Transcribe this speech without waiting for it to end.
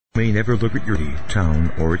May never look at your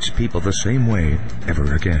town or its people the same way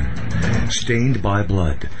ever again. Stained by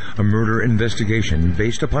Blood, a murder investigation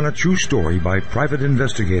based upon a true story by private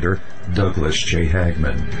investigator Douglas J.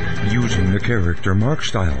 Hagmann. Using the character Mark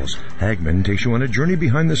Stiles, Hagmann takes you on a journey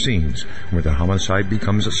behind the scenes where the homicide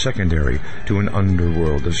becomes secondary to an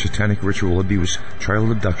underworld of satanic ritual abuse,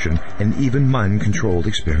 child abduction, and even mind-controlled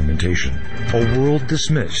experimentation. A world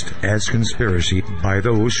dismissed as conspiracy by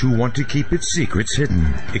those who want to keep its secrets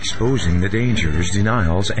hidden, exposing the dangers,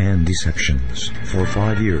 denials, and deceptions. For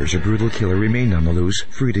 5 years, a brutal killer remained on the loose,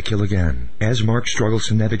 free to kill again. As Mark struggles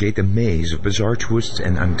to navigate the maze of bizarre twists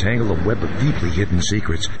and untangle a web of deeply hidden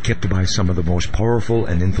secrets kept by some of the most powerful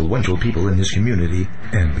and influential people in his community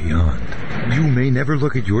and beyond. You may never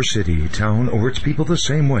look at your city, town, or its people the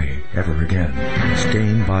same way ever again.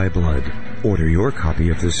 Stained by Blood. Order your copy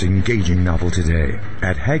of this engaging novel today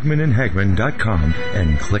at HagmannandHagmann.com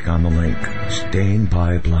and click on the link. Stained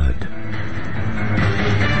by Blood.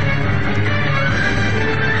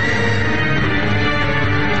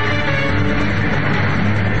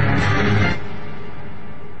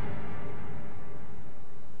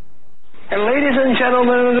 And ladies and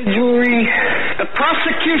gentlemen of the jury, the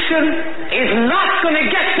prosecution is not going to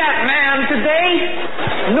get that man today.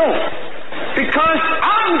 No, because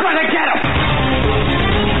I'm going to get him.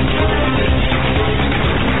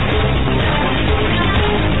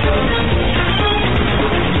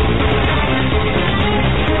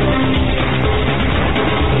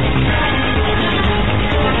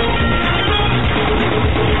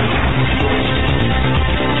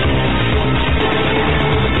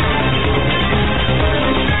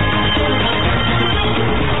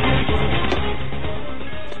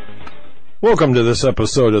 Welcome to this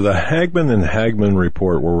episode of the Hagmann and Hagmann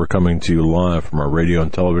Report, where we're coming to you live from our radio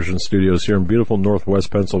and television studios here in beautiful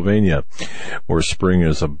Northwest Pennsylvania, where spring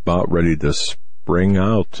is about ready to spring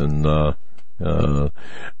out and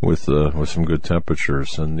with some good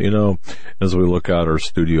temperatures. And you know, as we look out our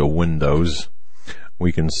studio windows,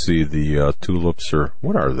 we can see the tulips, or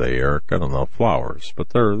what are they, Eric? I don't know, flowers, but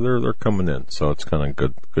they're coming in, so it's kind of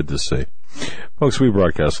good to see. Folks, we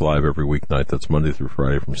broadcast live every weeknight. That's Monday through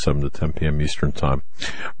Friday from 7 to 10 p.m. Eastern Time,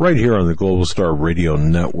 right here on the Global Star Radio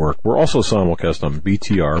Network. We're also simulcast on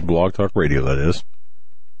BTR, Blog Talk Radio, that is.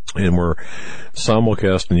 And we're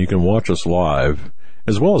simulcast, and you can watch us live,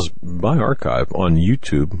 as well as by archive, on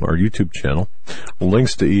YouTube, our YouTube channel.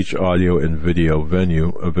 Links to each audio and video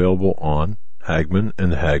venue available on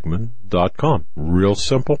HagmannandHagmann.com. Real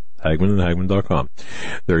simple, HagmannandHagmann.com.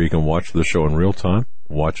 There you can watch the show in real time.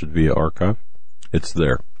 Watch it via archive. It's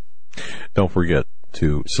there. Don't forget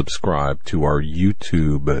to subscribe to our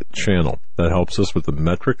YouTube channel. That helps us with the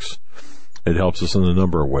metrics. It helps us in a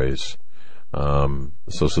number of ways.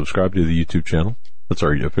 So subscribe to the YouTube channel. That's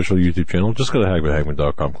our official YouTube channel. Just go to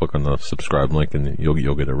HagmannandHagmann.com, click on the subscribe link, and you'll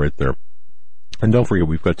get it right there. And don't forget,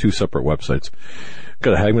 we've got two separate websites.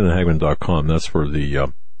 Go to HagmannandHagmann.com. That's for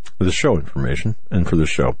the show information and for the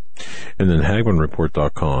show. And then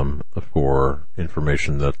HagmannReport.com for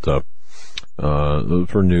information that,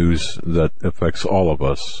 for news that affects all of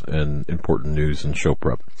us and important news and show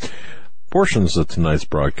prep. Portions of tonight's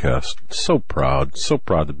broadcast. So proud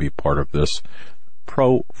to be part of this.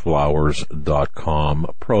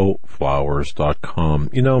 Proflowers.com. Proflowers.com.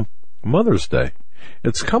 You know, Mother's Day.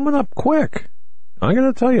 It's coming up quick. I'm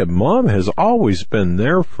going to tell you, Mom has always been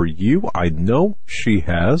there for you. I know she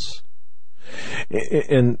has.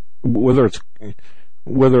 And whether it's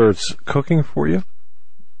cooking for you,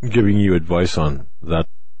 giving you advice on that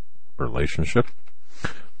relationship,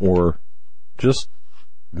 or just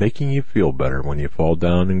making you feel better when you fall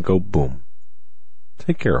down and go boom.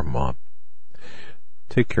 Take care of Mom.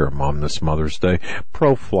 Take care of Mom this Mother's Day.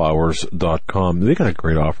 Proflowers.com. They got a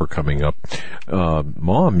great offer coming up.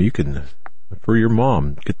 Mom, you can... For your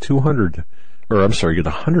mom, get 100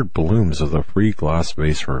 blooms of the free glass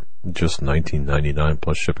vase for just $19.99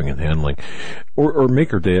 plus shipping and handling. Or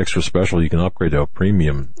make her day extra special. You can upgrade to a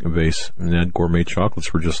premium vase and add gourmet chocolates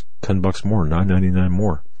for just $10 more, $9.99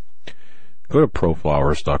 more. Go to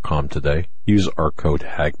proflowers.com today. Use our code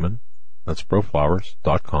Hagmann. That's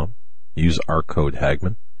proflowers.com. Use our code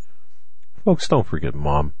Hagmann. Folks, don't forget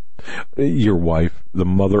Mom, your wife, the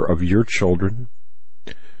mother of your children,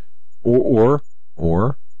 or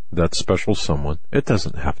that special someone. It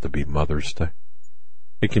doesn't have to be Mother's Day.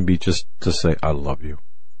 It can be just to say, I love you,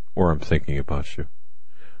 or I'm thinking about you.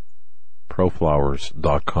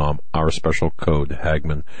 Proflowers.com, our special code,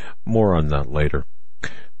 Hagmann. More on that later.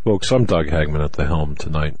 Folks, I'm Doug Hagmann at the helm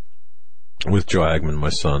tonight with Joe Hagmann, my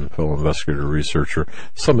son, fellow investigator, researcher,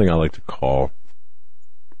 something I like to call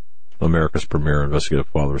America's premier investigative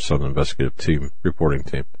father-son investigative team, reporting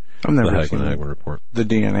team. I've never the seen Hagmann report. the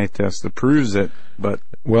DNA test that proves it, but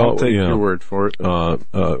I'll take your word for it.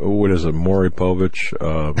 What is it, Maury Povich,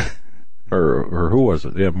 or who was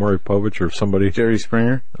it? Yeah, Maury Povich or somebody. Jerry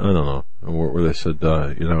Springer? I don't know. Where they said,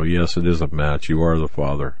 yes, it is a match. You are the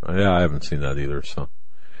father. Yeah, I haven't seen that either, so.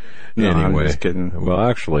 No, anyway. I'm just kidding. Well,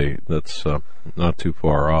 actually, that's not too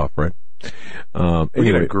far off, right?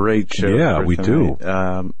 We got a great show. Yeah, for we tonight.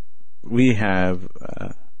 do. We have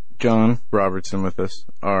John Robertson with us,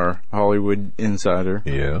 our Hollywood insider.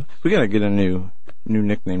 Yeah. We got to get a new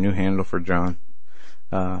nickname, new handle for John.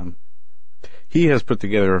 He has put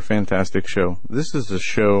together a fantastic show. This is a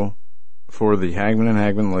show for the Hagmann and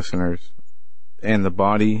Hagmann listeners and the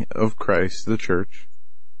body of Christ, the church.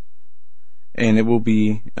 And it will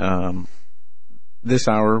be, this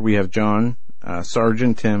hour we have John,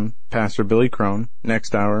 Sergeant Tim, Pastor Billy Crone.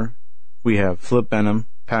 Next hour we have Flip Benham,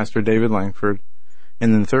 Pastor David Langford.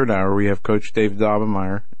 And then third hour we have Coach Dave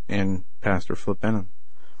Daubenmeyer and Pastor Flip Benham.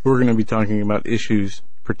 We're going to be talking about issues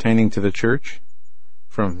pertaining to the church,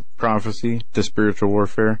 from prophecy to spiritual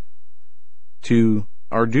warfare to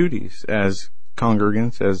our duties as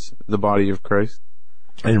congregants, as the body of Christ.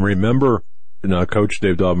 And remember, Coach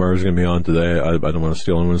Dave Daubenmeyer is going to be on today. I don't want to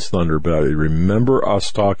steal anyone's thunder, but I remember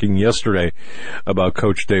us talking yesterday about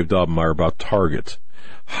Coach Dave Daubenmeyer, about Target.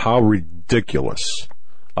 How ridiculous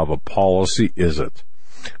of a policy is it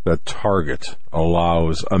that Target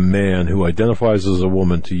allows a man who identifies as a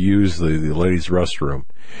woman to use the ladies' restroom?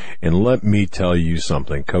 And let me tell you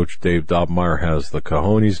something. Coach Dave Daubenmeyer has the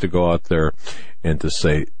cojones to go out there and to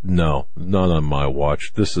say, no, not on my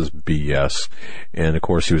watch. This is BS. And, of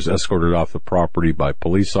course, he was escorted off the property by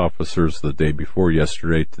police officers the day before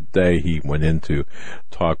yesterday. Today, he went in to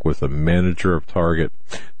talk with the manager of Target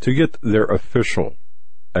to get their official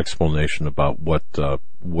explanation about what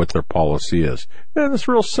their policy is. And it's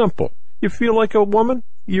real simple. You feel like a woman?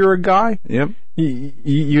 You're a guy? Yep.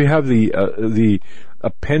 You have the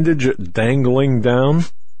appendage dangling down.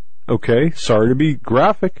 Okay, sorry to be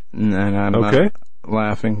graphic. And I'm not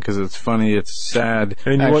laughing because it's funny, it's sad.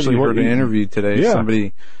 And I actually heard an interview today,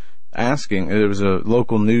 somebody asking, it was a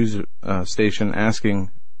local news station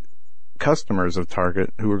asking customers of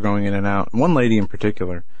Target who were going in and out, one lady in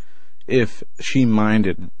particular, if she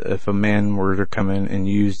minded if a man were to come in and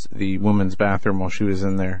use the woman's bathroom while she was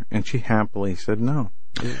in there. And she happily said no,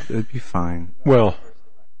 it'd be fine. Well,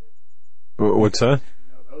 what's that?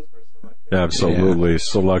 Absolutely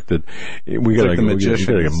selected. We gotta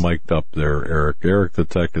get mic'd up there, Eric. Eric the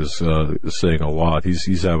tech is saying a lot.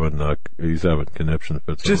 He's having conniption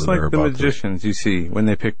fits. Just over like there the magicians you see when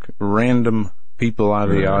they pick random people out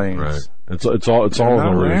of the audience. Right. It's all an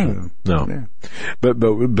illusion. No, yeah. But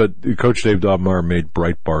Coach Dave Daubenmeyer made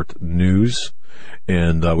Breitbart news,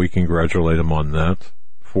 and we congratulate him on that,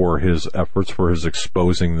 for his efforts, for his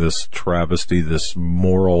exposing this travesty, this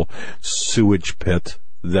moral sewage pit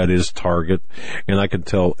that is Target. And I can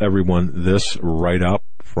tell everyone this right up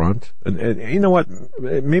front. And you know what?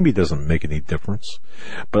 Maybe it doesn't make any difference,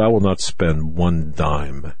 but I will not spend one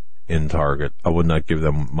dime in Target. I would not give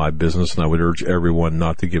them my business, and I would urge everyone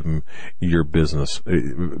not to give them your business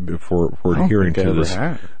for adhering to this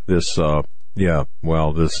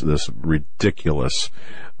ridiculous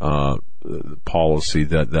policy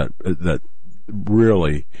that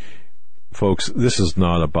really, folks, this is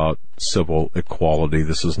not about civil equality.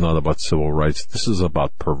 This is not about civil rights. This is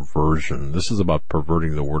about perversion. This is about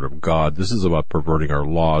perverting the Word of God. This is about perverting our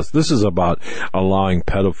laws. This is about allowing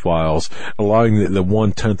pedophiles, allowing the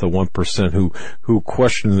 1/10 of 1% who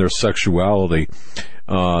question their sexuality.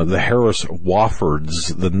 The Harris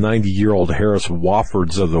Woffords, the 90-year-old Harris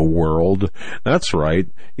Woffords of the world. That's right.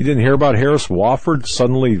 You didn't hear about Harris Wofford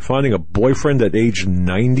suddenly finding a boyfriend at age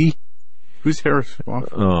 90? Who's Harris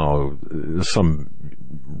Wofford? Oh, some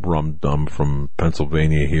rum-dum from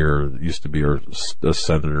Pennsylvania here. Used to be a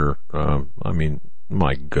senator.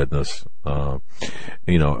 My goodness. A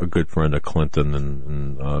good friend of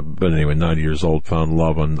Clinton. But anyway, 90 years old, found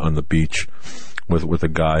love on the beach with a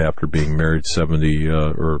guy after being married 50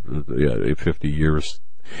 years.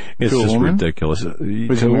 It's just ridiculous. To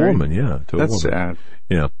a woman, yeah. That's sad.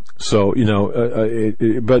 Yeah. So,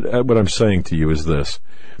 but what I'm saying to you is this.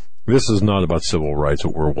 This is not about civil rights,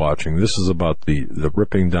 what we're watching. This is about the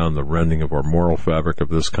ripping down, the rending of our moral fabric of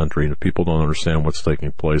this country. And if people don't understand what's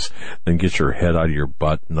taking place, then get your head out of your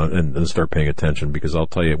butt and start paying attention, because I'll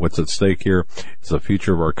tell you what's at stake here is the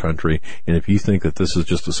future of our country. And if you think that this is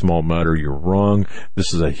just a small matter, you're wrong.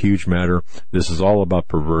 This is a huge matter. This is all about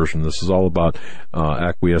perversion. This is all about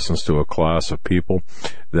acquiescence to a class of people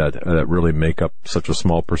that really make up such a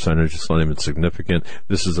small percentage. It's not even significant.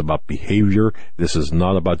 This is about behavior. This is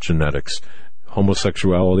not about genetics.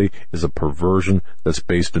 homosexuality is a perversion that's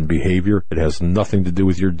based in behavior. It has nothing to do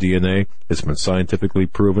with your DNA. It's been scientifically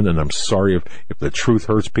proven, and I'm sorry if the truth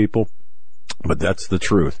hurts people, but that's the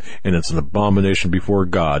truth, and it's an abomination before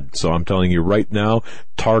God. So I'm telling you right now,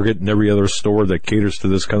 Target and every other store that caters to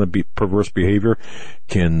this kind of perverse behavior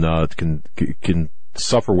can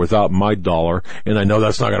suffer without my dollar, and I know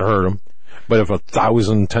that's not going to hurt them. But if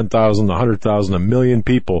 1,000, 10,000, 100,000, 1 million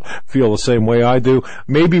people feel the same way I do,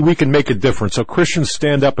 maybe we can make a difference. So Christians,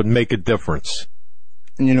 stand up and make a difference.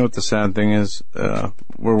 And you know what the sad thing is? Where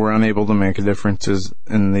we're unable to make a difference is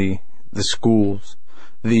in the schools.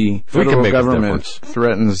 The federal government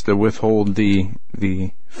threatens to withhold the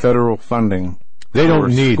federal funding. They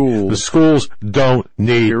don't need schools. The schools don't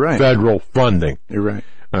need federal funding. You're right.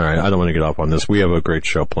 All right, I don't want to get off on this. We have a great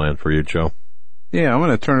show planned for you, Joe. Yeah, I'm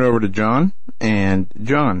going to turn it over to John. And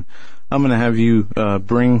John, I'm going to have you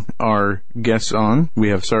bring our guests on. We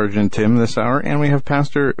have Sergeant Tim this hour, and we have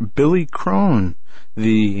Pastor Billy Crone,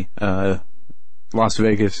 the Las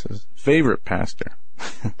Vegas' favorite pastor.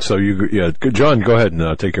 So John, go ahead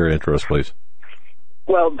and take your intros, please.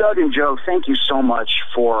 Well, Doug and Joe, thank you so much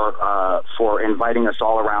for inviting us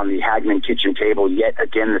all around the Hagmann kitchen table yet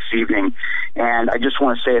again this evening. And I just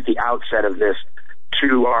want to say at the outset of this,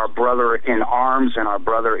 to our brother in arms and our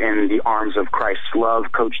brother in the arms of Christ's love,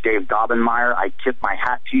 Coach Dave Daubenmeier, I tip my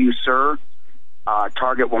hat to you, sir.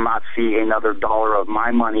 Target will not see another dollar of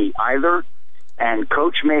my money either. And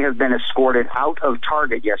Coach may have been escorted out of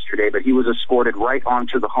Target yesterday, but he was escorted right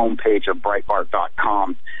onto the homepage of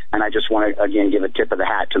Breitbart.com. And I just want to, again, give a tip of the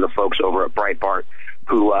hat to the folks over at Breitbart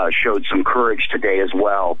who showed some courage today as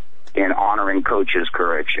well in honoring Coach's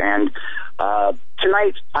courage. And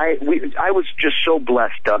tonight, I was just so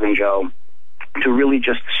blessed, Doug and Joe, to really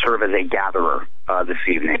just serve as a gatherer this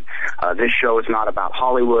evening. This show is not about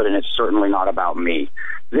Hollywood, and it's certainly not about me.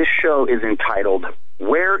 This show is entitled,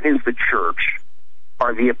 Where is the Church?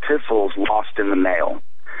 Are the Epistles Lost in the Mail?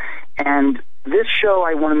 And this show,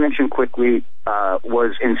 I want to mention quickly,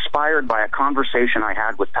 was inspired by a conversation I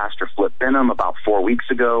had with Pastor Flip Benham about 4 weeks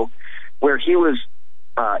ago, where he was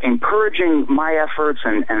encouraging my efforts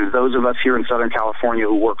and those of us here in Southern California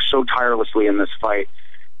who work so tirelessly in this fight.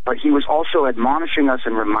 But he was also admonishing us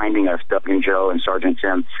and reminding us, Doug and Joe and Sergeant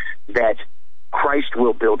Tim, that Christ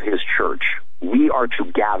will build his church. We are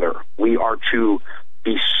to gather. We are to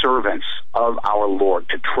be servants of our Lord,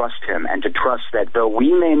 to trust him and to trust that though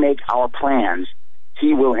we may make our plans,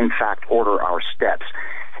 he will in fact order our steps.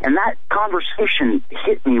 And that conversation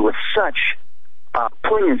hit me with such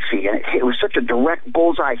poignancy, and it was such a direct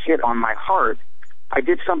bullseye hit on my heart. I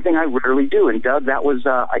did something I rarely do, and Doug, that was,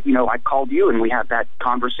 I called you and we had that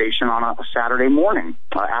conversation on a Saturday morning,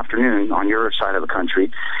 afternoon on your side of the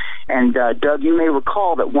country. And Doug, you may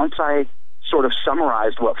recall that once I sort of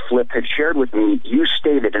summarized what Flip had shared with me, you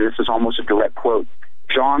stated, and this is almost a direct quote,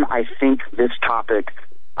 John, I think this topic,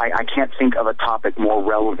 I can't think of a topic more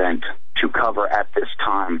relevant to cover at this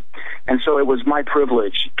time. And so it was my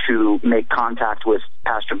privilege to make contact with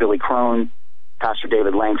Pastor Billy Crone, Pastor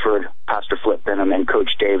David Langford, Pastor Flip Benham, and Coach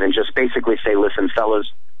Dave, and just basically say, listen,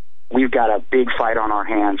 fellas, we've got a big fight on our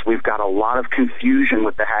hands. We've got a lot of confusion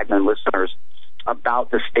with the Hagmann listeners about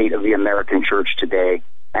the state of the American church today,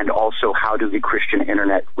 and also how do the Christian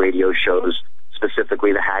internet radio shows,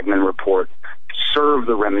 specifically the Hagmann Report, serve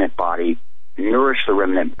the remnant body, nourish the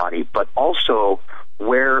remnant body, but also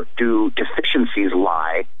where do deficiencies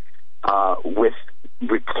lie with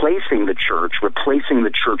replacing the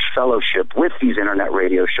church fellowship with these internet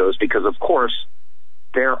radio shows, because of course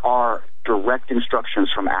there are direct instructions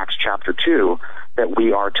from Acts chapter 2 that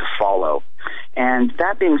we are to follow. And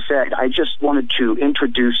that being said, I just wanted to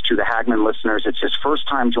introduce to the Hagmann listeners, it's his first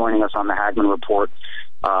time joining us on the Hagmann Report,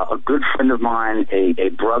 a good friend of mine, a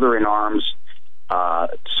brother in arms,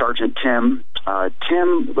 Sergeant Tim.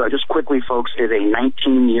 Tim, just quickly, folks, is a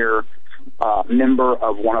 19-year member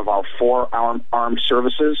of one of our 4 armed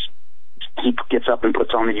services. He gets up and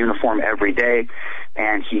puts on the uniform every day,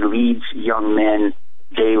 and he leads young men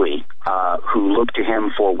daily who look to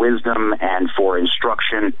him for wisdom and for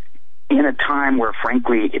instruction in a time where,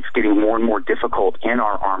 frankly, it's getting more and more difficult in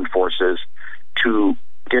our armed forces to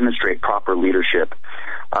demonstrate proper leadership.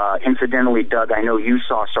 Incidentally, Doug, I know you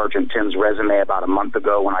saw Sergeant Tim's resume about a month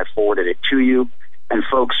ago when I forwarded it to you. And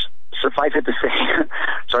folks, suffice it to say,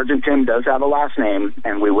 Sergeant Tim does have a last name,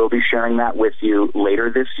 and we will be sharing that with you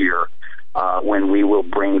later this year when we will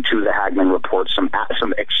bring to the Hagmann Report some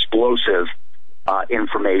explosive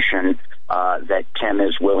information that Tim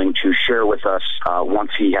is willing to share with us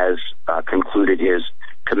once he has concluded his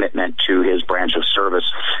commitment to his branch of service.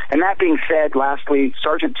 And that being said, lastly,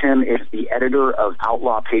 Sergeant Tim is the editor of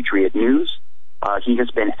Outlaw Patriot News. He has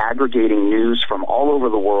been aggregating news from all over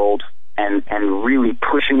the world and really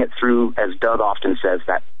pushing it through, as Doug often says,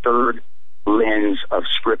 that third lens of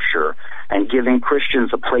Scripture, and giving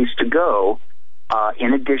Christians a place to go,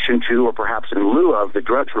 in addition to, or perhaps in lieu of, the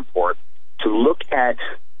Drudge Report, to look at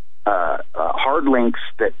hard links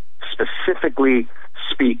that specifically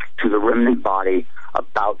speak to the remnant body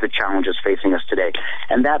about the challenges facing us today.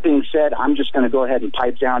 And that being said, I'm just going to go ahead and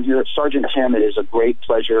pipe down here. Sergeant Tim, it is a great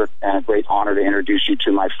pleasure and a great honor to introduce you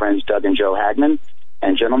to my friends Doug and Joe Hagmann.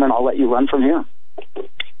 And gentlemen, I'll let you run from here.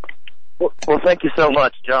 Well, thank you so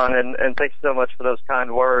much, John, and thank you so much for those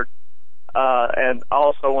kind words. And I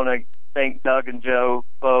also want to thank Doug and Joe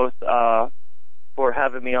both for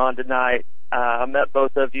having me on tonight. I met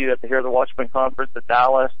both of you at the Hear the Watchman conference at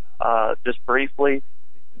Dallas, just briefly,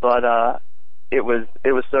 but it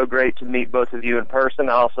was so great to meet both of you in person.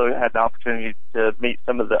 I also had the opportunity to meet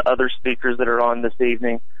some of the other speakers that are on this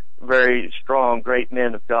evening. Very strong, great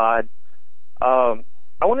men of God.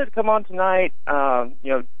 I wanted to come on tonight.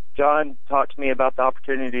 John talked to me about the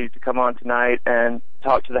opportunity to come on tonight and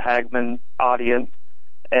talk to the Hagmann audience.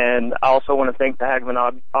 And I also want to thank the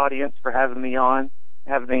Hagmann audience for having me on,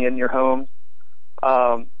 having me in your homes.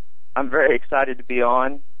 I'm very excited to be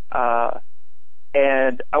on.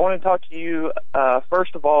 And I want to talk to you,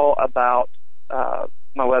 first of all, about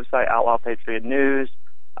my website, Outlaw Patriot News.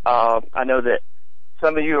 I know that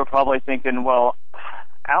some of you are probably thinking, well,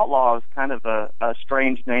 Outlaw is kind of a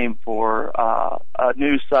strange name for a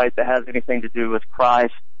news site that has anything to do with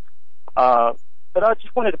Christ. But I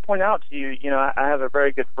just wanted to point out to you, I have a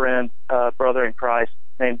very good friend, brother in Christ,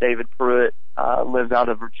 named David Pruitt, lives out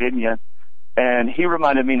of Virginia, and he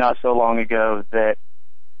reminded me not so long ago that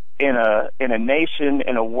in a nation,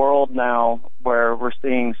 in a world now where we're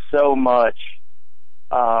seeing so much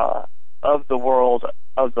of the world,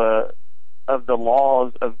 of the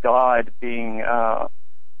laws of God being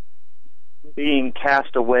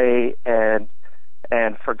cast away and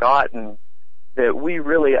forgotten, that we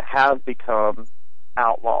really have become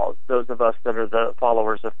outlaws, those of us that are the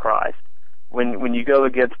followers of Christ. When you go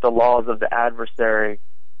against the laws of the adversary,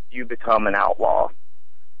 you become an outlaw.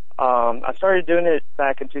 I started doing it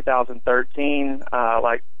back in 2013.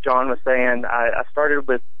 Like John was saying, I started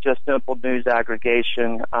with just simple news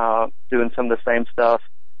aggregation, doing some of the same stuff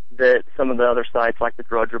that some of the other sites like the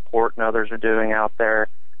Drudge Report and others are doing out there.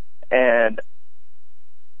 And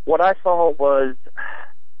what I saw was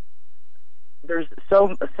there's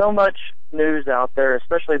so much news out there,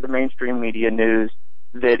 especially the mainstream media news,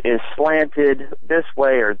 that is slanted this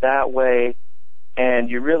way or that way, and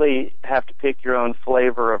you really have to pick your own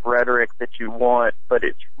flavor of rhetoric that you want, but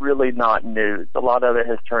it's really not news. A lot of it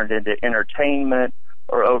has turned into entertainment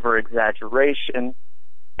or over-exaggeration,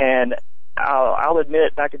 and I'll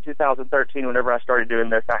admit, back in 2013, whenever I started doing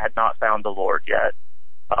this, I had not found the Lord yet.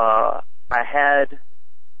 I had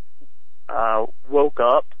woke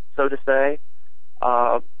up, so to say,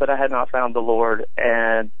 but I had not found the Lord,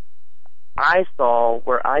 and I saw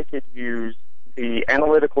where I could use the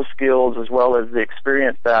analytical skills as well as the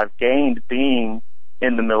experience that I've gained being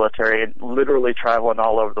in the military and literally traveling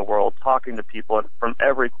all over the world, talking to people from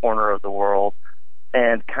every corner of the world,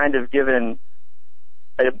 and kind of giving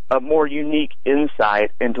a more unique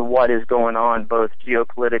insight into what is going on both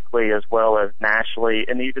geopolitically as well as nationally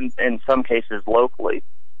and even in some cases locally.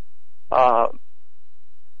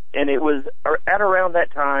 And it was at around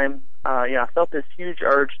that time, I felt this huge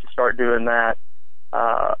urge to start doing that.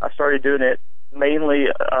 I started doing it mainly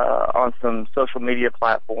on some social media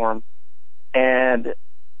platforms, and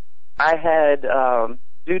I had,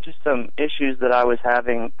 due to some issues that I was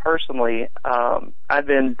having personally, I've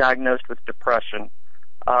been diagnosed with depression.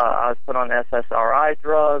 I was put on SSRI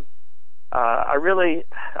drugs.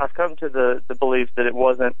 I've come to the belief that it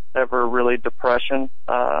wasn't ever really depression.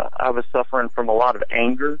 I was suffering from a lot of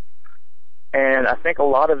anger, and I think a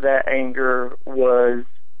lot of that anger was,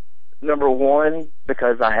 number one,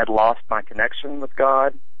 because I had lost my connection with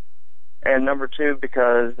God, and number two,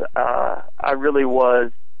 because I really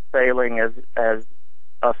was failing as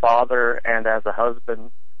a father and as a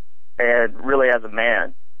husband and really as a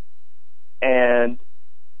man. And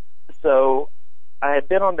so I had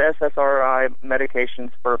been on the SSRI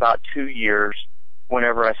medications for about 2 years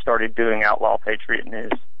whenever I started doing Outlaw Patriot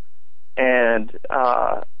News. And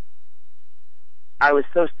I was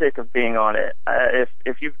so sick of being on it.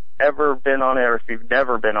 If you've ever been on it or if you've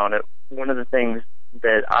never been on it, one of the things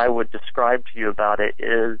that I would describe to you about it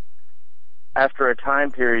is after a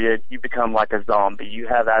time period, you become like a zombie. You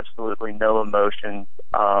have absolutely no emotions.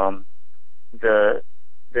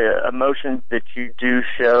 The emotions that you do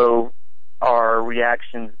show are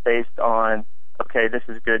reactions based on okay, this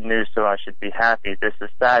is good news, so I should be happy. This is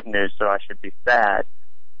sad news, so I should be sad.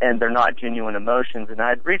 And they're not genuine emotions. And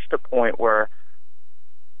I'd reached a point where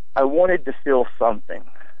I wanted to feel something.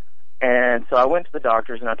 And so I went to the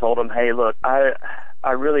doctors and I told them, hey, look, I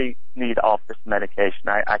really need off this medication.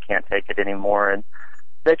 I can't take it anymore. And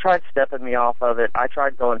they tried stepping me off of it. I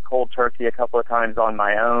tried going cold turkey a couple of times on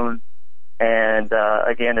my own. And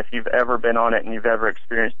again, if you've ever been on it and you've ever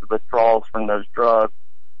experienced the withdrawals from those drugs,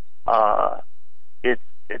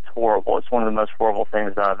 it's horrible. It's one of the most horrible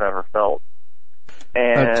things that I've ever felt.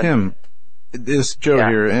 And Tim, this Joe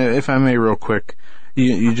here, if I may real quick,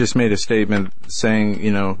 you just made a statement saying,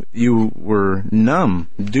 you were numb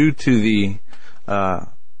due to the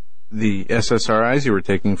SSRIs you were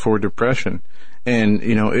taking for depression. And,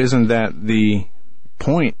 isn't that the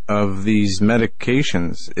point of these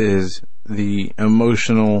medications, is the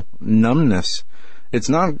emotional numbness? It's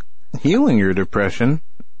not healing your depression.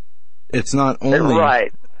 It's not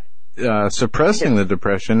only suppressing the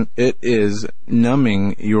depression. It is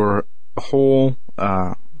numbing your whole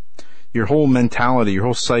mentality, your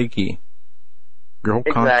whole psyche, your whole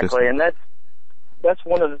consciousness. Exactly, and that's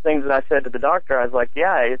one of the things that I said to the doctor. I was like,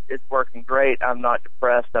 yeah, it's working great. I'm not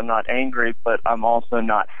depressed. I'm not angry, but I'm also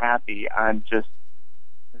not happy. I'm just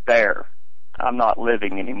there. I'm not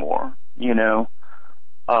living anymore,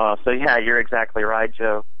 So yeah, you're exactly right,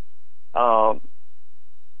 Joe.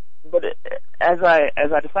 But as I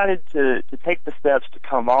decided to take the steps to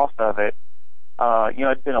come off of it,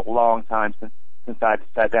 it's been a long time since I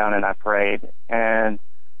sat down and I prayed, and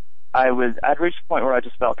I'd reached a point where I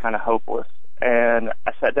just felt kind of hopeless. And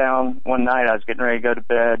I sat down one night, I was getting ready to go to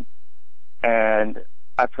bed, and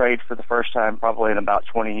I prayed for the first time probably in about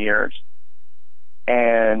 20 years.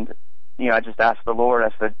 And, I just asked the Lord,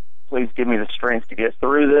 I said, please give me the strength to get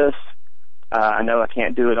through this. I know I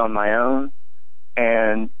can't do it on my own.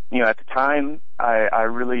 And, at the time, I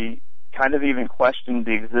really kind of even questioned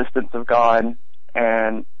the existence of God.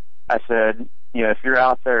 And I said, if you're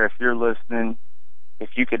out there, if you're listening,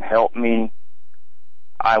 if you can help me,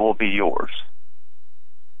 I will be yours.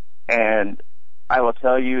 And I will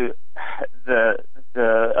tell you, the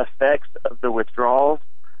effects of the withdrawals,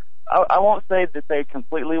 I won't say that they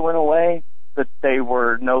completely went away, but they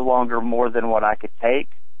were no longer more than what I could take.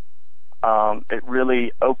 It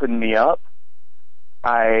really opened me up.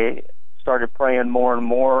 I started praying more and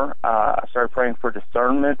more. I started praying for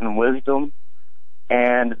discernment and wisdom.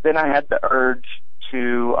 And then I had the urge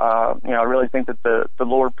to, I really think that the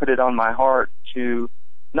Lord put it on my heart to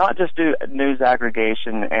not just do news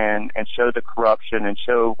aggregation and show the corruption and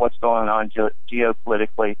show what's going on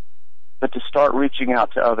geopolitically, but to start reaching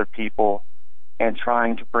out to other people and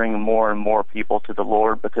trying to bring more and more people to the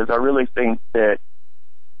Lord, because I really think that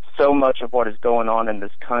so much of what is going on in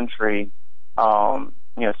this country,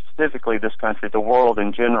 specifically this country, the world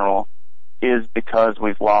in general, is because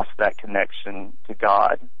we've lost that connection to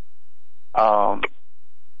God.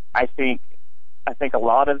 I think a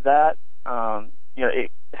lot of that,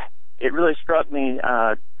 it really struck me,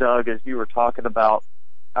 Doug, as you were talking about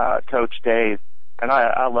Coach Dave, and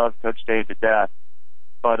I love Coach Dave to death,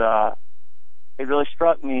 but it really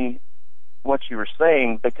struck me what you were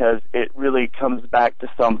saying, because it really comes back to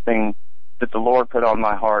something that the Lord put on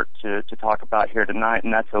my heart to talk about here tonight,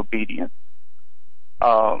 and that's obedience.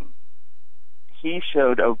 He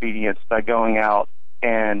showed obedience by going out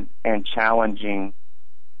and challenging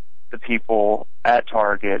the people at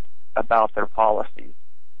Target about their policies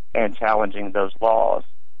and challenging those laws.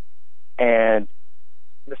 And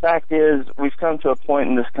the fact is, we've come to a point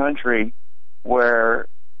in this country where,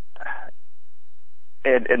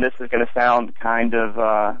 and this is going to sound kind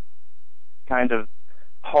of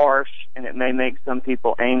harsh, and it may make some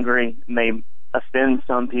people angry, may offend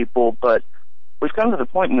some people, but we've come to the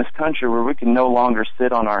point in this country where we can no longer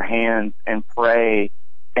sit on our hands and pray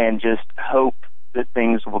and just hope that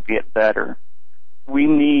things will get better. We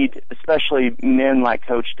need, especially men like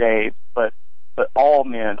Coach Dave, but all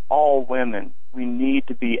men, all women, we need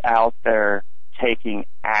to be out there taking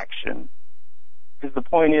action. Because the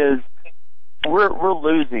point is, we're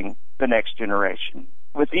losing the next generation.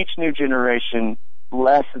 With each new generation,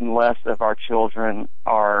 less and less of our children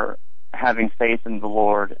are having faith in the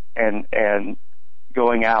Lord and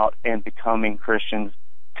going out and becoming Christians,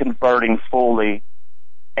 converting fully.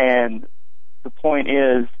 And the point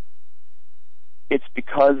is, it's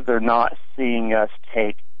because they're not seeing us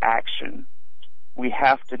take action. We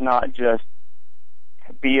have to not just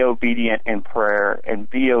be obedient in prayer and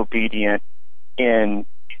be obedient in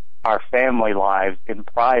our family lives in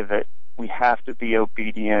private. We have to be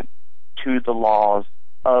obedient to the laws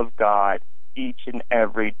of God each and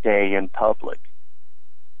every day in public.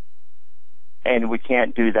 And we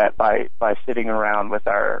can't do that by sitting around with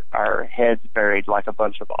our heads buried like a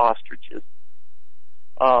bunch of ostriches.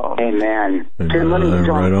 Amen. Tim, let me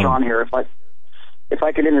John here. If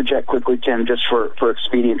I could interject quickly, Tim, just for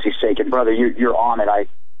expediency's sake, and brother, you're on it. I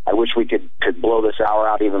wish we could blow this hour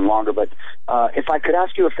out even longer, but if I could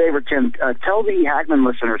ask you a favor, Tim, tell the Hagmann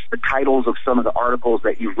listeners the titles of some of the articles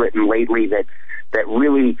that you've written lately that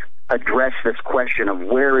really address this question of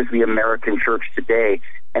where is the American church today.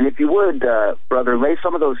 And if you would, brother, lay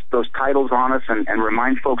some of those titles on us and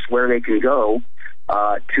remind folks where they can go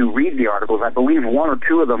to read the articles. I believe one or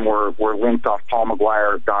two of them were linked off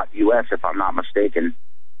paulmcguire.us, if I'm not mistaken.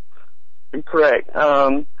 Correct.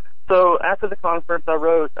 So after the conference, I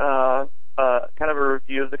wrote kind of a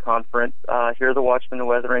review of the conference, Here the Watchmen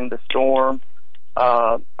Weathering the Storm.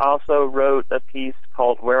 I also wrote a piece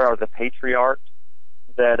called Where Are the Patriarchs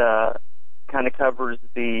that kind of covers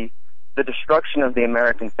the destruction of the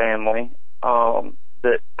American family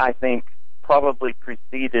that I think probably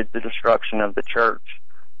preceded the destruction of the church.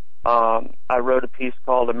 I wrote a piece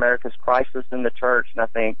called America's Crisis in the Church, and I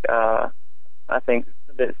think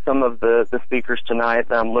that some of the speakers tonight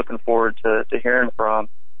that I'm looking forward to hearing from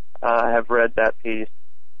have read that piece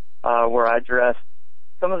where I address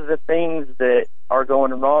some of the things that are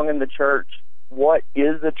going wrong in the church. What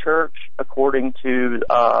is the church according to,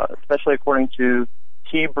 especially according to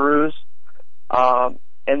Hebrews?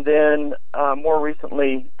 And then more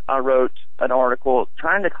recently, I wrote an article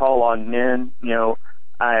trying to call on men. You know,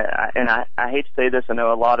 I hate to say this. I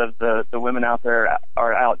know a lot of the women out there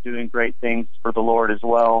are out doing great things for the Lord as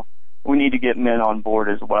well. We need to get men on board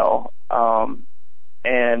as well.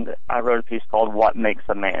 And I wrote a piece called What Makes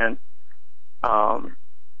a Man,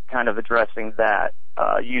 kind of addressing that,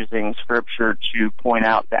 using scripture to point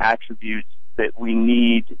out the attributes that we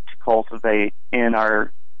need to cultivate in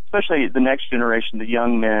our, especially the next generation, the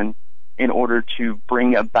young men, in order to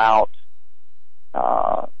bring about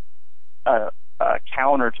a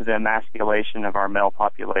counter to the emasculation of our male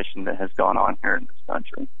population that has gone on here in this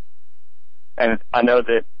country. And I know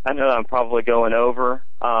I'm probably going over.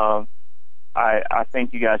 I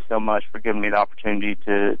thank you guys so much for giving me the opportunity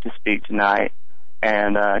to speak tonight,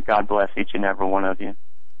 and God bless each and every one of you.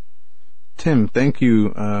 Tim, thank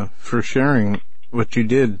you for sharing what you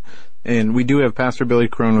did. And we do have Pastor Billy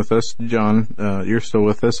Crone with us. John, you're still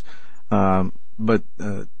with us. But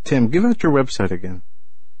Tim, give out your website again.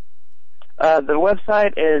 The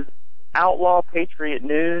website is Outlaw Patriot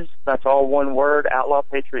News. That's all one word,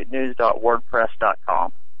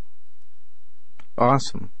 outlawpatriotnews.wordpress.com.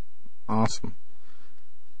 Awesome.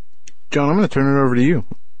 John, I'm going to turn it over to you.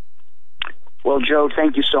 Well, Joe,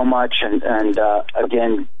 thank you so much. And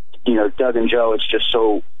again, you know, Doug and Joe, it's just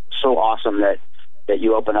so awesome that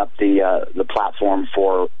you open up the platform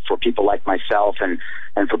for people like myself and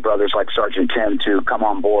for brothers like Sergeant Tim to come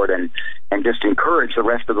on board and just encourage the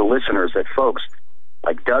rest of the listeners that, folks,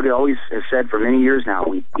 like Doug always has said for many years now,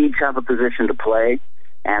 we each have a position to play.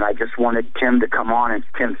 And I just wanted Tim to come on. And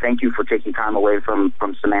Tim, thank you for taking time away from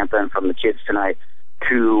Samantha and from the kids tonight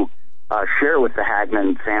to share with the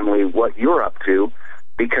Hagmann family what you're up to.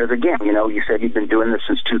 Because, again, you know, you said you've been doing this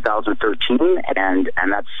since 2013, and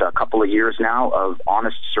that's a couple of years now of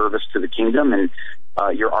honest service to the kingdom. And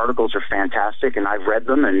your articles are fantastic, and I've read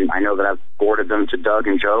them, and I know that I've forwarded them to Doug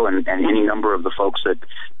and Joe and any number of the folks that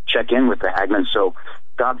check in with the Hagmann. So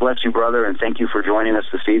God bless you, brother, and thank you for joining us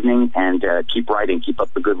this evening. And keep writing, keep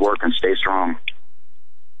up the good work, and stay strong.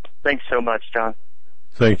 Thanks so much, John.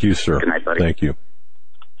 Thank you, sir. Good night, buddy. Thank you.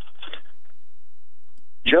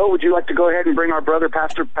 Joe, would you like to go ahead and bring our brother,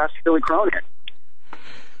 Pastor Billy Crone, in?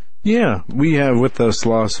 Yeah, we have with us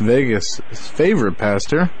Las Vegas' favorite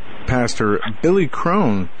pastor, Pastor Billy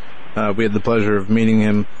Crone. We had the pleasure of meeting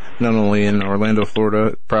him not only in Orlando,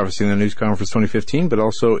 Florida, Prophecy in the News Conference 2015, but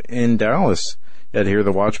also in Dallas at Hear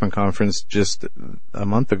the Watchman Conference just a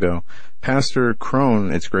month ago. Pastor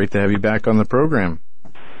Crone, it's great to have you back on the program.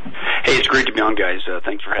 Hey, it's great to be on, guys.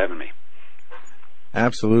 Thanks for having me.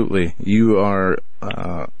 Absolutely. You are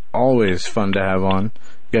always fun to have on.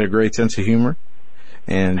 You got a great sense of humor,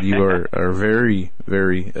 and you are very,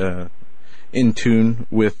 very in tune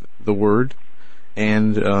with the Word.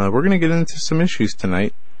 And we're going to get into some issues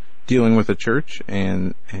tonight, dealing with the church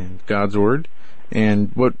and God's Word,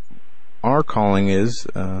 and what our calling is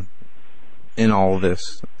in all of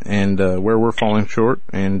this, and where we're falling short,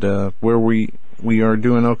 and where we are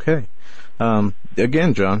doing okay.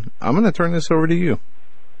 Again, John, I'm going to turn this over to you.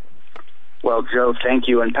 Well, Joe, thank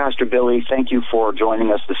you. And Pastor Billy, thank you for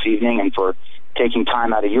joining us this evening and for taking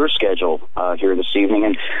time out of your schedule here this evening.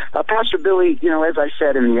 And Pastor Billy, you know, as I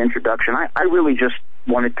said in the introduction, I really just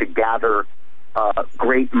wanted to gather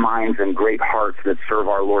great minds and great hearts that serve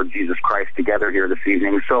our Lord Jesus Christ together here this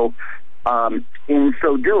evening. So in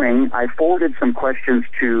so doing, I forwarded some questions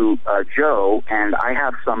to Joe, and I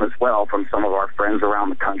have some as well from some of our friends around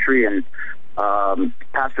the country. And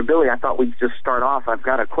Pastor Billy, I thought we'd just start off. I've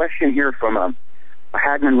got a question here from a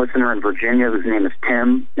Hagmann listener in Virginia whose name is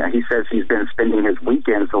Tim. He says he's been spending his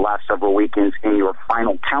weekends, the last several weekends, in your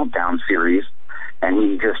Final Countdown series, and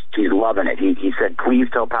he's loving it. He said, please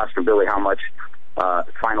tell Pastor Billy how much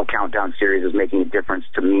Final Countdown series is making a difference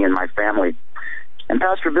to me and my family. And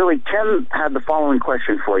Pastor Billy, Tim had the following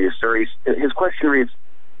question for you, sir. His question reads,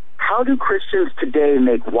 how do Christians today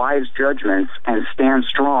make wise judgments and stand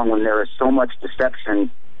strong when there is so much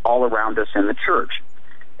deception all around us in the church?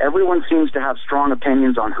 Everyone seems to have strong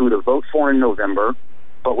opinions on who to vote for in November,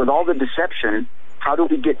 but with all the deception, how do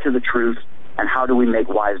we get to the truth, and how do we make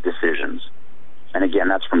wise decisions? And again,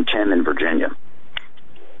 that's from Tim in Virginia.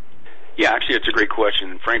 Yeah, actually, it's a great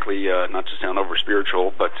question. Frankly, not to sound over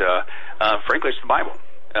spiritual, but frankly, it's the Bible.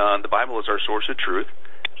 The Bible is our source of truth,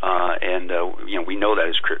 and we know that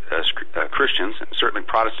as Christians, and certainly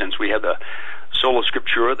Protestants. We have the sola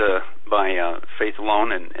scriptura, by faith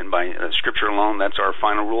alone and by Scripture alone. That's our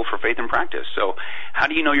final rule for faith and practice. So, how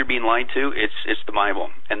do you know you're being lied to? It's the Bible,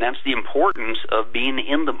 and that's the importance of being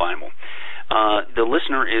in the Bible. The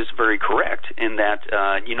listener is very correct in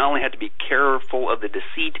that you not only have to be careful of the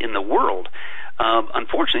deceit in the world.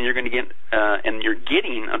 Unfortunately, you're going to get, and you're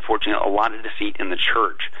getting, unfortunately, a lot of deceit in the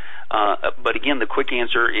church. But again, the quick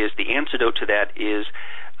answer is, the antidote to that is,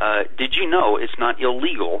 did you know it's not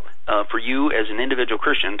illegal for you as an individual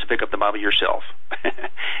Christian to pick up the Bible yourself?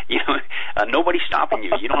 Nobody's stopping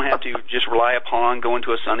you. You don't have to just rely upon going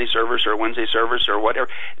to a Sunday service or a Wednesday service or whatever.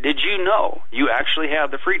 Did you know you actually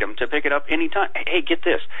have the freedom to pick it up anytime? Hey, get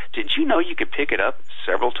this. Did you know you could pick it up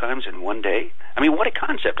several times in one day? I mean, what a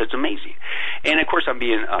concept. It's amazing. And, of course, I'm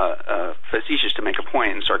being facetious to make a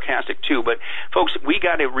point and sarcastic, too. But, folks, we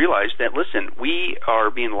got to realize that, listen, we are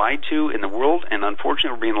being lied to in the world, and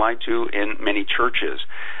unfortunately we're being lied to in many churches.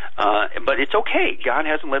 But it's okay. God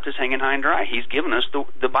hasn't left us hanging high and dry. He's given us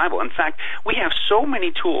the Bible. In fact, we have so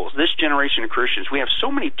many tools, this generation of Christians, we have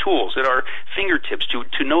so many tools at our fingertips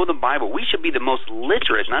to know the Bible. We should be the most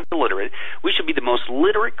literate, not illiterate, we should be the most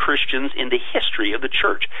literate Christians in the history of the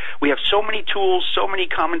church. We have so many tools, so many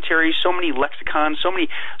commentaries, so many lexicons, so many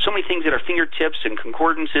things at our fingertips and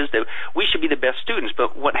concordances that we should be the best students.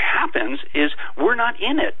 But what happens is we're not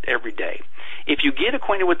in it every day. If you get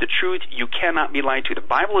acquainted with the truth, you cannot be lied to. The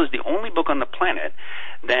Bible is the only book on the planet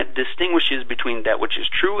that distinguishes between that which is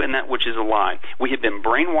true and that which is a lie. We have been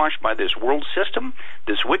brainwashed by this world system,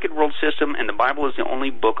 this wicked world system, and the Bible is the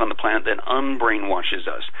only book on the planet that unbrainwashes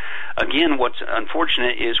us. Again, what's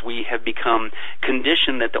unfortunate is we have become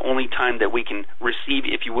conditioned that the only time that we can receive,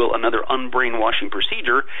 if you will, another unbrainwashing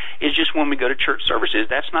procedure is just when we go to church services.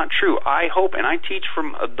 That's not true. I hope, and I teach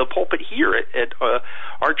from the pulpit here at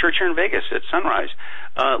our church here in Vegas at Sunrise.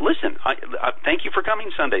 Listen, I thank you for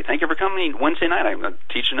coming Sunday. Thank you for coming Wednesday night. I'm going to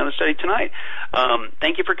teach another study tonight.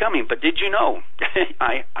 Thank you for coming. But did you know,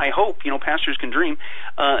 I hope, pastors can dream,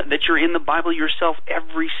 that you're in the Bible yourself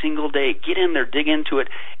every single day. Get in there, dig into it,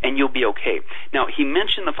 and you'll be okay. Now, he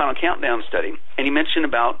mentioned the Final Countdown study, and he mentioned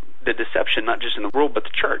about the deception, not just in the world, but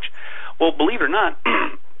the church. Well, believe it or not,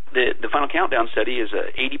 the Final Countdown study is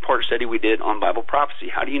an 80-part study we did on Bible prophecy.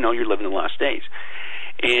 How do you know you're living in the last days?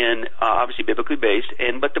 And obviously biblically based,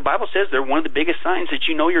 but the Bible says that one of the biggest signs that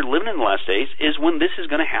you know you're living in the last days is when this is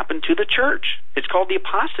going to happen to the church. It's called the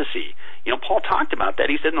apostasy. Paul talked about that.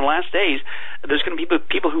 He said in the last days there's going to be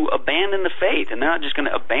people who abandon the faith, and they're not just going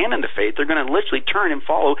to abandon the faith, they're going to literally turn and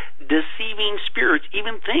follow deceiving spirits,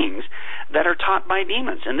 even things that are taught by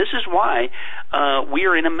demons. And this is why we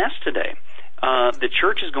are in a mess today. The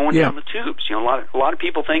church is going down the tubes. A lot of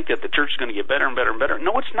people think that the church is going to get better and better and better.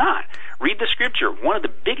 No, it's not. Read the Scripture. One of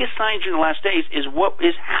the biggest signs in the last days is what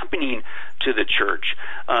is happening to the church.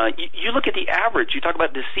 You look at the average. You talk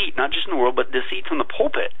about deceit, not just in the world, but deceit from the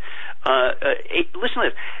pulpit. Listen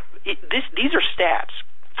to this. These are stats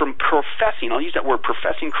from professing, I'll use that word,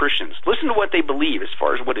 professing Christians. Listen to what they believe as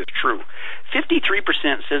far as what is true. 53%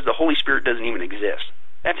 says the Holy Spirit doesn't even exist.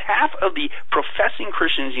 That's half of the professing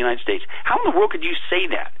Christians in the United States. How in the world could you say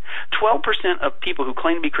that? 12% of people who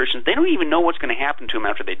claim to be Christians, they don't even know what's going to happen to them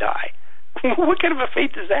after they die. What kind of a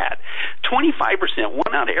faith is that? 25%,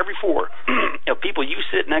 1 out of every 4 of people you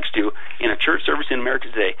sit next to in a church service in America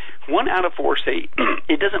today, 1 out of 4 say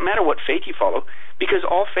it doesn't matter what faith you follow because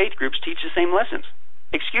all faith groups teach the same lessons.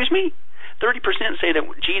 Excuse me? 30% say that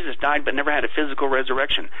Jesus died but never had a physical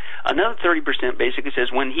resurrection. Another 30% basically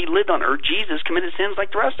says when he lived on earth, Jesus committed sins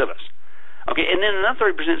like the rest of us. Okay, and then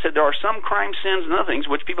another 30% said there are some crimes, sins, and other things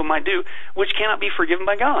which people might do which cannot be forgiven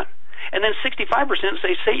by God. And then 65%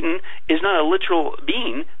 say Satan is not a literal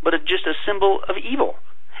being, but just a symbol of evil.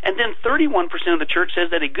 And then 31% of the church says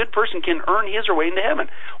that a good person can earn his or way into heaven.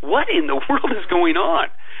 What in the world is going on?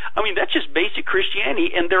 I mean, that's just basic Christianity,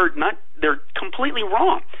 and they're completely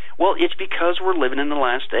wrong. Well, it's because we're living in the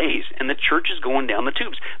last days, and the church is going down the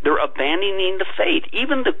tubes. They're abandoning the faith,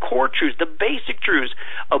 even the core truths, the basic truths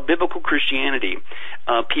of biblical Christianity.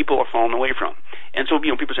 People are falling away from. And so,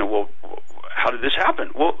 people say, well, how did this happen?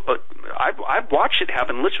 Well, I've watched it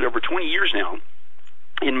happen literally over 20 years now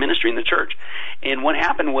in ministry in the church. And what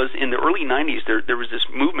happened was in the early 90s, there was this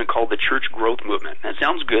movement called the church growth movement. That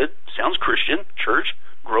sounds good, sounds Christian, church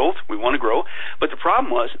growth, we want to grow. But the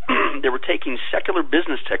problem was they were taking secular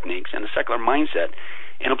business techniques and a secular mindset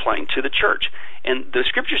and applying to the church. And the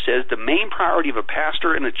scripture says the main priority of a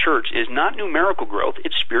pastor in a church is not numerical growth,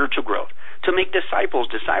 it's spiritual growth. To make disciples.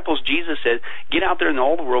 Disciples, Jesus said, get out there in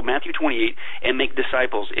all the world, Matthew 28, and make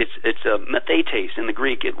disciples. It's methetes in the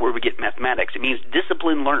Greek, where we get mathematics. It means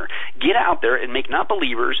disciplined learner. Get out there and make not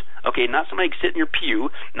believers, okay, not somebody who can sit in your pew,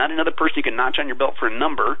 not another person you can notch on your belt for a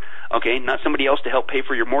number, okay, not somebody else to help pay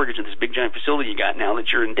for your mortgage in this big giant facility you got now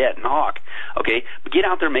that you're in debt and hawk, okay, but get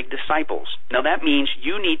out there and make disciples. Now that means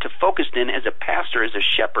you need to focus in as a pastor, as a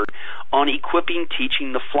shepherd, on equipping,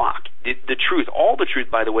 teaching the flock. The truth, all the truth,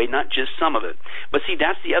 by the way, not just some of it. But see,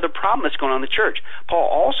 that's the other problem that's going on in the church. Paul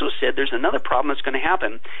also said there's another problem that's going to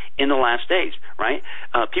happen in the last days, right?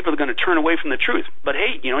 People are going to turn away from the truth. But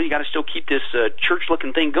hey, you got to still keep this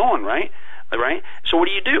church-looking thing going, right? Right? So what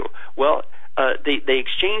do? Well, they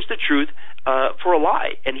exchange the truth for a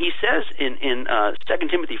lie. And he says in 2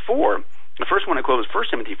 Timothy 4, the first one I quote was 1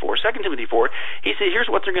 Timothy 4. 2 Timothy 4, he said, here's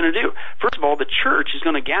what they're going to do. First of all, the church is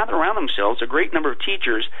going to gather around themselves a great number of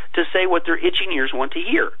teachers to say what their itching ears want to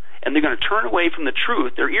hear. And they're going to turn away from the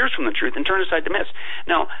truth, their ears from the truth, and turn aside to myths.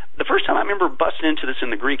 Now, the first time I remember busting into this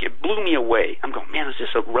in the Greek, it blew me away. I'm going, man, is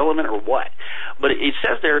this relevant or what? But it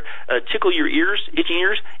says there, tickle your ears, itching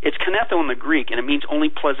ears. It's kinetho in the Greek, and it means only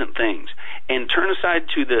pleasant things. And turn aside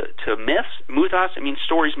to myths, muthos, it means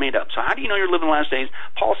stories made up. So how do you know you're living the last days?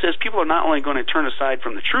 Paul says people are not only going to turn aside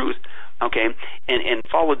from the truth, okay, and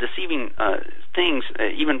follow deceiving things,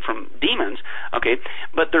 even from demons, okay,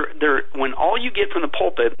 but they're when all you get from the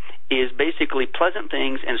pulpit is basically pleasant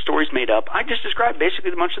things and stories made up. I just described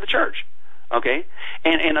basically the bunch of the church. Okay,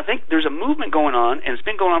 and I think there's a movement going on, and it's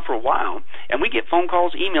been going on for a while, and we get phone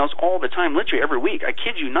calls, emails all the time, literally every week. I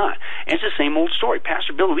kid you not. And it's the same old story.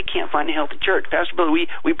 Pastor Billy, we can't find a healthy church. Pastor Billy,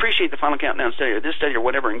 we appreciate the Final Countdown study or this study or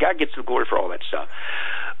whatever, and God gets the glory for all that stuff.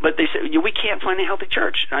 But they say, we can't find a healthy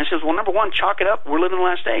church. And I says, well, number one, chalk it up. We're living the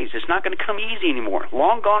last days. It's not going to come easy anymore.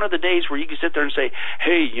 Long gone are the days where you can sit there and say,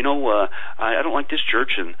 hey, I don't like this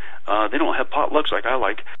church, and they don't have potlucks like I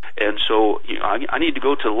like, and so I need to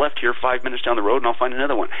go to the left here 5 minutes down the road, and I'll find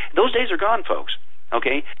another one. Those days are gone, folks,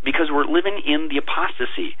 okay, because we're living in the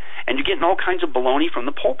apostasy, and you're getting all kinds of baloney from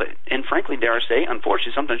the pulpit. And frankly, dare I say,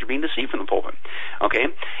 unfortunately, sometimes you're being deceived from the pulpit, okay?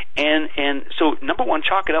 And so, number one,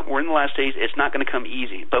 chalk it up. We're in the last days. It's not going to come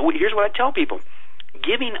easy. But here's what I tell people.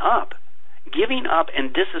 Giving up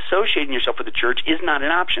and disassociating yourself with the church is not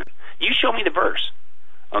an option. You show me the verse,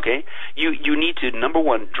 okay? You need to, number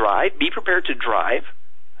one, drive. Be prepared to drive,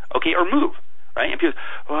 okay, or move. Right? And people,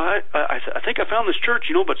 well, I think I found this church,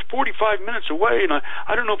 but it's 45 minutes away, and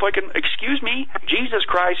I don't know if I can. Excuse me? Jesus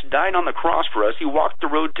Christ died on the cross for us. He walked the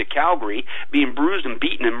road to Calvary, being bruised and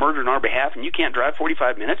beaten and murdered on our behalf, and you can't drive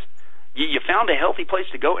 45 minutes? You found a healthy place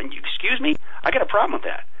to go, and excuse me? I got a problem with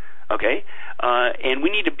that. Okay? And we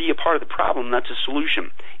need to be a part of the problem, not the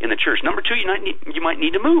solution in the church. Number two, you might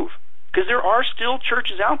need to move. Because there are still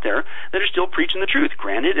churches out there that are still preaching the truth.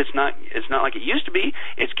 Granted, it's not like it used to be.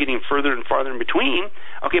 It's getting further and farther in between.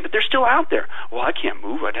 Okay, but they're still out there. Well, I can't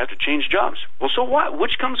move. I'd have to change jobs. Well, so what?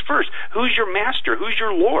 Which comes first? Who's your master? Who's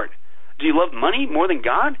your Lord? Do you love money more than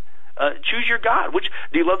God? Choose your God. Which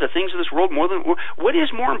do you love the things of this world more than? What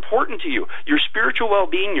is more important to you? Your spiritual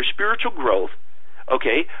well-being, your spiritual growth,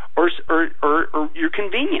 okay, or your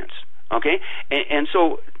convenience, okay? And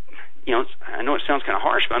so. I know it sounds kind of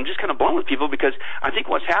harsh, but I'm just kind of blunt with people because I think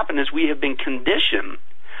what's happened is we have been conditioned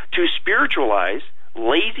to spiritualize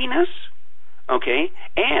laziness, okay,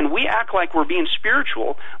 and we act like we're being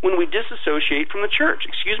spiritual when we disassociate from the church.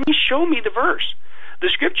 Excuse me, show me the verse. The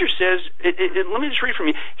scripture says, let me just read from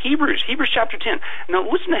you, Hebrews chapter 10. Now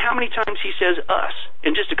listen to how many times he says us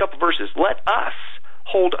in just a couple verses. Let us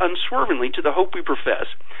hold unswervingly to the hope we profess,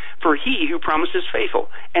 for he who promised is faithful.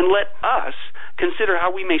 And let us consider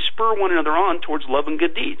how we may spur one another on towards love and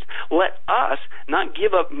good deeds. Let us not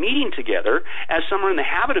give up meeting together, as some are in the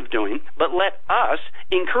habit of doing, but let us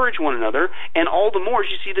encourage one another, and all the more as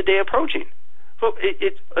you see the day approaching. So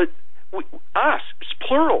us, it's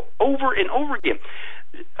plural, over and over again.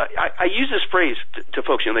 I use this phrase to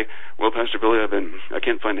folks, you know, well, Pastor Billy, I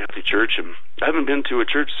can't find a healthy church, and I haven't been to a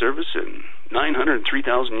church service in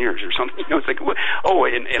 903,000 years or something. You know, it's like, oh,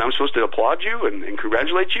 and I'm supposed to applaud you and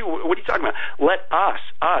congratulate you? What are you talking about? Let us.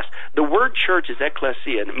 The word church is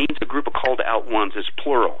ekklesia, and it means a group of called out ones. It's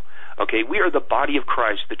plural. Okay, we are the body of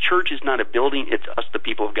Christ. The church is not a building, it's us, the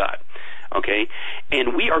people of God. Okay,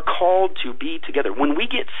 and we are called to be together. When we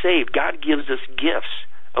get saved, God gives us gifts.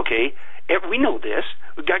 Okay, we know this.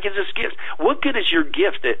 God gives us gifts. What good is your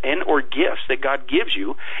gift or gifts that God gives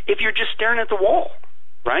you if you're just staring at the wall,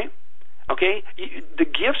 right? Okay, the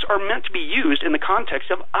gifts are meant to be used in the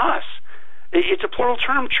context of us. It's a plural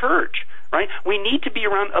term, church, right? We need to be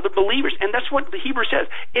around other believers, and that's what the Hebrew says,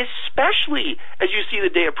 especially as you see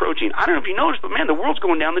the day approaching. I don't know if you noticed, but man, the world's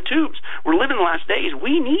going down the tubes. We're living the last days.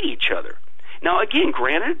 We need each other. Now, again,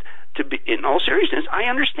 granted, in all seriousness, I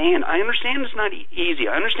understand it's not easy.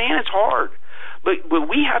 I understand it's hard. But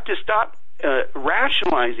we have to stop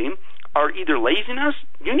rationalizing our either laziness.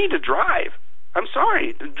 You need to drive. I'm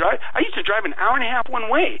sorry. I used to drive an hour and a half one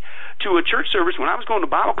way to a church service when I was going to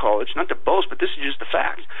Bible college. Not to boast, but this is just the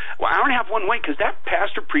facts. Well, hour and a half one way because that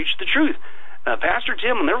pastor preached the truth. Pastor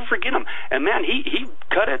Tim, I'll never forget him. And man, he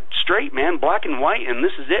cut it straight, man, black and white, and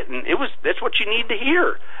this is it. And that's what you need to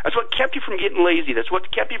hear. That's what kept you from getting lazy. That's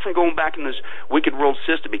what kept you from going back in this wicked world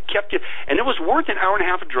system. It kept you, and it was worth an hour and a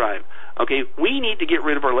half of drive. Okay, we need to get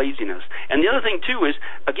rid of our laziness. And the other thing too is,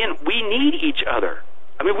 again, we need each other.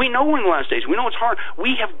 I mean, we know we're in the last days. We know it's hard.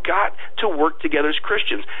 We have got to work together as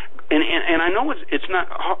Christians. And I know it's not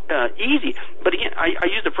easy, but again, I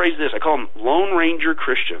use the phrase this. I call them Lone Ranger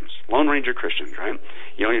Christians. Lone Ranger Christians, right?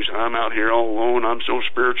 You know, I'm out here all alone. I'm so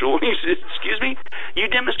spiritual. Excuse me? You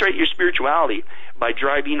demonstrate your spirituality by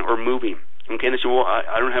driving or moving. Okay, they say, well,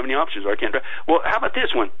 I don't have any options, or I can't drive. Well, how about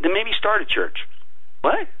this one? Then maybe start a church.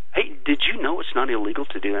 What? Hey, did you know it's not illegal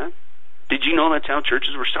to do that? Did you know that's how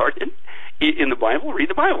churches were started? In the Bible? Read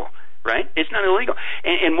the Bible, right? It's not illegal.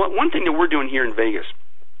 And one thing that we're doing here in Vegas,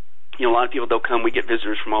 you know, a lot of people, they'll come, we get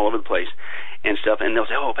visitors from all over the place and stuff, and they'll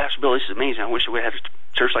say, oh, Pastor Bill, this is amazing. I wish we had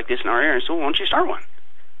a church like this in our area. So why don't you start one?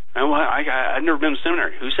 And, well, I've never been to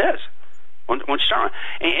seminary. Who says? Why don't you start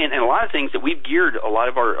one? And a lot of things that we've geared a lot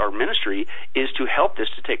of our ministry is to help this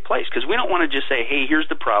to take place, because we don't want to just say, hey, here's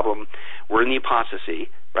the problem. We're in the apostasy,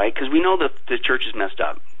 right? Because we know that the church is messed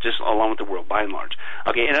up, just along with the world, by and large.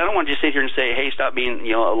 Okay, and I don't want to just sit here and say, hey, stop being,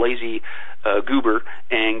 you know, a lazy goober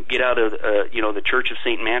and get out of, you know, the Church of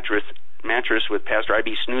St. Mattress with Pastor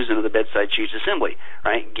I.B. snoozing to the bedside Chiefs Assembly,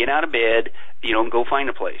 right? Get out of bed, you know, and go find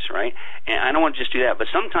a place, right? And I don't want to just do that. But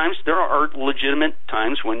sometimes there are legitimate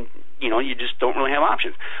times when, you know, you just don't really have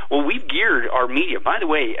options. Well, we've geared our media. By the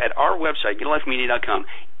way, at our website, getalifemedia.com,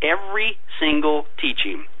 every single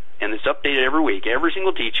teaching, and it's updated every week, every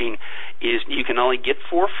single teaching is you can only get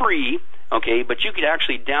for free, okay, but you could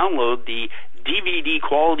actually download the DVD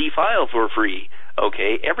quality file for free.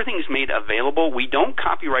 Okay, everything's made available. We don't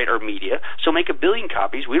copyright our media, so make 1 billion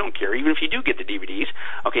copies. We don't care, even if you do get the DVDs.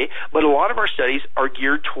 Okay, but a lot of our studies are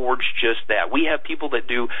geared towards just that. We have people that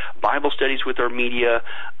do Bible studies with our media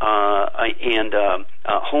and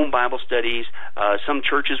home Bible studies. Some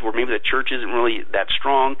churches where maybe the church isn't really that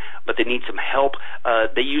strong, but they need some help.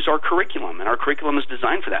 They use our curriculum, and our curriculum is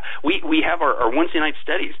designed for that. We have our Wednesday night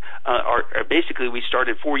studies. Basically, we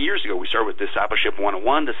started 4 years ago. We started with Discipleship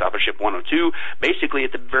 101, Discipleship 102. Basically,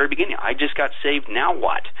 at the very beginning, I just got saved, now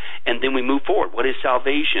what? And then we move forward. What is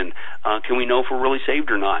salvation? Can we know if we're really saved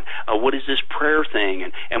or not? What is this prayer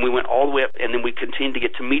thing? And we went all the way up, and then we continued to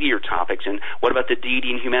get to meatier topics. And what about the deity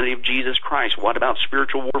and humanity of Jesus Christ? What about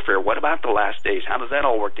spiritual warfare? What about the last days? How does that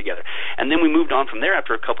all work together? And then we moved on from there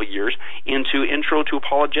after a couple of years into Intro to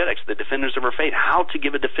Apologetics, the defenders of our faith, how to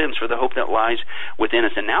give a defense for the hope that lies within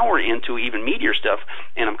us. And now we're into even meatier stuff,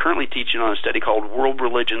 and I'm currently teaching on a study called World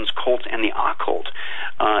Religions, Cults, and the Occult.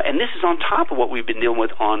 And this is on top of what we've been dealing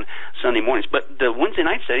with on Sunday mornings. But the Wednesday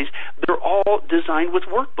night studies, they're all designed with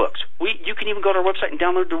workbooks. You can even go to our website and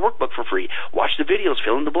download the workbook for free. Watch the videos,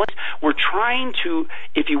 fill in the blanks. We're trying to,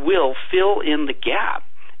 if you will, fill in the gap.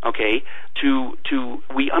 Okay,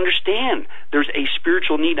 we understand there's a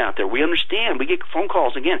spiritual need out there. We understand. We get phone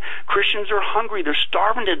calls again. Christians are hungry. They're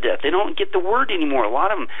starving to death. They don't get the word anymore. A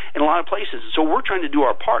lot of them in a lot of places. So we're trying to do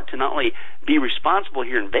our part to not only be responsible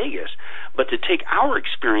here in Vegas, but to take our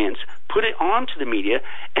experience, put it onto the media,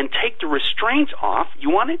 and take the restraints off. You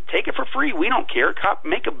want it? Take it for free. We don't care.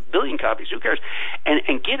 Make 1 billion copies. Who cares?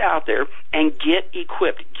 And get out there and get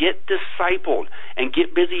equipped, get discipled, and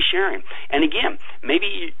get busy sharing. And again,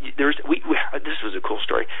 maybe this was a cool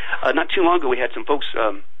story. Not too long ago, we had some folks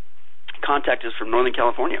contact us from Northern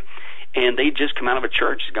California. And they just come out of a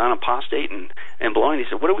church, gone apostate and blowing. They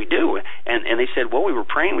said, what do we do? And they said, well, we were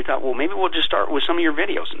praying. We thought, well, maybe we'll just start with some of your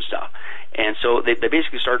videos and stuff. And so they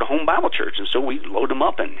basically started a home Bible church. And so we load them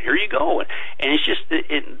up, and here you go. And it's just,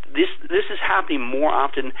 this is happening more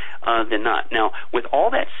often than not. Now, with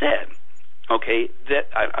all that said, okay, that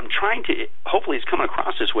I'm trying to, hopefully it's coming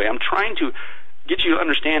across this way, I'm trying to get you to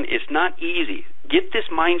understand it's not easy. Get this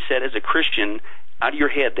mindset as a Christian out of your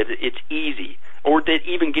head that it's easy, or that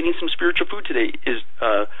even getting some spiritual food today is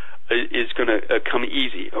going to come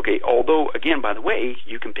easy. Okay, although again, by the way,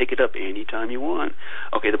 you can pick it up anytime you want.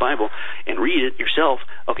 Okay, the Bible, and read it yourself.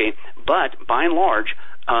 Okay, but by and large,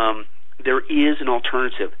 there is an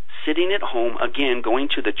alternative. Sitting at home, again, going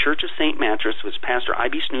to the Church of St. Mattress with Pastor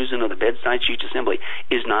I.B. Snoozen of the Bedside Sheets Assembly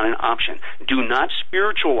is not an option. Do not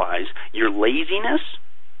spiritualize your laziness.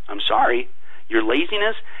 I'm sorry, your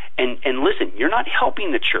laziness. And listen, you're not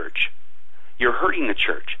helping the church. You're hurting the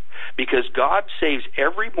church, because God saves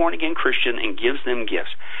every born-again Christian and gives them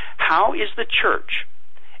gifts. How is the church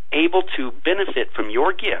able to benefit from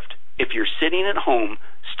your gift if you're sitting at home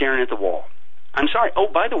staring at the wall? I'm sorry. Oh,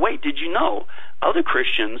 by the way, did you know other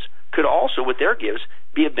Christians could also, with their gifts,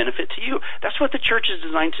 be a benefit to you? That's what the church is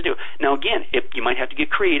designed to do. Now, again, if you might have to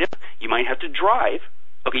get creative, you might have to drive,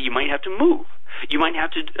 okay, you might have to move. You might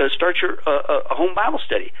have to start your a home Bible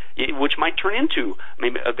study, which might turn into,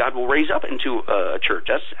 maybe God will raise up into a church.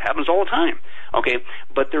 That happens all the time, okay?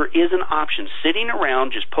 But there is an option. Sitting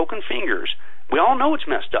around just poking fingers, we all know it's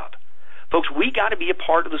messed up. Folks, we got to be a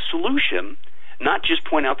part of the solution, not just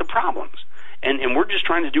point out the problems. And we're just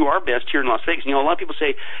trying to do our best here in Las Vegas. You know, a lot of people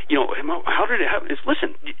say, you know, how did it happen?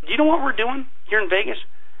 Listen, do you know what we're doing here in Vegas?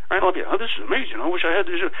 Right? Oh, this is amazing. I wish I had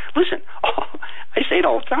this. Listen, I say it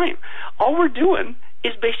all the time. All we're doing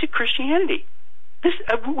is basic Christianity. This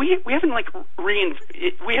we haven't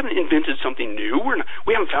we haven't invented something new.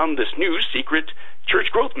 We haven't found this new secret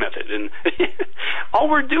church growth method. And all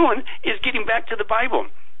we're doing is getting back to the Bible.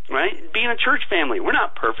 Right? Being a church family. We're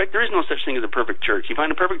not perfect. There is no such thing as a perfect church. You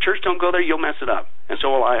find a perfect church, don't go there, you'll mess it up. And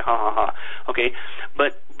so will I, ha ha ha. Okay?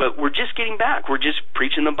 But we're just getting back. We're just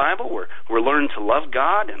preaching the Bible. We're learning to love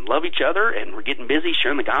God and love each other, and we're getting busy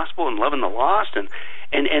sharing the gospel and loving the lost, and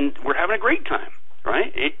we're having a great time.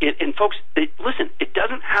 Right? And folks, listen, it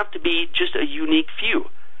doesn't have to be just a unique few.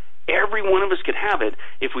 Every one of us could have it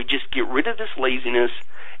if we just get rid of this laziness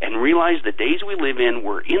and realize the days we live in,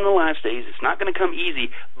 we're in the last days. It's not going to come easy,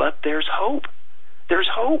 but there's hope. There's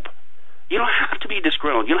hope. You don't have to be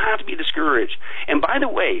disgruntled. You don't have to be discouraged. And by the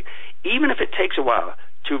way, even if it takes a while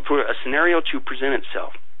for a scenario to present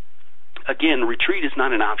itself, again, retreat is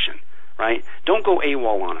not an option, right? Don't go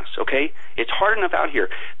AWOL on us, okay? It's hard enough out here.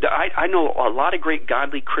 I know a lot of great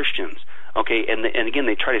godly Christians, okay, and again,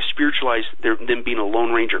 they try to spiritualize them being a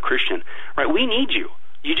Lone Ranger Christian, right? We need you.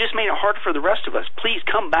 You just made it hard for the rest of us. Please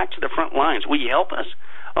come back to the front lines. Will you help us?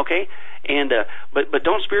 Okay? And but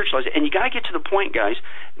don't spiritualize it. And you got to get to the point, guys,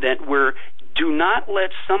 that do not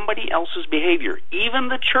let somebody else's behavior, even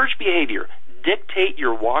the church behavior, dictate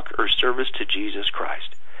your walk or service to Jesus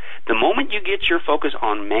Christ. The moment you get your focus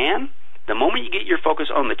on man, the moment you get your focus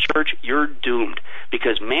on the church, you're doomed,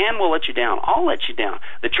 because man will let you down. I'll let you down.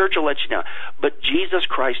 The church will let you down. But Jesus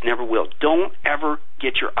Christ never will. Don't ever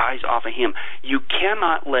get your eyes off of him. You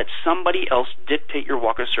cannot let somebody else dictate your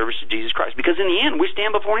walk of service to Jesus Christ, because in the end, we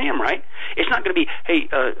stand before him, right? It's not going to be, hey,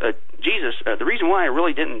 Jesus, the reason why I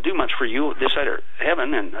really didn't do much for you this side of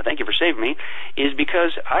heaven, and I thank you for saving me, is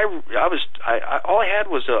because all I had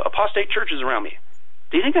was apostate churches around me.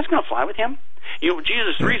 Do you think that's going to fly with him? You know,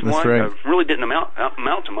 Jesus, the reason why I really didn't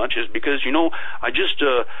amount to much is because, you know, I just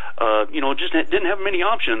didn't have many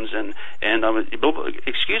options, and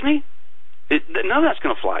excuse me? None of that's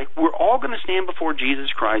going to fly. We're all going to stand before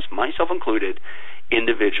Jesus Christ, myself included,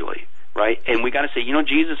 individually, right? And we got to say, you know,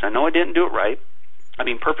 Jesus, I know I didn't do it right. I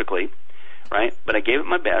mean, perfectly, right? But I gave it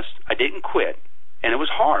my best. I didn't quit, and it was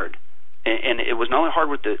hard. And it was not only hard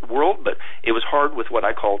with the world, but it was hard with what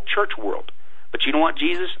I call church world. But you know what,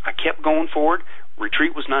 Jesus? I kept going forward.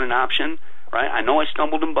 Retreat was not an option, right? I know I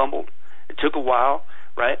stumbled and bumbled. It took a while,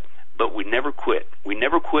 right? But we never quit. We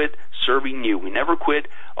never quit serving you. We never quit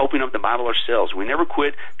opening up the Bible ourselves. We never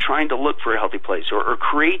quit trying to look for a healthy place or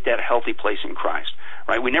create that healthy place in Christ,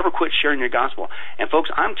 right? We never quit sharing your gospel. And folks,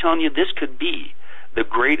 I'm telling you, this could be the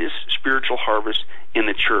greatest spiritual harvest in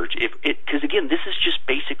the church. Because again, this is just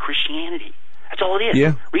basic Christianity. That's all it is.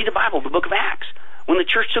 Yeah. Read the Bible, the book of Acts. When the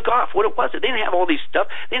church took off, what it was, they didn't have all these stuff.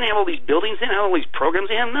 They didn't have all these buildings. They didn't have all these programs.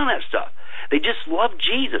 They had none of that stuff. They just loved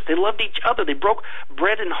Jesus. They loved each other. They broke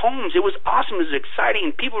bread in homes. It was awesome. It was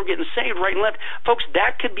exciting. People were getting saved right and left. Folks,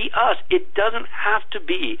 that could be us. It doesn't have to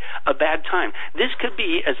be a bad time. This could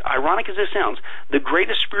be, as ironic as this sounds, the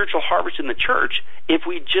greatest spiritual harvest in the church if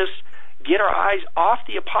we just get our eyes off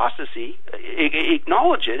the apostasy,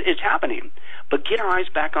 acknowledge it's happening, but get our eyes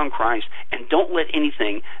back on Christ and don't let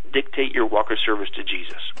anything dictate your walk of service to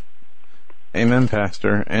Jesus. Amen,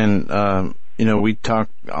 Pastor. And, we talk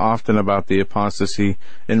often about the apostasy,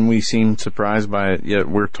 and we seem surprised by it, yet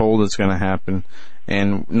we're told it's going to happen.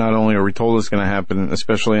 And not only are we told it's going to happen,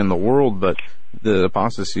 especially in the world, but the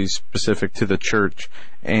apostasy is specific to the church.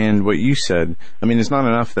 And what you said, it's not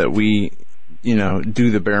enough that we,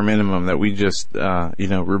 do the bare minimum, that we just,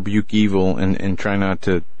 rebuke evil and try not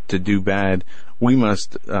to do bad. We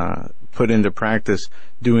must put into practice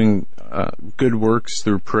doing good works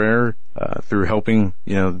through prayer, through helping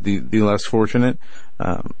the less fortunate,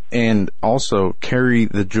 and also carry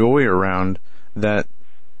the joy around that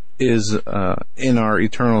is in our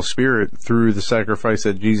eternal spirit through the sacrifice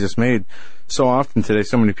that Jesus made. So often today,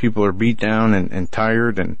 so many people are beat down and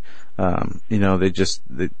tired, and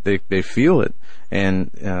they feel it,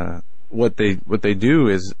 and what they do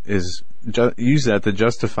is use that to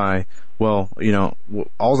justify, well,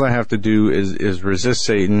 all I have to do is resist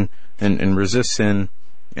Satan and resist sin,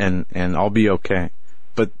 and I'll be okay.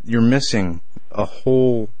 But you're missing a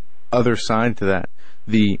whole other side to that.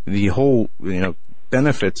 The whole,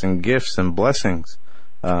 benefits and gifts and blessings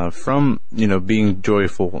from, being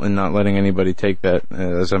joyful and not letting anybody take that,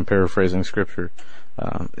 as I'm paraphrasing scripture.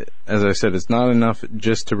 As I said, it's not enough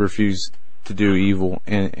just to refuse to do evil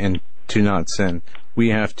and to not sin. We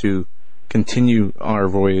have to continue our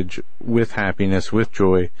voyage with happiness, with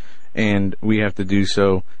joy, and we have to do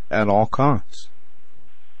so at all costs.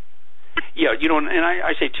 Yeah, and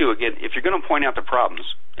I say too, again, if you're going to point out the problems,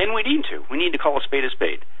 and we need to call a spade a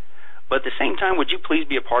spade, but at the same time, would you please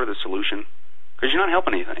be a part of the solution? Because you're not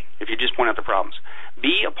helping anything if you just point out the problems.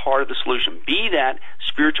 Be a part of the solution. Be that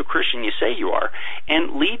spiritual Christian you say you are,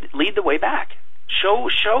 and lead the way back.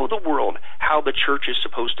 Show the world how the church is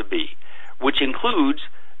supposed to be, which includes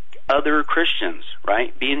other Christians,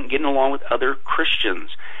 right? Getting along with other Christians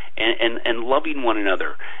and loving one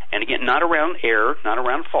another. And again, not around error, not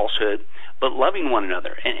around falsehood, but loving one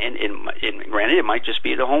another. And granted, it might just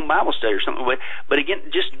be at a home Bible study or something, but again,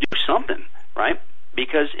 just do something, right?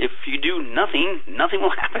 Because if you do nothing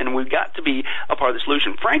will happen. We've got to be a part of the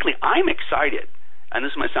solution. Frankly, I'm excited, and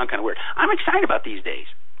this might sound kind of weird, I'm excited about these days,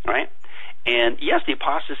 right? And yes, the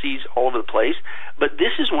apostasy's all over the place, but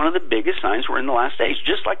this is one of the biggest signs we're in the last days.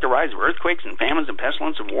 Just like the rise of earthquakes and famines and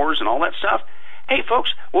pestilence and wars and all that stuff. Hey,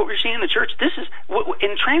 folks, what we're seeing in the church, this is,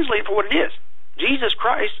 and translate for what it is. Jesus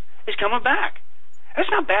Christ is coming back. That's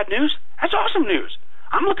not bad news. That's awesome news.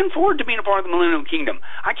 I'm looking forward to being a part of the millennial kingdom.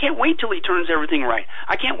 I can't wait till he turns everything right.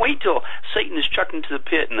 I can't wait till Satan is chucked into the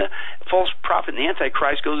pit and the false prophet and the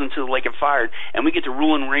Antichrist goes into the lake of fire, and we get to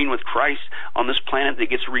rule and reign with Christ on this planet that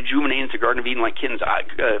gets rejuvenated into Garden of Eden like kittens,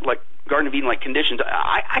 like Garden of Eden like conditions.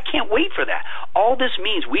 I can't wait for that. All this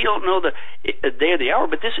means, we don't know the day or the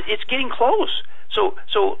hour, but it's getting close. So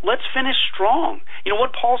let's finish strong.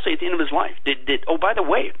 What did Paul say at the end of his life? Oh, by the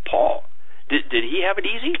way, Paul, did he have it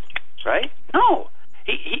easy? Right? No.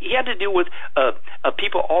 He had to deal with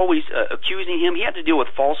people always accusing him. He had to deal with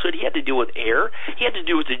falsehood. He had to deal with error. He had to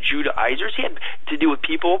deal with the Judaizers. He had to deal with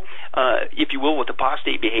people, if you will, with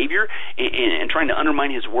apostate behavior and trying to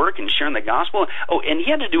undermine his work and sharing the gospel. Oh, and he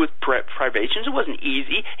had to do with privations. It wasn't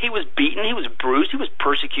easy. He was beaten. He was bruised. He was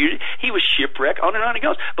persecuted. He was shipwrecked. On and on it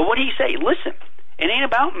goes. But what did he say? Listen, it ain't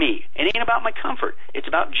about me. It ain't about my comfort. It's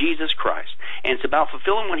about Jesus Christ. And it's about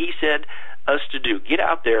fulfilling what he said us to do. Get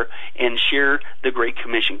out there and share the Great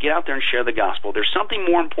Commission. Get out there and share the gospel. There's something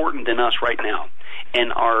more important than us right now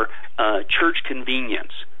and our church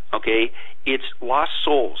convenience, okay? It's lost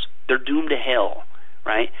souls. They're doomed to hell,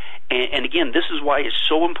 right? And again, this is why it's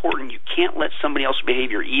so important. You can't let somebody else's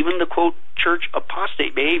behavior, even the, quote, church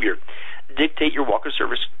apostate behavior, dictate your walk of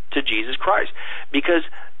service to Jesus Christ. Because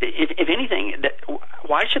if anything,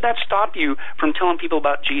 why should that stop you from telling people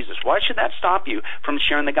about Jesus? Why should that stop you from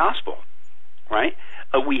sharing the gospel? Right?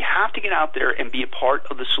 We have to get out there and be a part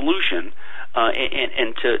of the solution,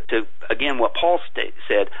 and to again, what Paul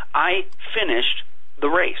said, I finished the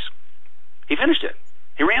race. He finished it.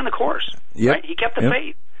 He ran the course. Yep. Right? He kept the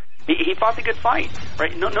faith. He fought the good fight.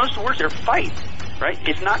 Right? Notice the words there, fight. right?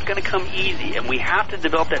 It's not going to come easy, and we have to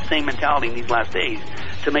develop that same mentality in these last days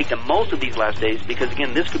to make the most of these last days, because,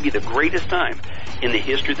 again, this could be the greatest time in the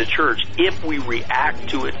history of the church if we react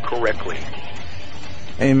to it correctly.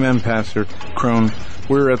 Amen, Pastor Crone.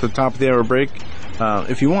 We're at the top of the hour break.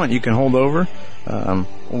 If you want, you can hold over.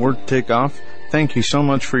 We'll take off. Thank you so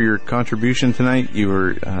much for your contribution tonight. You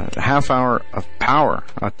were a half hour of power,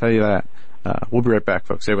 I'll tell you that. We'll be right back,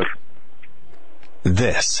 folks. Stay with us.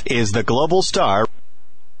 This is the Global Star.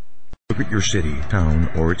 Look at your city,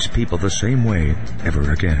 town, or its people the same way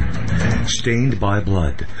ever again. Stained by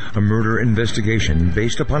Blood, a murder investigation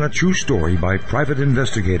based upon a true story by private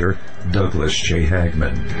investigator Douglas J.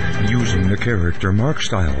 Hagmann. Using the character Mark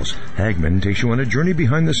Stiles, Hagmann takes you on a journey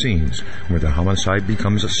behind the scenes where the homicide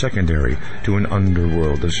becomes a secondary to an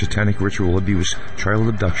underworld of satanic ritual abuse, child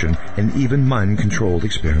abduction, and even mind-controlled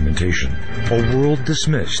experimentation. A world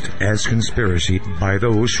dismissed as conspiracy by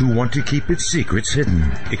those who want to keep its secrets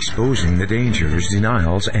hidden, exposing the dangers,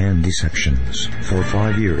 denials, and deceptions. For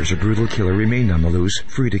 5 years, a brutal killer remained on the loose,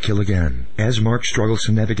 free to kill again. As Mark struggles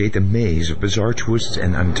to navigate the maze of bizarre twists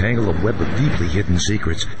and untangle a web of deeply hidden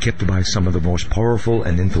secrets kept by some of the most powerful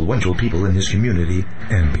and influential people in his community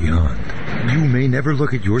and beyond. You may never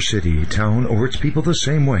look at your city, town, or its people the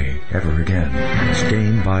same way ever again.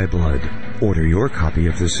 Stained by Blood. Order your copy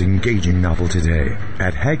of this engaging novel today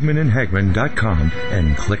at HagmannandHagmann.com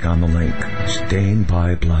and click on the link. Stained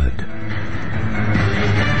by Blood.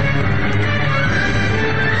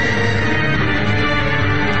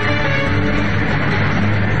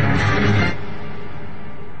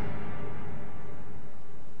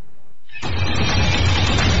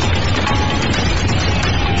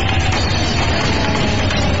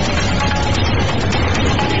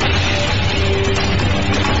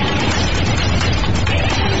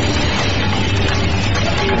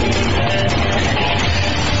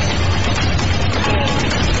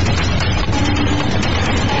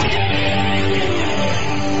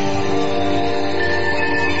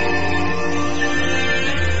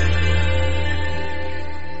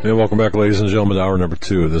 And welcome back, ladies and gentlemen, to hour number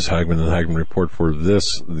 2 of this Hagmann and Hagmann report for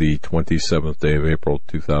this, the 27th day of April,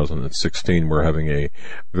 2016. We're having a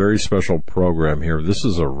very special program here. This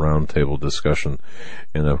is a roundtable discussion.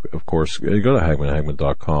 And of course, go to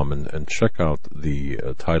HagmannandHagmann.com and check out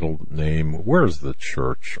the title name. Where's the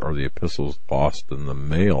Church? Are the Epistles lost in the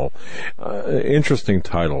mail? Interesting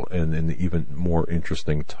title and an even more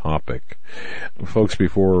interesting topic. Folks,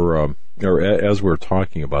 before, or as we're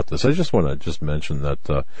talking about this, I just want to mention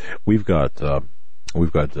that we've got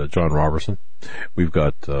John Robertson, we've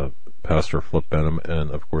got Pastor Flip Benham,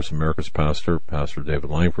 and of course America's Pastor David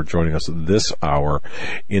Langford joining us this hour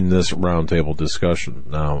in this roundtable discussion.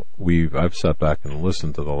 Now I've sat back and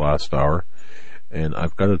listened to the last hour, and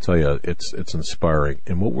I've got to tell you, it's inspiring.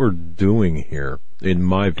 And what we're doing here, in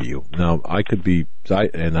my view, now I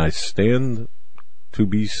stand to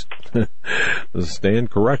be stand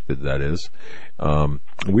corrected, that is.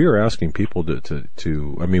 We are asking people to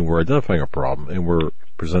we're identifying a problem and we're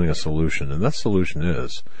presenting a solution, and that solution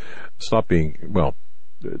is stop being,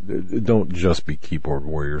 don't just be keyboard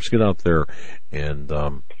warriors. Get out there and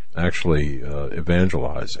actually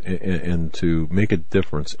evangelize and to make a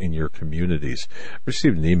difference in your communities. I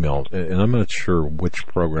received an email, and I'm not sure which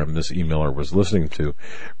program this emailer was listening to.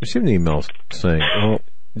 I received an email saying, "Oh,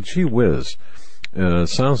 gee whiz,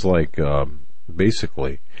 sounds like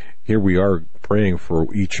basically here we are praying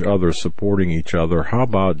for each other, supporting each other. How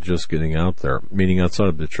about just getting out there, meaning outside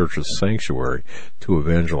of the church's sanctuary, to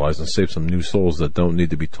evangelize and save some new souls that don't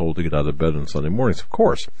need to be told to get out of bed on Sunday mornings?" Of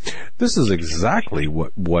course, this is exactly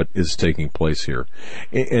what is taking place here,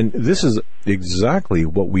 and this is exactly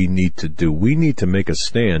what we need to do. We need to make a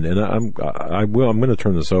stand, and I'm going to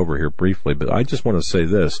turn this over here briefly, but I just want to say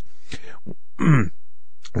this.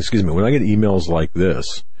 Excuse me. When I get emails like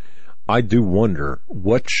this, I do wonder,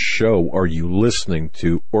 what show are you listening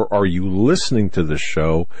to? Or are you listening to the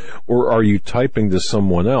show? Or are you typing to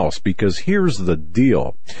someone else? Because here's the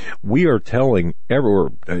deal. We are attempting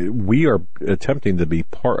to be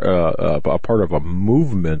part of a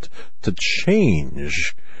movement to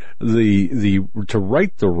change to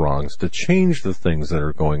right the wrongs, to change the things that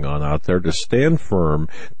are going on out there, to stand firm,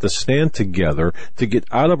 to stand together, to get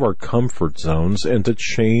out of our comfort zones, and to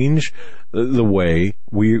change the way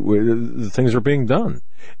the things are being done.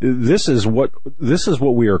 This is what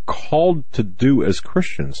we are called to do as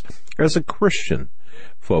Christians. As a Christian,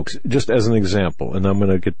 folks, just as an example, and I'm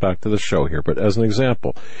going to get back to the show here, but as an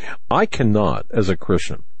example, I cannot, as a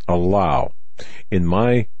Christian, allow in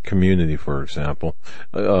my community, for example,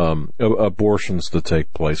 abortions to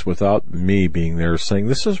take place without me being there saying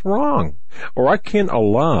this is wrong, or I can't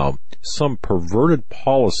allow some perverted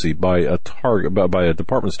policy by a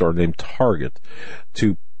department store named Target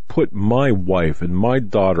to put my wife and my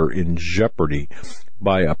daughter in jeopardy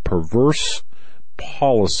by a perverse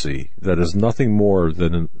policy that is nothing more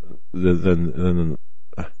than a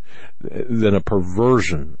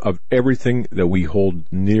perversion of everything that we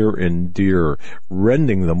hold near and dear,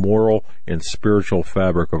 rending the moral and spiritual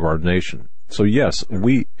fabric of our nation. So yes,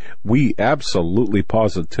 we absolutely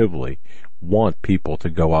positively want people to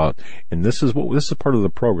go out, and this is part of the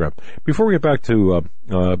program. Before we get back to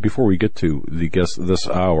the guest this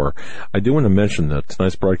hour, I do want to mention that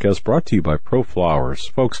tonight's broadcast brought to you by Pro Flowers,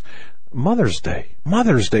 folks. Mother's Day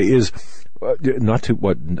is not to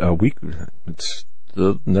what week. It's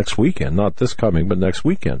the next weekend, not this coming, but next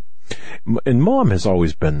weekend. And Mom has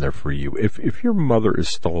always been there for you. If your mother is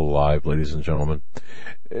still alive, ladies and gentlemen,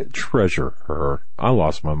 treasure her. I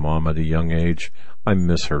lost my mom at a young age. I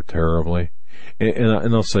miss her terribly.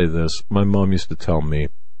 And I'll say this. My mom used to tell me,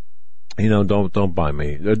 don't buy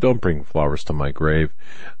me, don't bring flowers to my grave.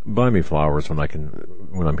 Buy me flowers when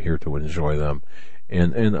I'm here to enjoy them.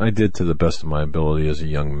 And I did to the best of my ability as a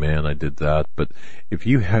young man. I did that. But if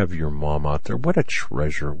you have your mom out there, what a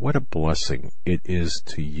treasure, what a blessing it is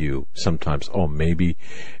to you. Sometimes, maybe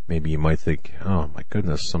you might think, oh my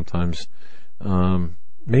goodness, sometimes,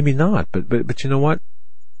 maybe not. But you know what?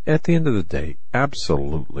 At the end of the day,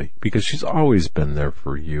 absolutely, because she's always been there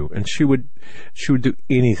for you, and she would do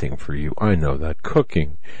anything for you. I know that.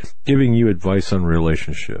 Cooking, giving you advice on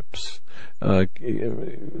relationships,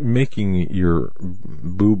 making your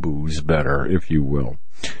boo-boos better, if you will.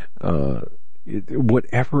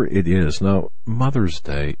 Whatever it is. Now, Mother's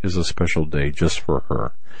Day is a special day just for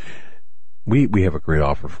her. We have a great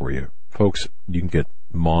offer for you. Folks, you can get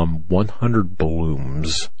Mom 100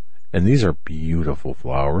 blooms. And these are beautiful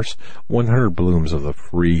flowers. 100 blooms of the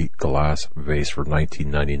free glass vase for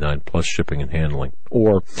 $19.99 plus shipping and handling.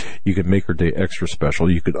 Or you could make her day extra special.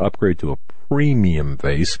 You could upgrade to a premium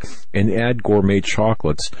vase and add gourmet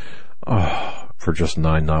chocolates for just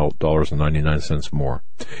 $9.99 more.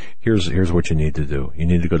 Here's what you need to do. You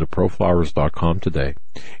need to go to proflowers.com today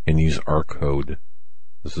and use our code.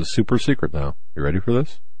 This is super secret now. You ready for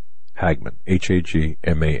this? Hagmann,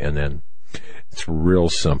 Hagmann. It's real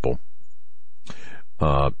simple.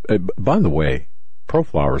 By the way, Pro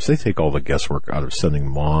Flowers, they take all the guesswork out of sending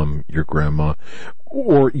Mom, your grandma,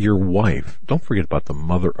 or your wife. Don't forget about the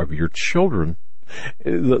mother of your children.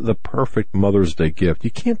 The perfect Mother's Day gift.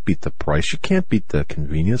 You can't beat the price. You can't beat the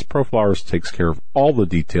convenience. Pro Flowers takes care of all the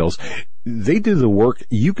details. They do the work.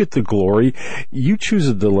 You get the glory. You choose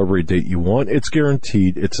a delivery date you want. It's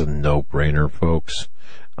guaranteed. It's a no-brainer, folks.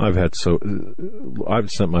 I've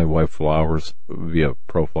sent my wife flowers via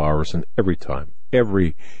Pro Flowers, and every time,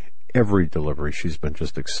 every delivery, she's been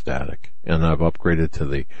just ecstatic. And I've upgraded to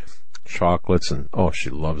the chocolates, and she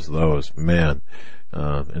loves those. Man,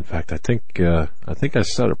 in fact, I think I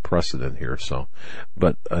set a precedent here. So,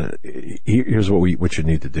 but here's what you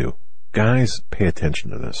need to do, guys. Pay attention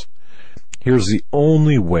to this. Here's the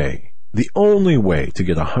only way to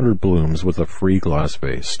get 100 blooms with a free glass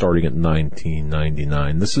vase starting at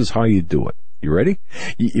 $19.99. This is how you do it. You ready?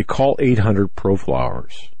 You call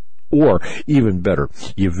 800-PRO-FLOWERS. Or, even better,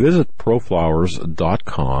 you visit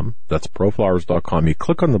proflowers.com. That's proflowers.com. You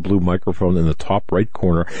click on the blue microphone in the top right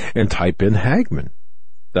corner and type in Hagmann.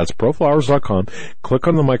 That's proflowers.com. Click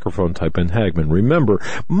on the microphone, type in Hagmann. Remember,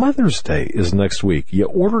 Mother's Day is next week. You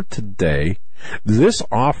order today. This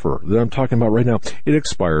offer that I'm talking about right now, it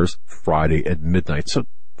expires Friday at midnight. So,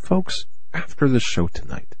 folks, after the show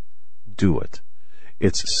tonight, do it.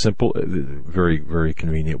 It's simple, very, very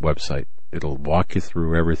convenient website. It'll walk you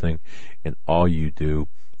through everything, and all you do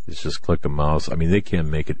is just click a mouse. I mean, they can't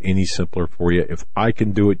make it any simpler for you. If I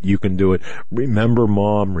can do it, you can do it. Remember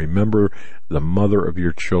Mom, remember the mother of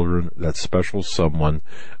your children, that special someone.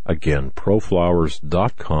 Again,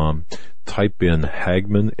 proflowers.com. Type in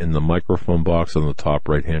Hagmann in the microphone box on the top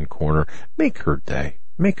right-hand corner. Make her day.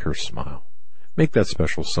 Make her smile. Make that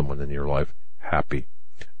special someone in your life happy.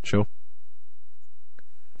 Joe?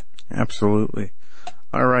 Absolutely.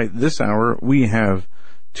 All right, this hour we have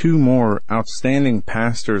two more outstanding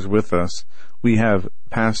pastors with us. We have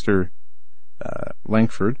Pastor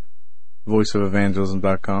Langford,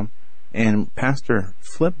 voiceofelvangelism.com, and Pastor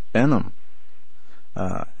Flip Benham.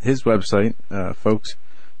 His website, folks,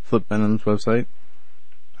 Flip Benham's website.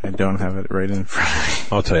 I don't have it right in front of me.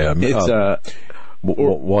 I'll tell you. It's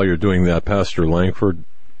while you're doing that, Pastor Langford,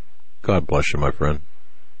 God bless you, my friend.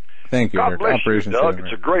 Thank you, God Eric. bless Operation you, Doug. Save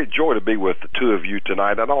It's a great joy to be with the two of you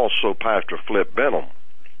tonight, and also Pastor Flip Benham.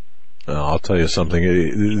 I'll tell you something.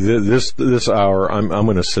 This hour, I'm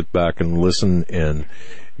going to sit back and listen and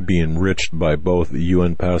be enriched by both you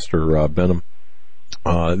and Pastor Benham.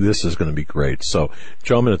 This is going to be great. So,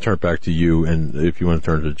 John, I'm going to turn it back to you, and if you want to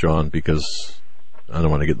turn to John, because I don't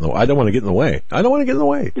want to get in the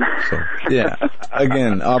way. So. Yeah.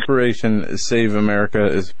 Again, Operation Save America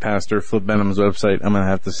is Pastor Flip Benham's website. I'm going to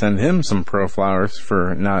have to send him some pro flowers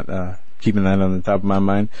for not keeping that on the top of my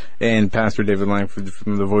mind. And Pastor David Langford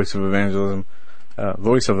from the Voice of Evangelism,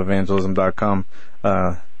 voiceofevangelism.com.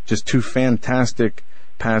 Just two fantastic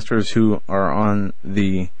pastors who are on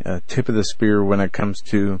the tip of the spear when it comes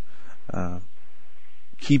to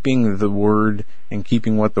keeping the Word and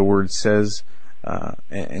keeping what the Word says,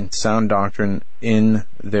 and sound doctrine in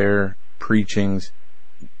their preachings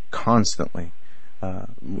constantly.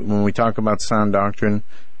 When we talk about sound doctrine,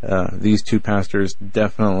 these two pastors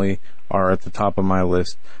definitely are at the top of my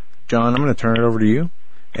list. John, I'm going to turn it over to you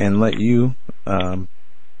and let you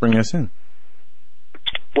bring us in.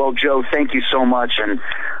 Well, Joe, thank you so much, and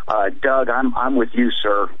Doug, I'm with you,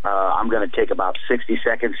 sir. I'm going to take about 60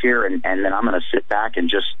 seconds here, and then I'm going to sit back and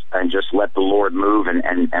just let the Lord move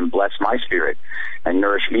and bless my spirit and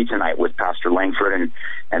nourish me tonight with Pastor Langford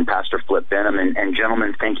and Pastor Flip Benham. And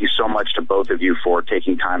gentlemen, thank you so much to both of you for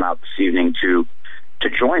taking time out this evening to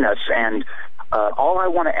join us. And all I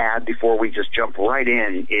want to add before we just jump right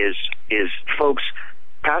in is folks,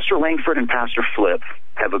 Pastor Langford and Pastor Flip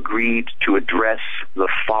have agreed to address the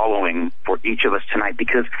following for each of us tonight,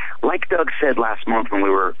 because like Doug said last month when we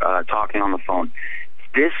were talking on the phone,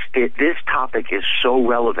 this topic is so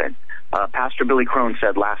relevant. Pastor Billy Crone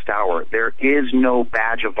said last hour, there is no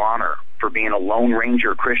badge of honor for being a Lone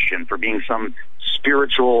Ranger Christian, for being some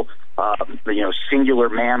spiritual singular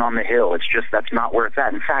man on the hill. It's just, that's not where it's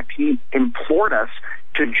at. In fact, he implored us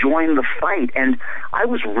to join the fight, and I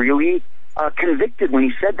was really convicted when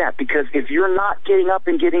he said that, because if you're not getting up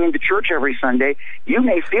and getting into church every Sunday, you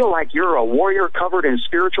may feel like you're a warrior covered in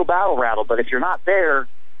spiritual battle rattle, but if you're not there,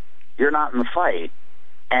 you're not in the fight.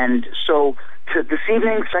 And so this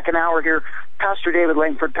evening, second hour here, Pastor David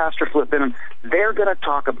Langford, Pastor Flip Benham, they're going to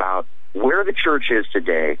talk about where the church is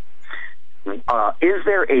today. Is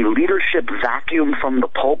there a leadership vacuum from the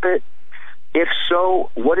pulpit? If so,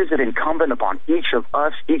 what is it incumbent upon each of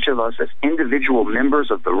us as individual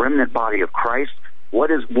members of the remnant body of Christ?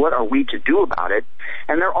 What are we to do about it?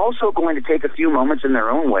 And they're also going to take a few moments in their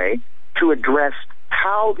own way to address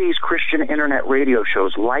how these Christian internet radio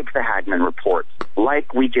shows like the Hagmann Report,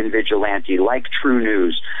 like Weekend Vigilante, like True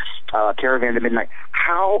News, Caravan to Midnight,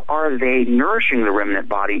 how are they nourishing the remnant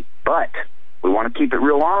body? But we want to keep it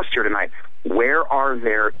real honest here tonight. Where are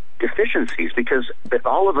their deficiencies? Because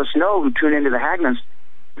all of us know who tune into the Hagmanns,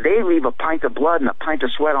 they leave a pint of blood and a pint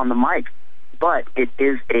of sweat on the mic, but it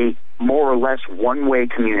is a more or less one-way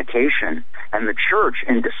communication. And the church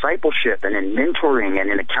in discipleship and in mentoring and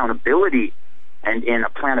in accountability and in a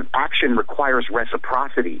plan of action requires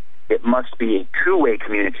reciprocity. It must be a two-way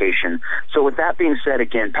communication. So with that being said,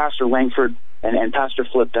 again, Pastor Langford and Pastor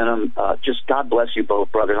Flip Benham, just God bless you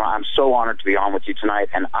both, brothers. I'm so honored to be on with you tonight,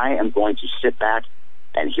 and I am going to sit back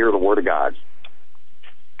and hear the Word of God.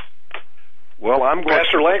 Well, I'm going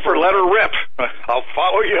Pastor Langford, let her rip. I'll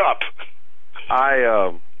follow you up.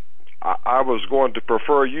 I was going to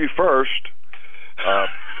prefer you first.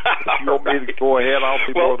 If you want me to go ahead, I'll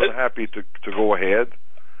be more than happy to go ahead.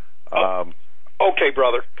 Okay,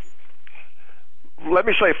 brother. Let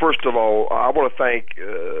me say, first of all, I want to thank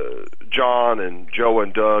John and Joe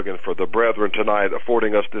and Doug and for the brethren tonight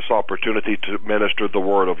affording us this opportunity to minister the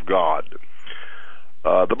Word of God.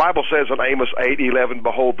 The Bible says in Amos 8:11,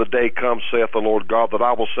 "Behold, the day comes, saith the Lord God, that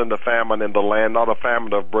I will send a famine in the land, not a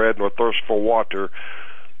famine of bread nor thirst for water,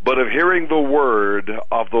 but of hearing the word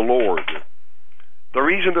of the Lord." The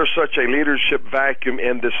reason there's such a leadership vacuum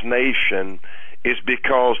in this nation is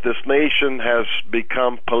because this nation has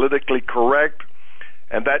become politically correct,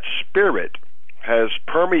 and that spirit has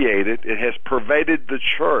permeated, it has pervaded the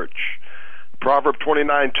church. Proverb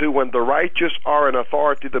 29:2, "When the righteous are in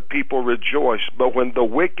authority, the people rejoice, but when the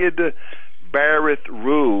wicked beareth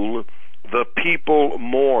rule, the people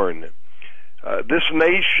mourn." This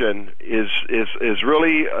nation is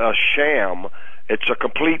really a sham. It's a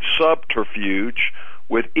complete subterfuge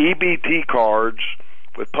with EBT cards,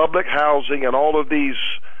 with public housing and all of these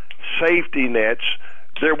safety nets.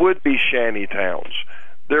 There would be shanty towns.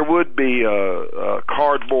 There would be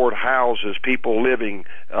cardboard houses, people living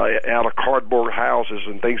out of cardboard houses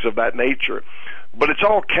and things of that nature. But it's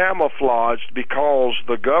all camouflaged because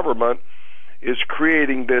the government is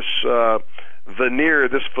creating this veneer,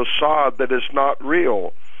 this facade that is not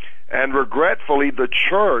real. And regretfully, the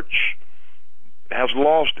church has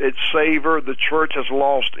lost its savor. The church has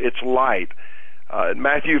lost its light. In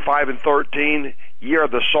Matthew 5:13, ye are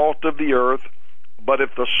the salt of the earth, but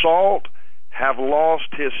if the salt have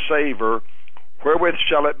lost his savor, wherewith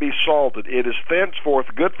shall it be salted? It is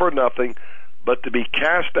thenceforth good for nothing, but to be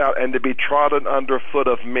cast out and to be trodden under foot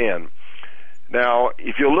of men. Now,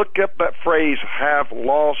 if you look up that phrase, have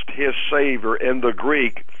lost his savor, in the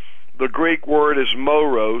Greek word is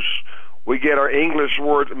moros. We get our English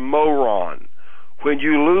word moron. When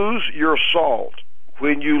you lose your salt,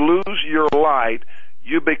 when you lose your light,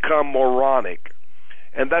 you become moronic.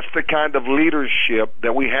 And that's the kind of leadership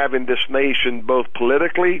that we have in this nation, both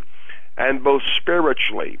politically and both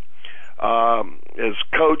spiritually. As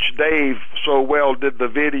Coach Dave so well did the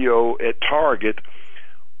video at Target,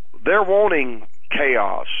 they're wanting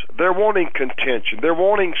chaos. They're wanting contention. They're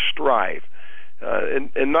wanting strife.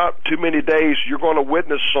 In not too many days, you're going to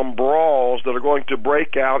witness some brawls that are going to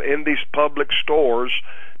break out in these public stores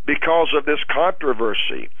because of this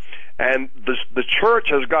controversy. And the church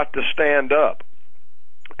has got to stand up.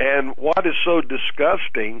 And what is so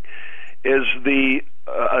disgusting is the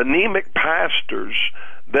anemic pastors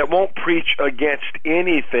that won't preach against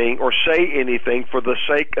anything or say anything for the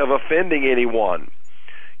sake of offending anyone.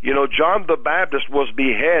 You know, John the Baptist was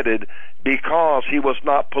beheaded because he was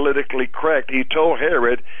not politically correct. He told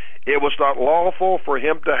Herod it was not lawful for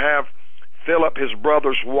him to have Philip, his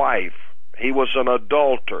brother's wife. He was an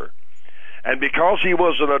adulterer. And because he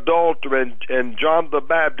was an adulterer and John the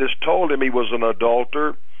Baptist told him he was an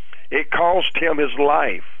adulterer, it cost him his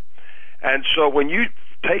life. And so when you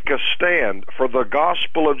take a stand for the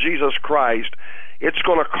gospel of Jesus Christ, it's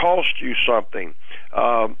going to cost you something.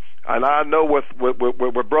 And I know with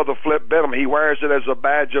Brother Flip Benham, he wears it as a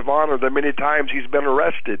badge of honor that many times he's been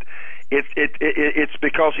arrested. It's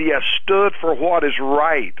because he has stood for what is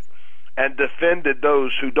right and defended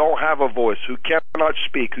those who don't have a voice, who cannot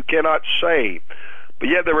speak, who cannot say. But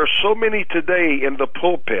yet there are so many today in the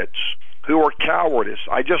pulpits who are cowardice.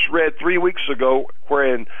 I just read 3 weeks ago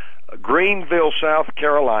where in Greenville, South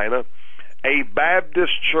Carolina, a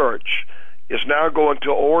Baptist church is now going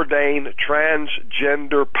to ordain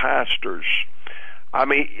transgender pastors. I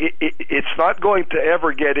mean, it's not going to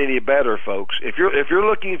ever get any better, folks. If you're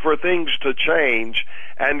looking for things to change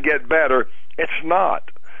and get better, it's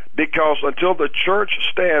not. Because until the church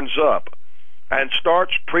stands up and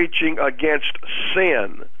starts preaching against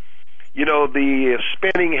sin, you know, the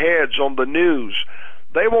spinning heads on the news,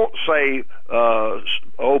 they won't say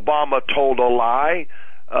Obama told a lie.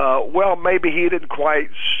 Well, maybe he didn't quite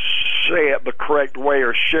say it the correct way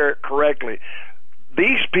or share it correctly.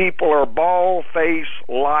 These people are bald-faced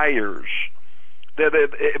liars.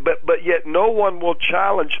 But yet no one will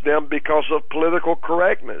challenge them because of political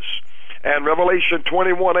correctness. And Revelation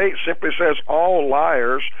 21:8 simply says, all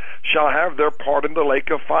liars shall have their part in the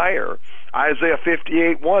lake of fire. Isaiah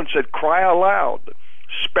 58:1 said, cry aloud,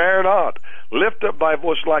 spare not, lift up thy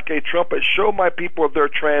voice like a trumpet, show my people their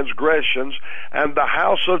transgressions, and the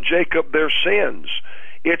house of Jacob their sins.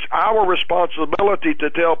 It's our responsibility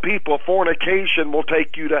to tell people fornication will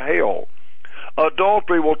take you to hell.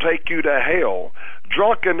 Adultery will take you to hell.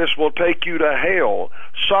 Drunkenness will take you to hell.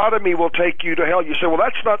 Sodomy will take you to hell. You say, well,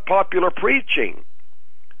 that's not popular preaching.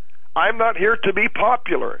 I'm not here to be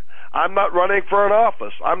popular. I'm not running for an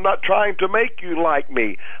office. I'm not trying to make you like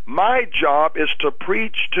me. My job is to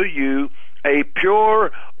preach to you a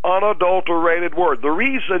pure, unadulterated word. The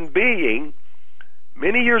reason being,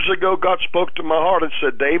 many years ago, God spoke to my heart and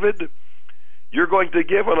said, David, you're going to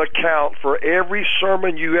give an account for every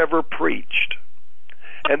sermon you ever preached.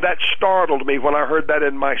 And that startled me when I heard that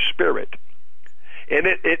in my spirit. And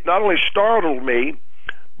it not only startled me,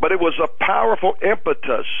 but it was a powerful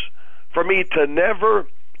impetus for me to never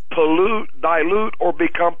dilute, or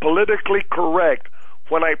become politically correct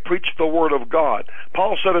when I preach the Word of God.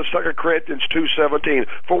 Paul said in 2 Corinthians 2:17,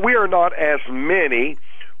 for we are not as many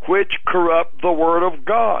which corrupt the Word of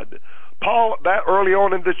God. Paul, that early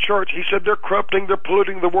on in the church, he said they're corrupting, they're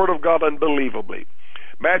polluting the Word of God unbelievably.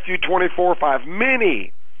 Matthew 24:5,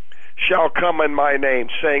 many shall come in my name,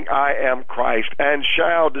 saying, I am Christ, and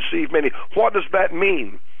shall deceive many. What does that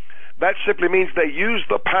mean? That simply means they use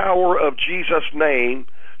the power of Jesus' name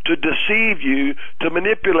to deceive you, to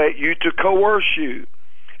manipulate you, to coerce you.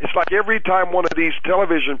 It's like every time one of these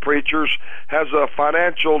television preachers has a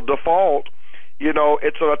financial default, you know,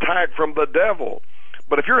 it's an attack from the devil.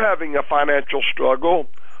 But if you're having a financial struggle,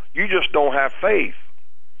 you just don't have faith.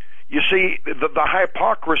 You see, the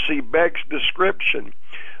hypocrisy begs description.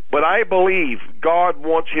 But I believe God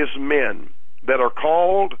wants His men that are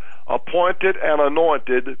called, appointed, appointed and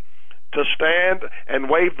anointed to stand and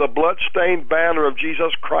wave the blood-stained banner of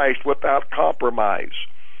Jesus Christ without compromise.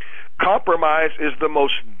 Compromise is the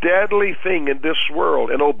most deadly thing in this world.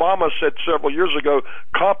 And Obama said several years ago,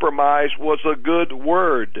 compromise was a good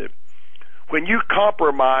word. When you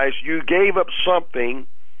compromise, you gave up something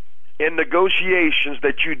in negotiations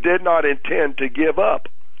that you did not intend to give up.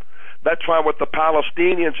 That's why with the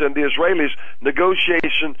Palestinians and the Israelis,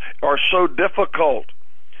 negotiations are so difficult,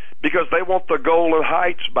 because they want the Golan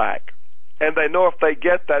Heights back. And they know if they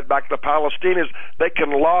get that back, the Palestinians, they can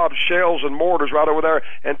lob shells and mortars right over there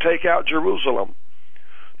and take out Jerusalem.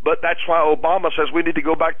 But that's why Obama says we need to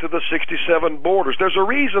go back to the 67 borders. There's a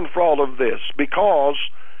reason for all of this, because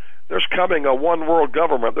there's coming a one-world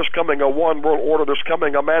government. There's coming a one-world order. There's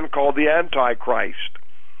coming a man called the Antichrist.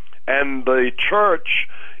 And the church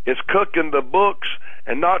is cooking the books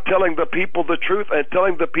and not telling the people the truth and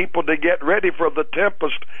telling the people to get ready for the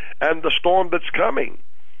tempest and the storm that's coming.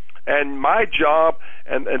 And my job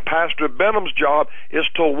and Pastor Benham's job is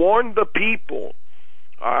to warn the people.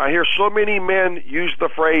 I hear so many men use the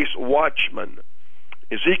phrase watchman.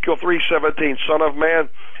 Ezekiel 3:17, Son of man,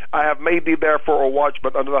 I have made thee therefore a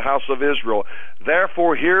watchman unto the house of Israel.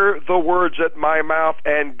 Therefore hear the words at my mouth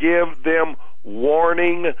and give them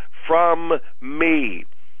warning from me.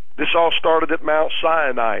 This all started at Mount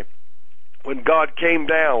Sinai when God came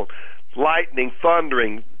down, lightning,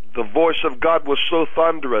 thundering. The voice of God was so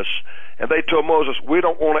thunderous. And they told Moses, we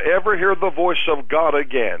don't want to ever hear the voice of God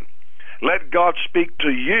again. Let God speak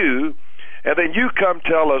to you, and then you come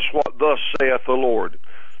tell us what thus saith the Lord.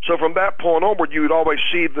 So from that point onward, you would always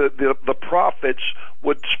see the prophets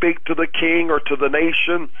would speak to the king or to the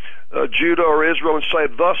nation, Judah or Israel, and say,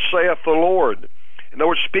 thus saith the Lord. In other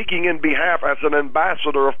words, speaking in behalf as an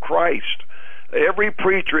ambassador of Christ. Every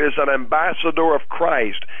preacher is an ambassador of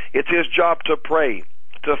Christ. It's his job to pray,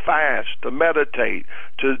 to fast, to meditate,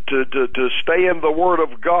 to stay in the Word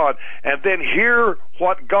of God, and then hear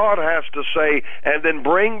what God has to say, and then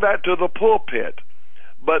bring that to the pulpit.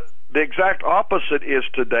 But the exact opposite is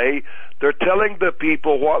today. They're telling the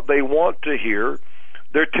people what they want to hear.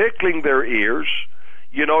 They're tickling their ears.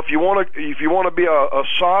 You know, if you want to be a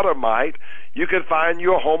sodomite, you can find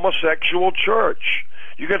you a homosexual church.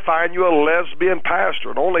 You can find you a lesbian pastor,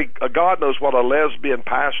 and only God knows what a lesbian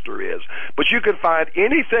pastor is. But you can find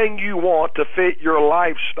anything you want to fit your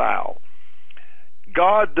lifestyle.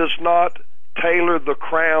 God does not tailor the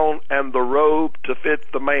crown and the robe to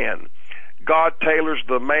fit the man. God tailors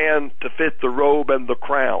the man to fit the robe and the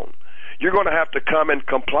crown. You're going to have to come in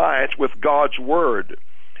compliance with God's word.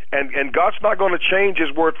 And God's not going to change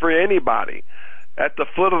his word for anybody. At the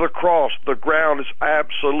foot of the cross, the ground is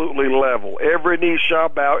absolutely level. Every knee shall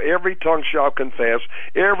bow, every tongue shall confess,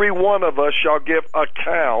 every one of us shall give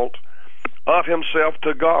account of himself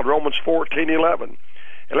to God. Romans 14:11.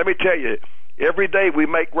 And let me tell you, every day we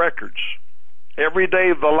make records. Every day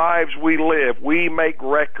of the lives we live, we make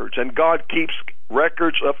records. And God keeps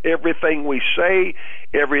records of everything we say,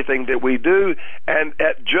 everything that we do. And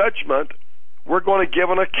at judgment, we're going to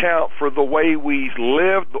give an account for the way we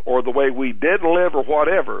lived or the way we didn't live or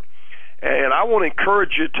whatever. And I want to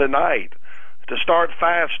encourage you tonight to start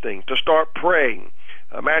fasting, to start praying.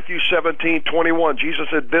 Matthew 17:21, Jesus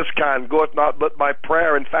said, this kind goeth not but by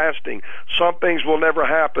prayer and fasting. Some things will never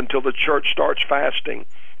happen till the church starts fasting.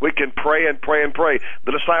 We can pray and pray and pray.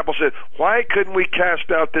 The disciples said, why couldn't we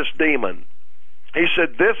cast out this demon? He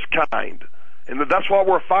said, this kind. And that's what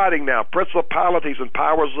we're fighting now, principalities and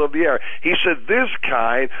powers of the air. He said, this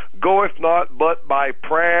kind goeth not but by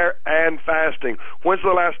prayer and fasting. When's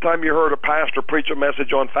the last time you heard a pastor preach a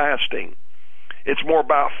message on fasting? It's more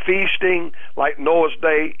about feasting, like Noah's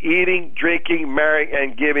day, eating, drinking, marrying,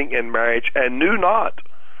 and giving in marriage, and knew not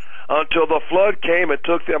until the flood came and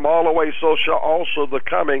took them all away, so shall also the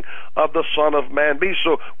coming of the Son of Man be.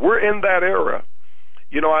 So we're in that era.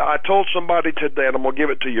 You know, I told somebody today, and I'm going to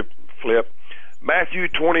give it to you, Flip, Matthew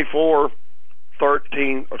 24:12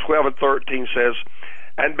 and 13 says,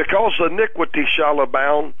 and because iniquity shall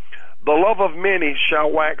abound, the love of many shall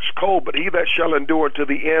wax cold, but he that shall endure to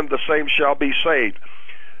the end, the same shall be saved.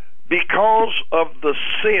 Because of the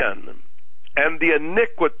sin and the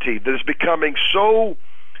iniquity that is becoming so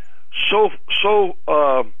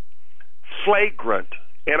flagrant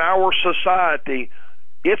in our society,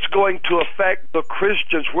 it's going to affect the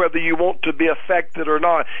Christians whether you want to be affected or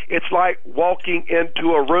not. It's like walking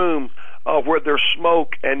into a room where there's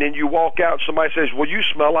smoke, and then you walk out and somebody says, well, you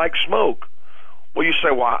smell like smoke. Well, you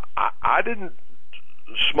say, well, I didn't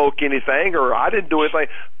smoke anything, or I didn't do anything.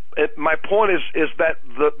 My point is that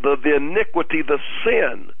the iniquity, the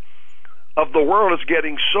sin of the world is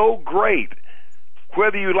getting so great.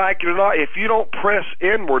 whether you like it or not, if you don't press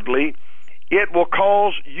inwardly, it will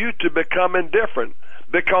cause you to become indifferent.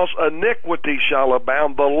 Because iniquity shall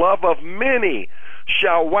abound, the love of many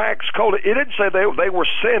shall wax cold. It didn't say they were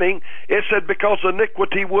sinning. It said because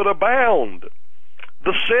iniquity would abound.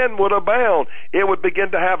 The sin would abound. It would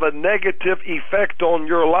begin to have a negative effect on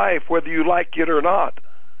your life, whether you like it or not.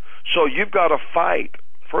 So you've got to fight.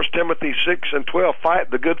 1 Timothy 6:12, fight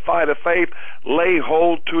the good fight of faith, lay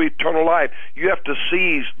hold to eternal life. You have to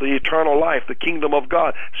seize the eternal life, the kingdom of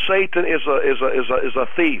God. Satan is a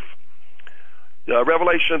thief.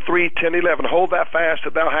 Revelation 3:10-11, hold that fast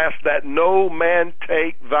that thou hast, that no man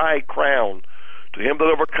take thy crown. To him that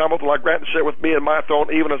overcometh will I grant to sit with me in my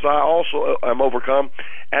throne, even as I also am overcome,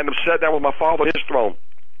 and am set down with my Father on his throne.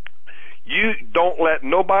 You don't let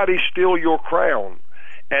nobody steal your crown.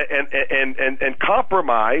 And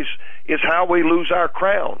compromise is how we lose our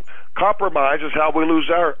crown. Compromise is how we lose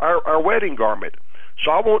our wedding garment.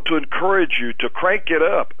 So I want to encourage you to crank it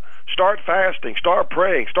up. Start fasting, start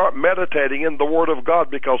praying, start meditating in the Word of God,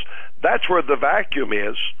 because that's where the vacuum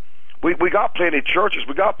is. We got plenty of churches,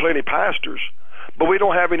 we got plenty of pastors, but we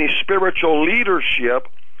don't have any spiritual leadership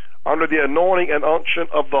under the anointing and unction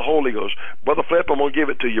of the Holy Ghost. Brother Flip, I'm going to give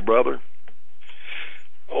it to you, brother.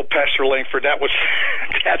 Oh, Pastor Langford,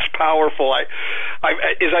 that's powerful. As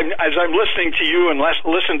I'm listening to you and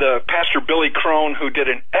listen to Pastor Billy Crone, who did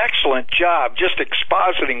an excellent job just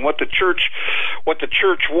expositing what the church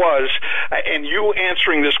was, and you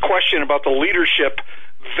answering this question about the leadership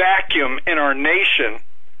vacuum in our nation,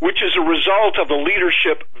 which is a result of the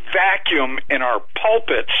leadership vacuum in our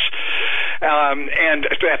pulpits, and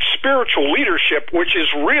that spiritual leadership, which is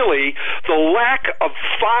really the lack of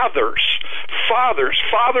fathers.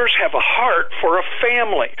 Fathers have a heart for a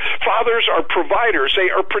family. Fathers are providers. They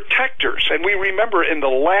are protectors. And we remember in the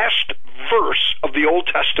last verse of the Old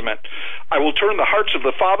Testament, I will turn the hearts of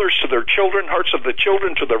the fathers to their children, hearts of the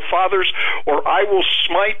children to their fathers, or I will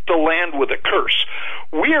smite the land with a curse.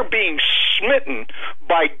 We are being smitten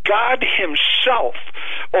by God himself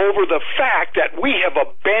over the fact that we have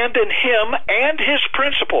abandoned him and his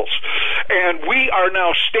principles. And we are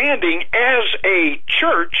now standing as a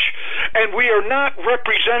church, and we are not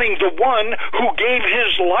representing the one who gave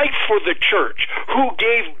his life for the church, who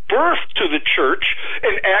gave birth to the church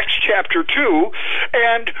in Acts chapter 2,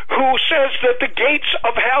 and who says that the gates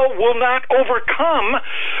of hell will not overcome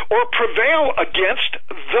or prevail against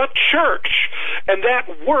the church. And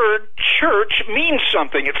that word church means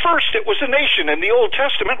something. At first it was a nation. In the Old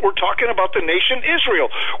Testament we're talking about the nation Israel,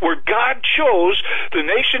 where God chose the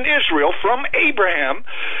nation Israel from Abram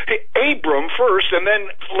first, and then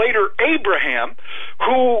later Abraham,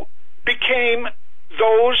 who became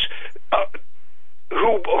those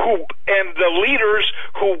who and the leaders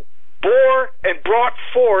who bore and brought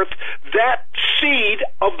forth that seed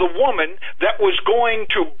of the woman that was going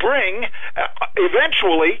to bring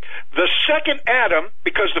eventually the second Adam,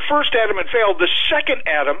 because the first Adam had failed, the second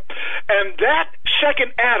Adam, and that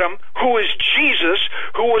second Adam, who is Jesus,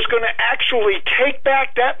 who was going to actually take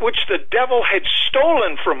back that which the devil had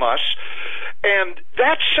stolen from us. And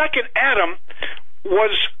that second Adam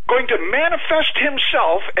was going to manifest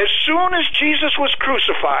himself as soon as Jesus was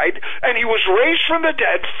crucified, and he was raised from the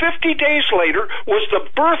dead. 50 days later was the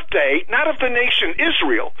birthday, not of the nation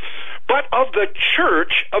Israel, but of the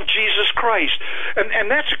church of Jesus Christ. And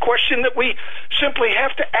that's a question that we simply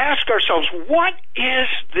have to ask ourselves. What is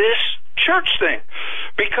this church thing?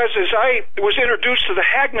 Because as I was introduced to the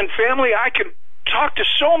Hagmann family, I can talk to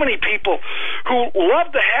so many people who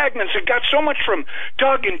love the Hagmanns and got so much from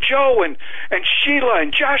Doug and Joe and Sheila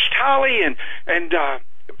and Josh Tolley and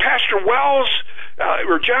Pastor Wells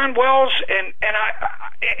or John Wells,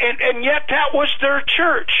 and yet that was their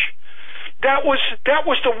church. That was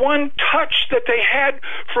the one touch that they had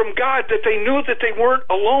from God, that they knew that they weren't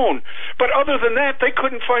alone. But other than that, they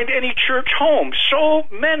couldn't find any church home. So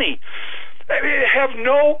many have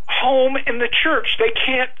no home in the church. They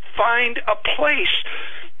can't find a place.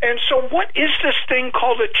 And so what is this thing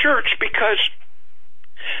called a church? Because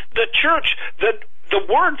the church, the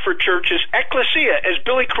word for church is ecclesia, as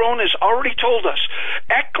Billy Crone has already told us.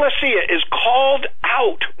 Ecclesia is called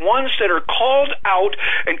out, ones that are called out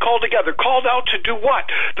and called together. Called out to do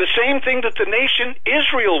what? The same thing that the nation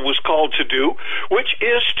Israel was called to do, which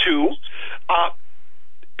is to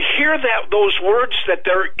hear those words that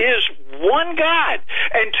there is one God,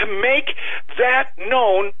 and to make that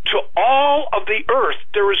known to all of the earth.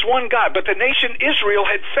 There is one God. But the nation Israel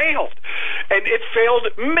had failed, and it failed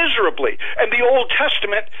miserably. And the Old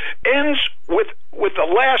Testament ends with the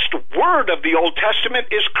last word of the Old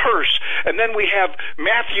Testament is curse. And then we have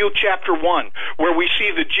Matthew chapter 1, where we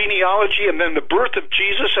see the genealogy and then the birth of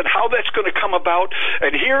Jesus and how that's going to come about.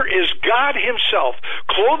 And here is God himself,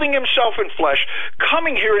 clothing himself in flesh,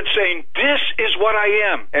 coming here and saying, this is what I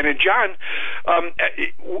am. And in John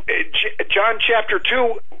chapter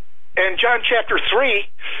 2, and John chapter 3,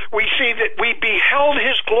 we see that we beheld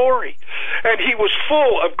his glory, and he was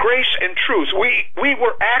full of grace and truth. We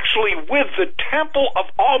were actually with the temple of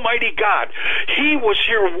Almighty God. He was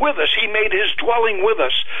here with us. He made his dwelling with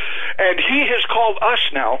us, and he has called us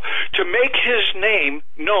now to make his name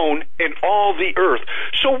known in all the earth.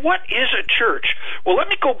 So what is a church? Well, let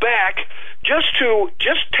me go back just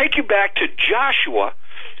take you back to Joshua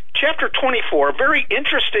chapter 24, a very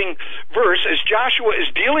interesting verse as Joshua is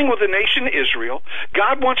dealing with the nation Israel.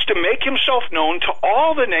 God wants to make himself known to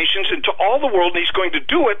all the nations and to all the world, and he's going to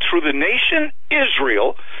do it through the nation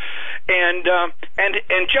Israel. And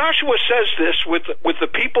Joshua says this with the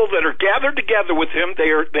people that are gathered together with him.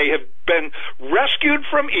 They have been rescued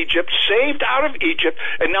from Egypt, saved out of Egypt,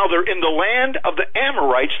 and now they're in the land of the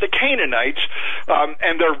Amorites, the Canaanites,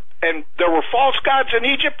 and there were false gods in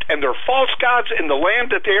Egypt, and there are false gods in the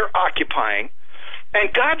land that they are occupying.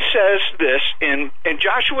 And God says this in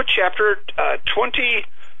Joshua chapter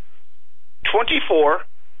 24,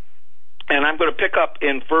 and I'm going to pick up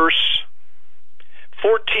in verse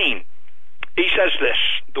 14. He says this,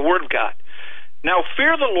 the word of God. Now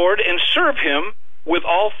fear the Lord and serve him with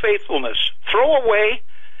all faithfulness. Throw away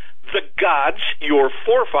the gods your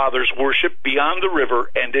forefathers worshiped beyond the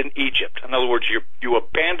river and in Egypt. In other words, you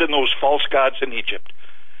abandon those false gods in Egypt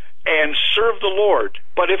and serve the Lord.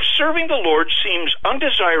 But if serving the Lord seems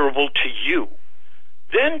undesirable to you,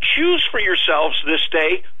 then choose for yourselves this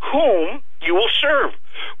day whom you will serve,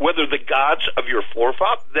 whether the gods of your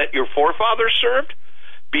forefathers served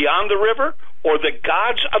beyond the river, or the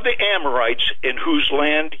gods of the Amorites in whose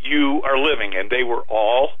land you are living. And they were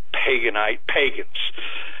all pagans.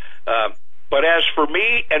 But as for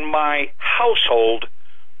me and my household,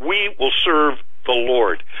 we will serve the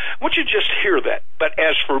Lord. I want you to just hear that. But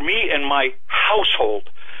as for me and my household,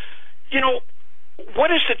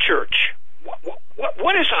 what is the church?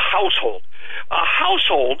 What is a household? A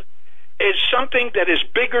household is something that is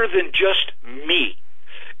bigger than just me.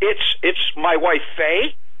 It's my wife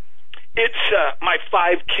Faye. It's my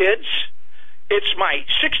 5 kids. It's my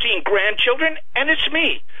 16 grandchildren, and it's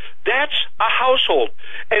me. That's a household.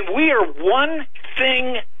 And we are one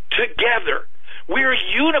thing together. We are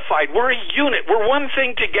unified. We're a unit. We're one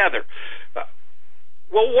thing together.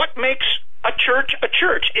 Well, what makes a church a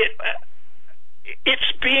church?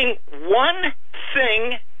 It's being one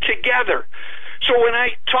thing together. So when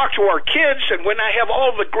I talk to our kids and when I have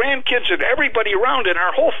all the grandkids and everybody around and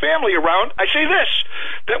our whole family around, I say this,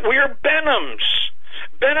 that we're Benhams.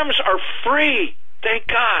 Benhams are free, thank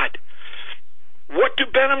God. What do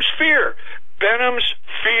Benhams fear? Benhams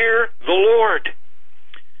fear the Lord.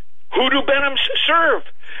 Who do Benhams serve?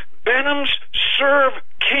 Benhams serve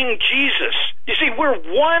King Jesus. You see, we're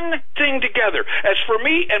one thing together. As for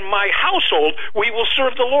me and my household, we will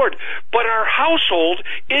serve the Lord. But our household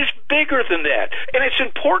is bigger than that. And it's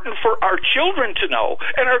important for our children to know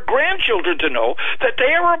and our grandchildren to know that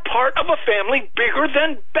they are a part of a family bigger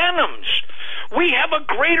than Benhams. We have a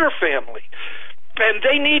greater family. And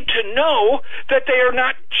they need to know that they are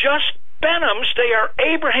not just Benhams, they are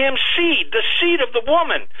Abraham's seed, the seed of the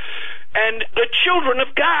woman, and the children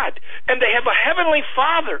of God, and they have a heavenly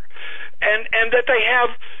Father, and that they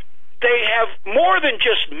have more than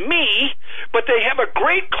just me, but they have a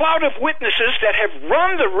great cloud of witnesses that have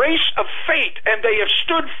run the race of faith, and they have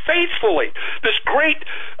stood faithfully. This great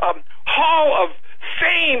hall of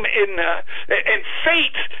fame and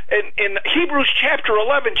faith in Hebrews chapter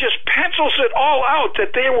 11 just pencils it all out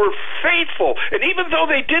that they were faithful, and even though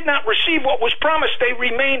they did not receive what was promised, they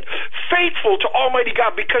remained faithful to Almighty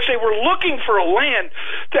God because they were looking for a land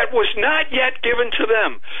that was not yet given to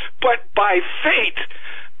them. But by faith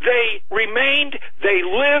they remained, they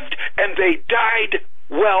lived, and they died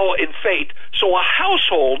well in faith. So a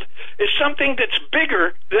household is something that's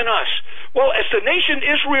bigger than us. Well, as the nation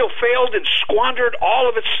Israel failed and squandered all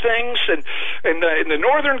of its things, and the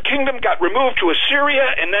northern kingdom got removed to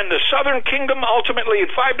Assyria, and then the southern kingdom ultimately in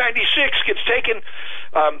 596 gets taken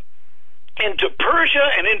into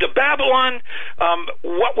Persia and into Babylon,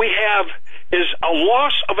 what we have is a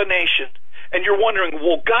loss of a nation. And you're wondering,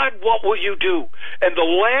 well, God, what will you do? And the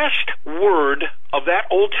last word of that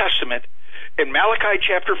Old Testament in Malachi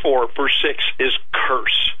chapter 4, verse 6, is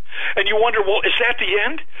curse. And you wonder, well, is that the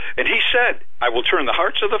end? And he said, I will turn the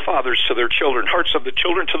hearts of the fathers to their children, hearts of the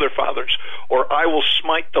children to their fathers, or I will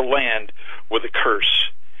smite the land with a curse.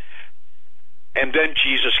 And then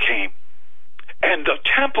Jesus came. And the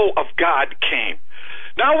temple of God came.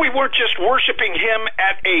 Now we weren't just worshiping him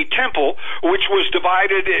at a temple, which was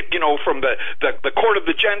divided, from the court of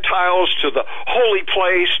the Gentiles to the holy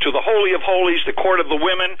place, to the Holy of Holies, the court of the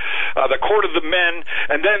women, the court of the men,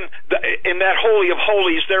 and then in that Holy of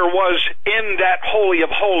Holies, there was in that Holy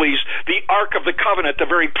of Holies the Ark of the Covenant, the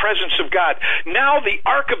very presence of God. Now the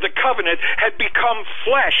Ark of the Covenant had become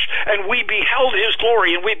flesh, and we beheld his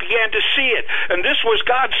glory, and we began to see it. And this was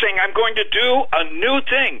God saying, I'm going to do a new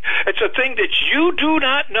thing. It's a thing that you do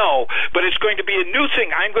not know, but it's going to be a new thing.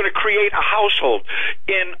 I'm going to create a household.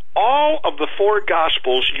 In all of the four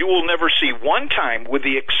Gospels, you will never see one time, with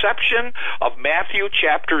the exception of Matthew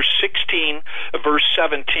chapter 16, verse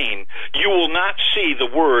 17, you will not see the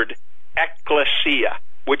word ecclesia,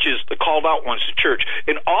 which is the called out ones, the church.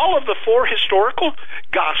 In all of the four historical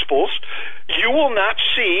Gospels, you will not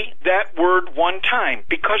see that word one time.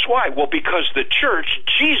 Because why? Well, because the church,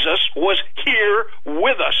 Jesus, was here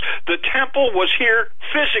with us. The temple was here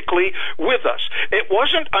physically with us. It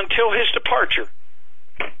wasn't until his departure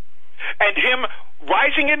and him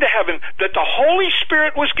rising into heaven that the Holy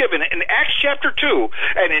Spirit was given in Acts chapter 2.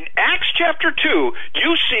 And in Acts chapter 2,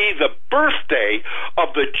 you see the birthday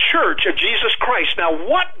of the church of Jesus Christ. Now,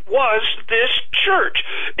 what was this church?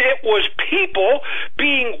 It was people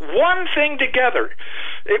being one thing together.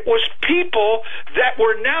 It was people that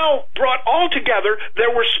were now brought all together.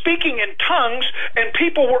 They were speaking in tongues, and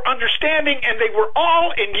people were understanding, and they were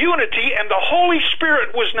all in unity, and the Holy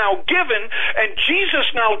Spirit was now given, and Jesus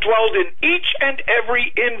now dwelled in each and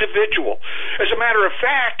every individual. As a matter of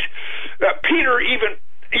fact, Peter even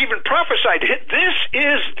prophesied, this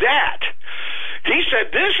is that. He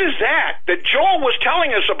said, this is that Joel was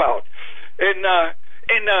telling us about in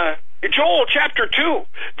Joel chapter 2.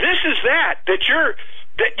 This is that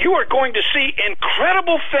you are going to see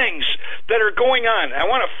incredible things that are going on. I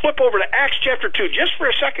want to flip over to Acts chapter 2 just for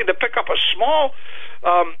a second to pick up a small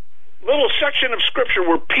little section of Scripture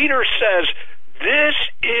where Peter says, this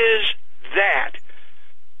is that.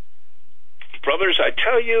 Brothers, I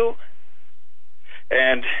tell you,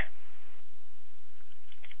 and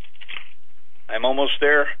I'm almost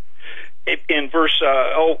there, in verse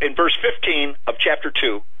 15 of chapter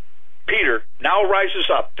 2, Peter now rises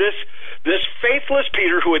up. This faithless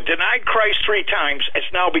Peter, who had denied Christ 3 times, has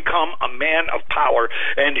now become a man of power,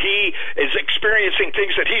 and he is experiencing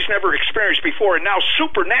things that he's never experienced before, and now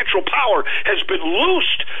supernatural power has been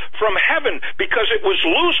loosed from heaven, because it was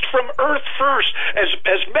loosed from earth first,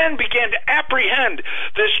 as men began to apprehend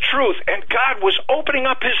this truth, and God was opening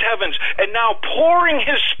up his heavens, and now pouring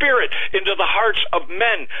his Spirit into the hearts of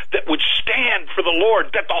men that would stand for the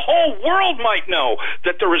Lord, that the whole world might know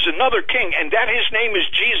that there is another king, and that his name is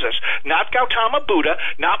Jesus. Not Gautama Buddha,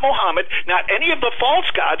 not Muhammad, not any of the false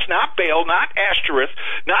gods, not Baal, not Ashtoreth,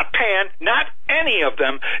 not Pan, not any of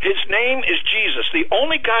them. His name is Jesus, the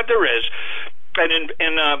only God there is. And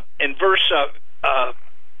in verse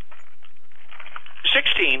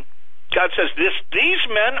 16, God says, these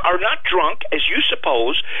men are not drunk, as you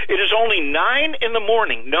suppose. It is only 9 in the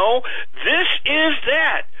morning. No, this is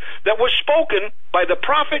that was spoken by the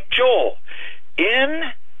prophet Joel.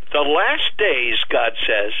 In the last days, God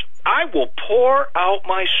says, I will pour out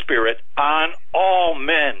my Spirit on all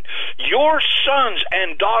men. Your sons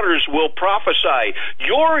and daughters will prophesy.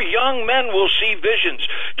 Your young men will see visions.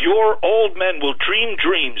 Your old men will dream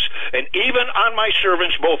dreams. And even on my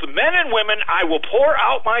servants, both men and women, I will pour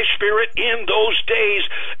out my Spirit in those days,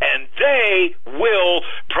 and they will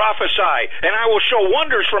prophesy. And I will show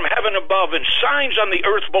wonders from heaven above and signs on the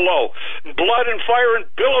earth below, blood and fire and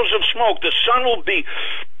billows of smoke. The sun will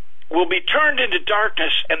be turned into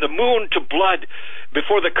darkness and the moon to blood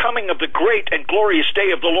before the coming of the great and glorious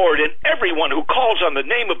day of the Lord, and everyone who calls on the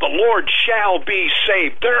name of the Lord shall be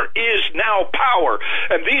saved. There is now power,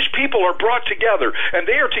 and these people are brought together, and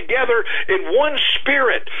they are together in one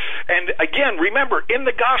spirit. And again, remember, in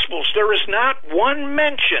the Gospels, there is not one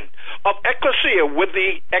mention of ecclesia, with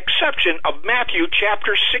the exception of Matthew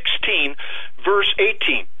chapter 16, verse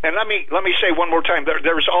 18. And let me say one more time, there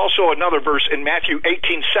is also another verse in Matthew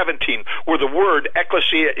 18:17 where the word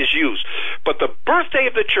ecclesia is used. But the birthday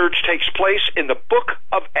of the church takes place in the book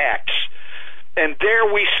of Acts. And there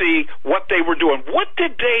we see what they were doing. What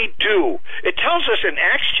did they do? It tells us in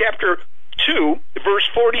Acts chapter 2, verse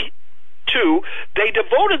 42, they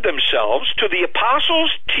devoted themselves to the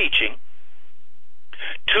apostles' teaching,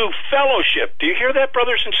 to fellowship. Do you hear that,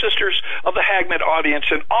 brothers and sisters of the Hagmann audience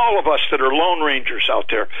and all of us that are Lone Rangers out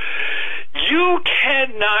there? You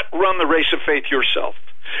cannot run the race of faith yourself.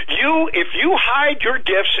 If you hide your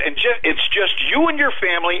gifts and it's just you and your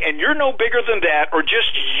family and you're no bigger than that, or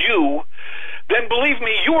just you, then believe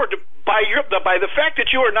me, you are by the fact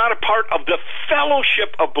that you are not a part of the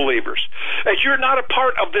fellowship of believers, as you're not a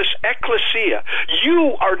part of this ecclesia,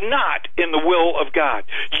 you are not in the will of God.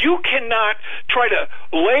 You cannot try to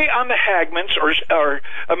lay on the Hagmans or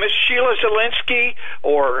Miss Sheila Zielinski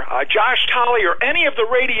or Josh Tolley or any of the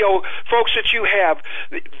radio folks that you have.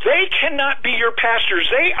 They cannot be your pastors.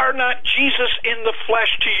 They are not Jesus in the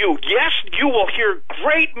flesh to you. Yes, you will hear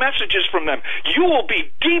great messages from them. You will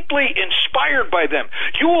be deeply inspired by them.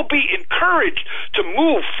 You will be encouraged to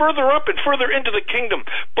move further up and further into the kingdom,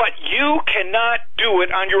 but you cannot do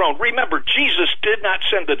it on your own. Remember, Jesus did not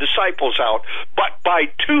send the disciples out, but by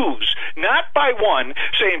twos, not by one,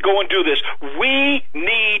 saying, go and do this. We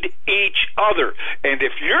need each other. And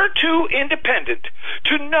if you're too independent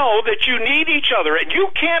to know that you need each other, and you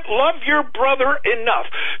can't love your brother enough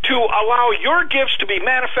to allow your gifts to be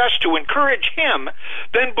manifest to encourage him,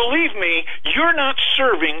 then believe me, you're not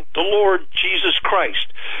serving the Lord Jesus Christ.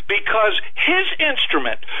 Because his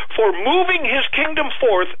instrument for moving his kingdom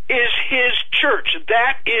forth is his church.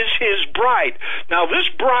 That is his bride. Now, this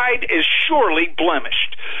bride is surely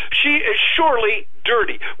blemished. She is surely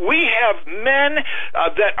dirty. We have men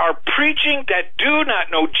that are preaching that do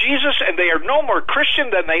not know Jesus, and they are no more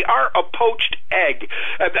Christian than they are a poached egg.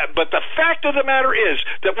 But the fact of the matter is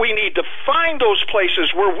that we need to find those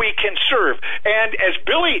places where we can serve. And as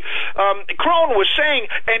Billy Crone was saying,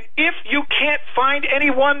 and if you can't find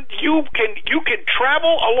anyone, you can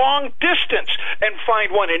travel a long distance and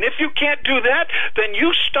find one. And if you can't do that, then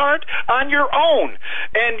you start on your own,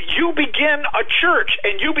 and you begin a church,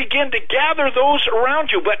 and you begin to gather those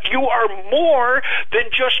around you. But you are more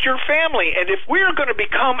than just your family. And if we are going to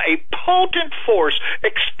become a potent force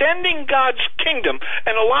extending God's kingdom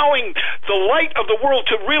and allowing the light of the world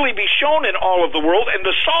to really be shown in all of the world, and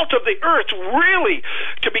the salt of the earth really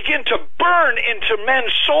to begin to burn into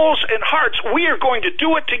men's souls and hearts, we are going to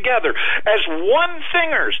do it together as one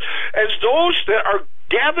thingers, as those that are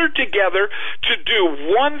gathered together to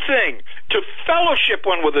do one thing, to fellowship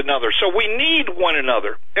one with another. So we need one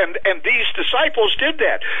another. And these disciples did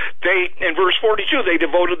that. They, in verse 42, they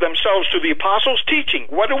devoted themselves to the apostles'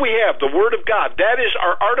 teaching. What do we have? The Word of God. That is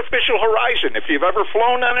our artificial horizon. If you've ever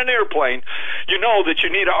flown on an airplane, you know that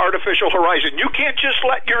you need an artificial horizon. You can't just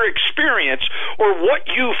let your experience or what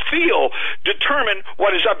you feel determine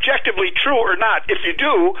what is objectively true or not. If you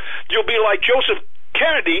do, you'll be like Joseph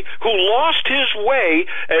Kennedy, who lost his way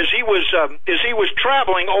as he was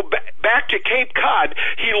traveling back to Cape Cod.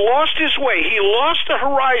 He lost his way. He lost the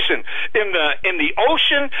horizon in the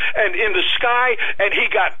ocean and in the sky, and he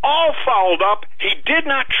got all fouled up. He did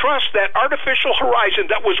not trust that artificial horizon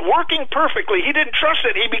that was working perfectly. He didn't trust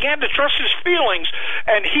it. He began to trust his feelings,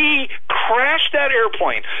 and he crashed that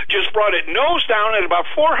airplane, just brought it nose down at about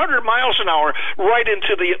 400 miles an hour right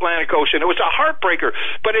into the Atlantic Ocean. It was a heartbreaker,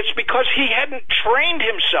 but it's because he hadn't trained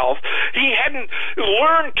himself. He hadn't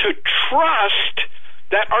learned to trust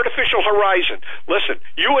that artificial horizon. Listen,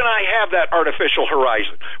 you and I have that artificial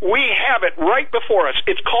horizon. We have it right before us.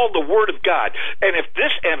 It's called the Word of God. And if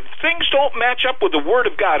things don't match up with the Word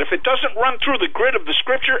of God, if it doesn't run through the grid of the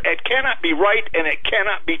Scripture, it cannot be right and it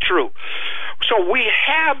cannot be true. So we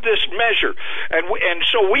have this measure, and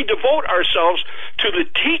so we devote ourselves to the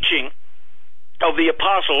teaching of the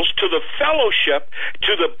apostles, to the fellowship,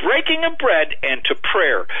 to the breaking of bread, and to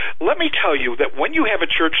prayer. Let me tell you that when you have a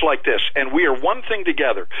church like this, and we are one thing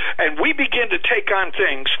together, and we begin to take on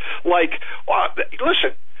things like,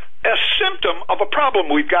 listen, a symptom of a problem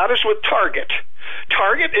we've got is with Target.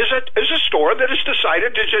 Target is a store that has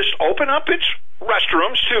decided to just open up its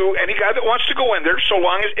restrooms to any guy that wants to go in there, so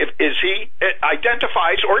long as he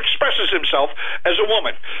identifies or expresses himself as a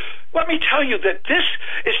woman. Let me tell you that this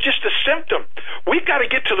is just a symptom. We've got to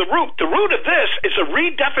get to the root. The root of this is a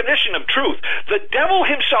redefinition of truth. The devil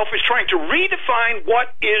himself is trying to redefine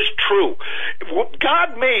what is true.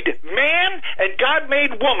 God made man and God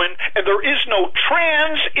made woman, and there is no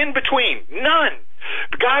trans in between. None.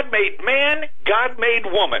 God made man, God made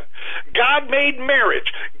woman. God made marriage.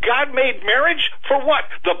 God made marriage for what?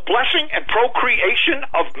 The blessing and procreation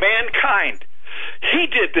of mankind. He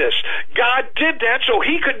did this. God did that so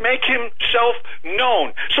he could make himself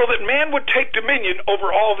known, so that man would take dominion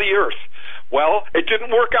over all the earth. Well, it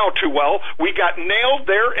didn't work out too well. We got nailed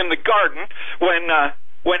there in the garden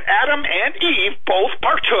when Adam and Eve both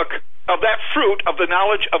partook of that fruit of the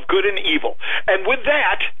knowledge of good and evil. And with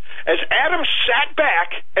that, as Adam sat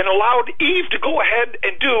back and allowed Eve to go ahead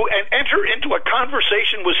and enter into a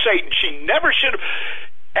conversation with Satan. She never should have.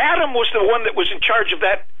 Adam was the one that was in charge of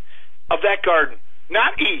that garden,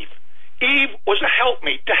 not Eve. Eve was a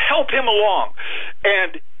helpmeet to help him along.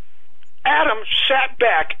 And Adam sat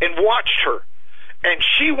back and watched her. And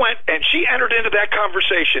she went and she entered into that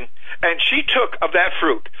conversation, and she took of that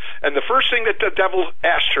fruit. And the first thing that the devil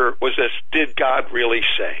asked her was this: did God really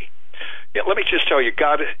say? Yeah, let me just tell you,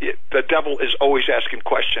 the devil is always asking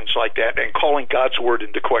questions like that and calling God's word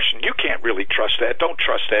into question. You can't really trust that. Don't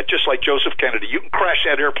trust that. Just like Joseph Kennedy, you can crash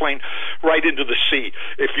that airplane right into the sea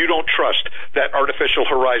if you don't trust that artificial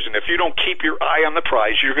horizon. If you don't keep your eye on the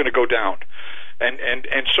prize, you're going to go down.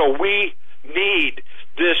 And so we need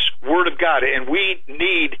this word of God, and we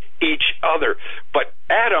need each other. But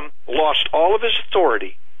Adam lost all of his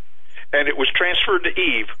authority, and it was transferred to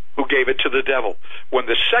Eve, who gave it to the devil. When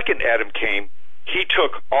the second Adam came, he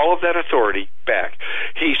took all of that authority back.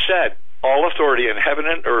 He said, all authority in heaven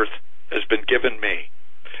and earth has been given me.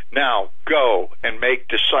 Now go and make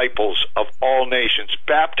disciples of all nations,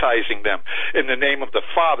 baptizing them in the name of the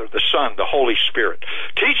Father, the Son, the Holy Spirit,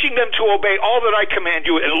 teaching them to obey all that I command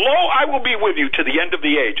you, and lo, I will be with you to the end of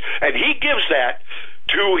the age. And he gives that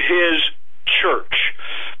to his church.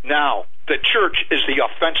 Now, the church is the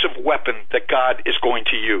offensive weapon that God is going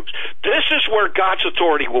to use. This is where God's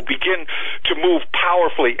authority will begin to move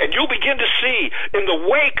powerfully, and you'll begin to see in the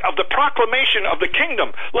wake of the proclamation of the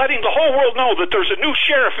kingdom, letting the whole world know that there's a new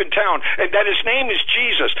sheriff in town and that his name is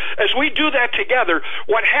Jesus. As we do that together,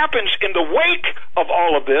 what happens in the wake of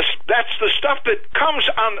all of this, that's the stuff that comes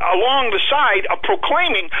along the side of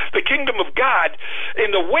proclaiming the kingdom of God.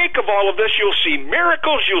 In the wake of all of this, you'll see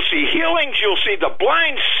miracles, you'll see healings, you'll see the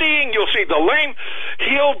blind seeing, you'll see the lame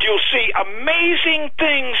healed, you'll see amazing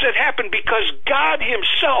things that happen because God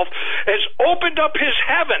himself has opened up his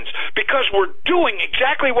heavens, because we're doing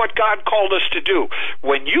exactly what God called us to do.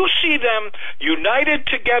 When you see them united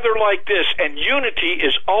together like this, and unity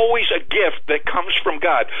is always a gift that comes from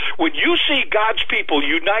God. When you see God's people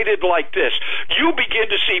united like this, you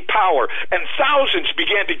begin to see power, and thousands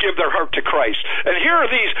began to give their heart to Christ. And here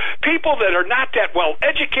are these people that are not that well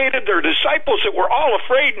educated, they're disciples that were all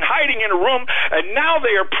afraid and hiding in a room, and now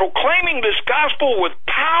they are proclaiming this gospel with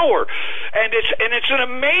power, and it's an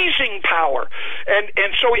amazing power.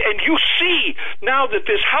 And you see now that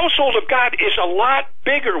this household of God is a lot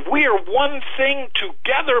bigger. We are one thing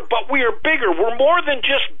together, but we are bigger. We're more than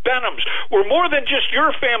just Benhams. We're more than just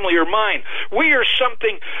your family or mine. We are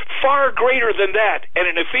something far greater than that. And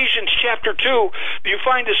in Ephesians chapter 2, you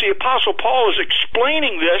find as the Apostle Paul is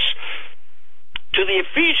explaining this to the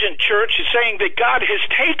Ephesian church, is saying that God has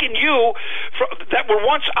taken you that were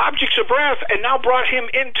once objects of wrath and now brought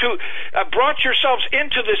yourselves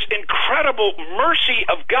into this incredible mercy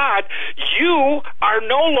of God. You are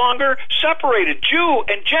no longer separated. Jew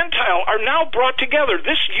and Gentile are now brought together.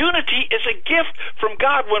 This unity is a gift from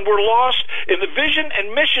God when we're lost in the vision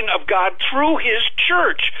and mission of God through his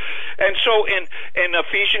church. And so in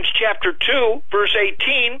Ephesians chapter 2, verse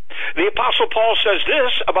 18, the Apostle Paul says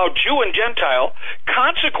this about Jew and Gentile: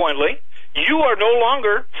 consequently, you are no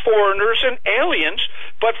longer foreigners and aliens,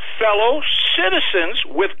 but fellow citizens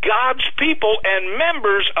with God's people and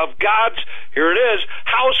members of God's, here it is,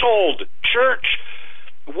 household, church.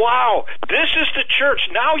 Wow, this is the church.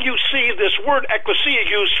 Now you see this word ecclesia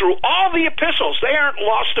used through all the epistles. They aren't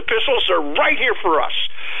lost epistles. They're right here for us.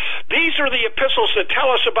 These are the epistles that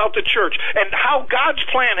tell us about the church and how God's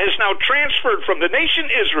plan has now transferred from the nation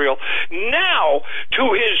Israel now to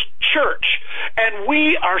his church. And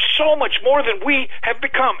we are so much more than we have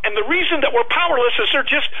become. And the reason that we're powerless is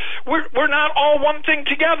we're not all one thing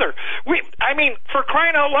together. For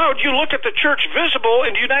crying out loud, you look at the church visible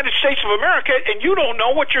in the United States of America and you don't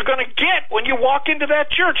know what you're going to get when you walk into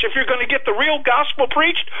that church, if you're going to get the real gospel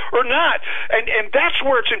preached or not. And that's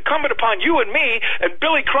where it's incumbent upon you and me. And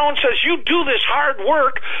Billy Crone says, you do this hard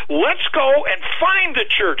work. Let's go and find the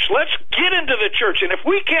church. Let's get into the church. And if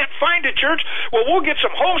we can't find a church, well, we'll get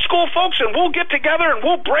some homeschool folks and we'll get together and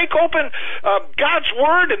we'll break open God's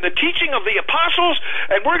word and the teaching of the apostles,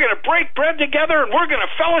 and we're going to break bread together and we're going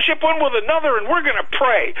to fellowship one with another and we're going to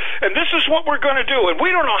pray. And this is what we're going to do. And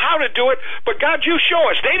we don't know how to do it, but God, you show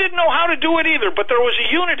us. They didn't know how to do it either, but there was a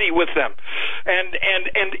unity with them. And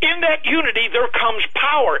in that unity, there comes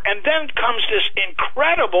power. And then comes this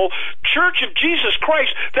incredible church of Jesus Christ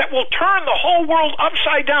that will turn the whole world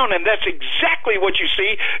upside down. And that's exactly what you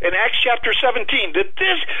see in Acts chapter 17, that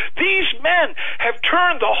These men have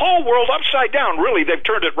turned the whole world upside down. Really, they've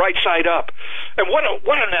turned it right side up. And what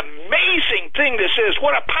an amazing thing this is.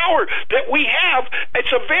 What a power that we have.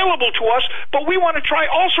 It's available to us, but we want to try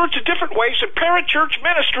all sorts of different ways in parachurch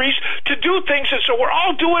ministries to do things, and so we're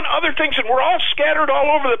all doing other things, and we're all scattered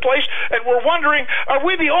all over the place, and we're wondering, are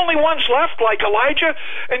we the only ones left like Elijah?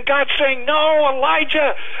 And God's saying, no,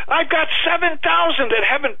 Elijah, I've got 7,000 that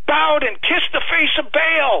haven't bowed and kissed the face of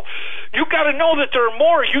Baal. You got to know that there are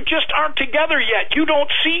more. You just aren't together yet. You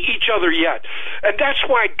don't see each other yet. And that's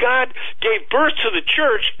why God gave birth to the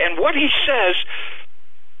church, and what he says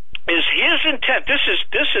is his intent. This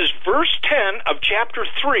is verse 10 of chapter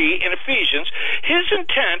 3 in Ephesians. His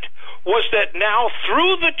intent was that now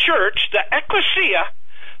through the church, the ecclesia,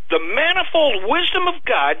 the manifold wisdom of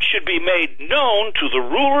God should be made known to the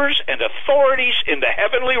rulers and authorities in the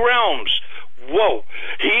heavenly realms. Whoa.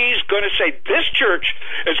 He's going to say, this church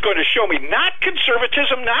is going to show me not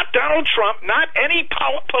conservatism, not Donald Trump, not any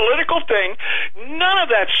political thing, none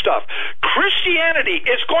of that stuff. Christianity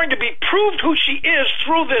is going to be proved who she is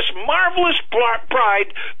through this marvelous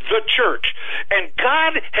bride, the church. And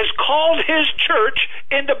God has called his church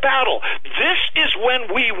into battle. This is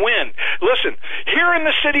when we win. Listen, here in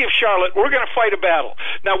the city of Charlotte, we're going to fight a battle.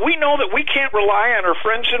 Now, we know that we can't rely on our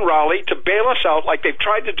friends in Raleigh to bail us out like they've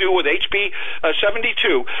tried to do with HB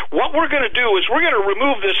 72. What we're going to do is we're going to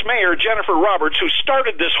remove this mayor, Jennifer Roberts, who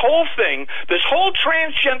started this whole thing, this whole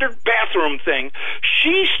transgendered bathroom thing.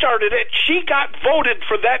 She started it. She got voted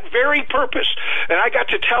for that very purpose. And I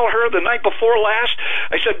got to tell her the night before last,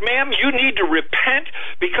 I said, ma'am, you need to repent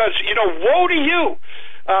because, woe to you.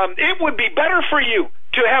 It would be better for you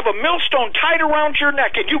to have a millstone tied around your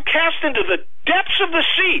neck and you cast into the depths of the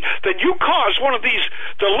sea than you cause one of these,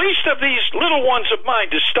 the least of these little ones of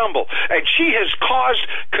mine to stumble. And she has caused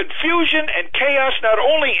confusion and chaos not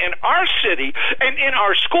only in our city and in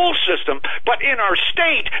our school system, but in our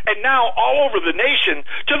state and now all over the nation,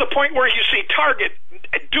 to the point where you see Target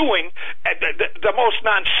doing the most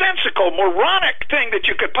nonsensical, moronic thing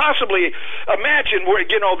that you could possibly imagine, where,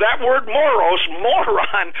 that word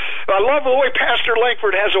moron. I love the way Pastor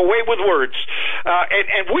Langford has a way with words.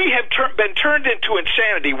 And we have been turned into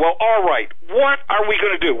insanity. Well, all right, what are we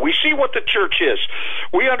going to do? We see what the church is.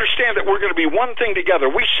 We understand that we're going to be one thing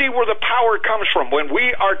together. We see where the power comes from when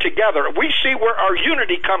we are together. We see where our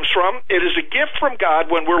unity comes from. It is a gift from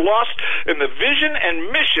God when we're lost in the vision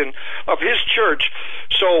and mission of his church.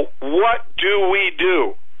 So what do we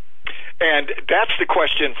do? And that's the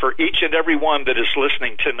question for each and every one that is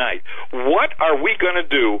listening tonight. What are we going to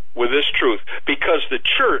do with this truth? Because the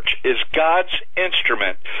church is God's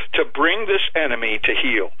instrument to bring this enemy to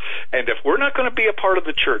heel. And if we're not going to be a part of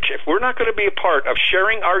the church, if we're not going to be a part of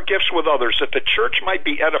sharing our gifts with others, that the church might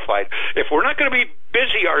be edified, if we're not going to be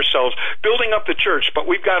busy ourselves building up the church, but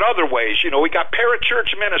we've got other ways, we got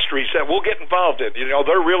parachurch ministries that we'll get involved in,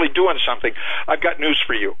 they're really doing something. I've got news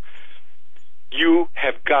for you. You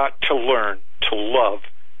have got to learn to love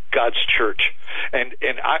God's church. And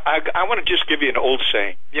I want to just give you an old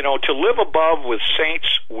saying. To live above with saints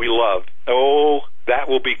we love. Oh, that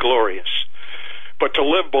will be glorious. But to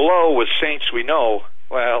live below with saints we know,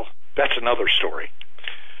 well, that's another story.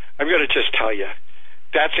 I'm going to just tell you,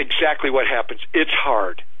 that's exactly what happens. It's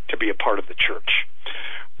hard to be a part of the church.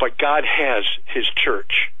 But God has his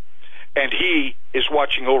church. And he is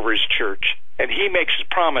watching over his church. And he makes his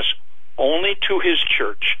promise only to his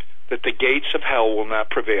church that the gates of hell will not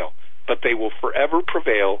prevail, but they will forever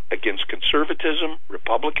prevail against conservatism,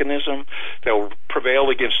 republicanism. They'll prevail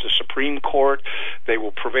against the Supreme Court. They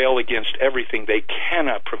will prevail against everything. They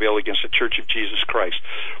cannot prevail against the Church of Jesus Christ.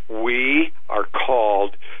 We are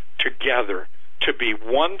called together to be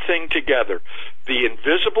one thing together. The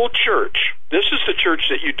invisible church, this is the church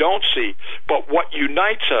that you don't see, but what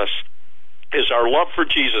unites us is our love for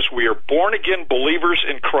Jesus. We are born-again believers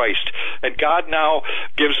in Christ, and God now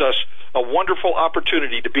gives us a wonderful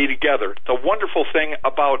opportunity to be together. The wonderful thing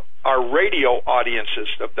about our radio audiences,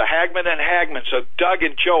 of the Hagmann and Hagmans, of Doug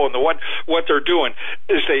and Joe, and what they're doing,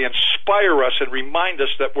 is they inspire us and remind us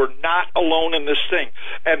that we're not alone in this thing.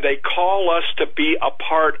 And they call us to be a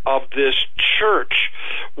part of this church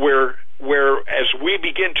where as we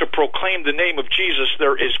begin to proclaim the name of Jesus,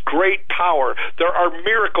 there is great power. There are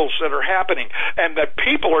miracles that are happening, and that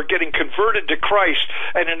people are getting converted to Christ,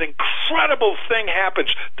 and an incredible thing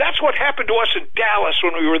happens. That's what happened to us in Dallas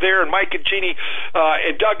when we were there, and Mike and Jeannie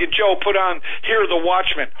and Doug and Joe put on Hear the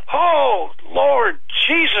Watchman. Oh, Lord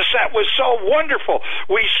Jesus, that was so wonderful.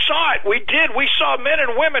 We saw it. We did. We saw men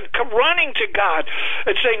and women come running to God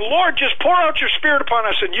and saying, Lord, just pour out your Spirit upon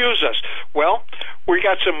us and use us. Well, we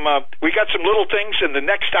got some little things in the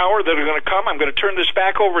next hour that are going to come. I'm going to turn this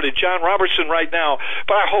back over to John Robertson right now,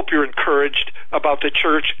 but I hope you're encouraged about the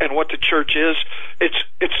church and what the church is. It's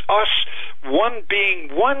us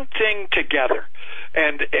being one thing together.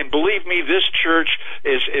 And believe me, this church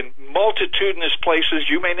is in multitudinous places.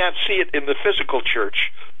 You may not see it in the physical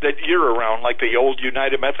church that you're around, like the old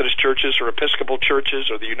United Methodist churches or Episcopal churches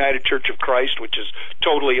or the United Church of Christ, which is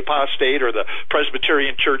totally apostate, or the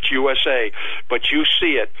Presbyterian Church USA. But you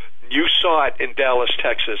see it. You saw it in Dallas,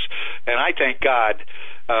 Texas. And I thank God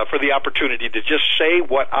for the opportunity to just say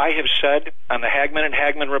what I have said on the Hagmann and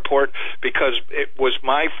Hagmann report, because it was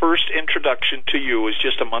my first introduction to you was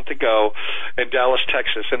just a month ago in Dallas,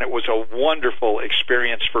 Texas, and it was a wonderful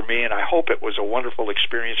experience for me, and I hope it was a wonderful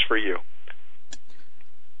experience for you.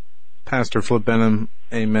 Pastor Flip Benham,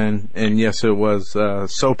 amen. And yes, it was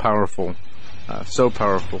so powerful. So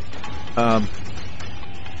powerful.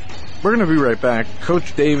 We're going to be right back.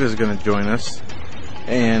 Coach Dave is going to join us.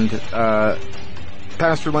 And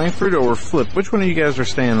Pastor Langford or Flip, which one of you guys are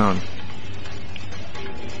staying on?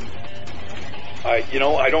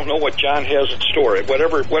 I don't know what John has in store.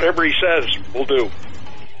 Whatever he says, we'll do.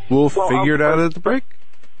 We'll figure it out at the break.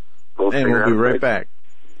 We'll be right back.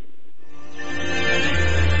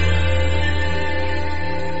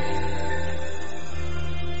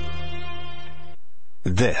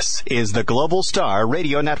 This is the Global Star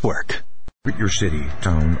Radio Network. Your city,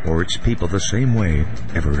 town, or its people the same way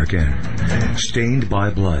ever again. Stained by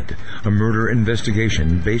Blood, a murder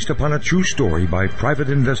investigation based upon a true story by private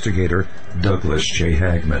investigator Douglas J.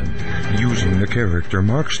 Hagmann. Using the character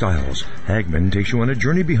Mark Stiles, Hagmann takes you on a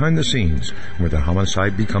journey behind the scenes where the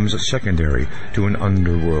homicide becomes a secondary to an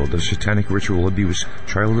underworld of satanic ritual abuse,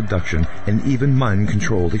 child abduction, and even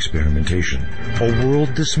mind-controlled experimentation. A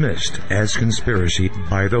world dismissed as conspiracy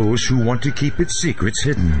by those who want to keep its secrets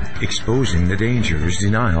hidden, exposing the dangers,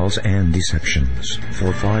 denials, and deceptions.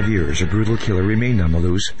 For 5 years, a brutal killer remained on the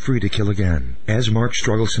loose, free to kill again. As Mark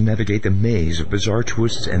struggles to navigate the maze of bizarre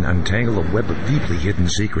twists and untangle a web of deeply hidden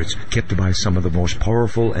secrets kept by some of the most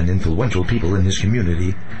powerful and influential people in his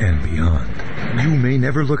community and beyond. You may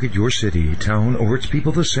never look at your city, town, or its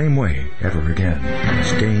people the same way ever again.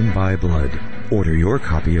 Stained by Blood. Order your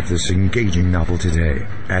copy of this engaging novel today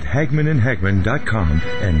at HagmannandHagmann.com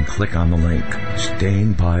and click on the link.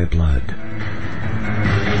 Stained by Blood.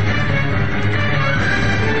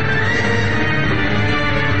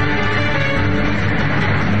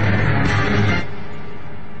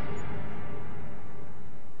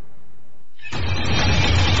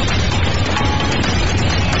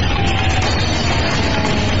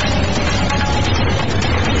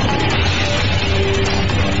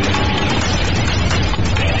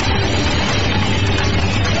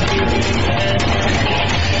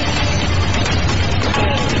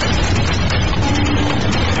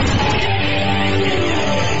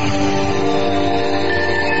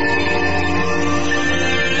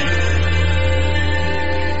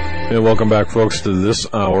 And welcome back, folks, to this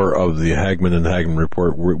hour of the Hagmann and Hagmann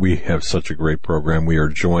Report. We have such a great program. We are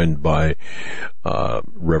joined by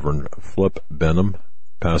Reverend Flip Benham,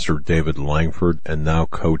 Pastor David Langford, and now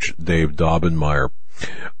Coach Dave Daubenmire.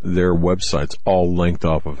 Their websites all linked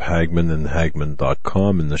off of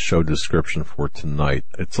HagmannandHagmann.com in the show description for tonight.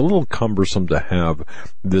 It's a little cumbersome to have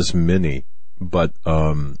this many, but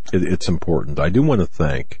it's important. I do want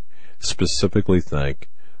to specifically thank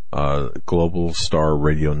Global Star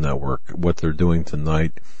Radio Network. What they're doing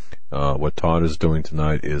tonight, what Todd is doing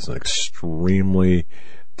tonight, is an extremely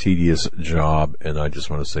tedious job, and I just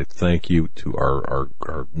want to say thank you to our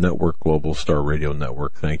network, Global Star Radio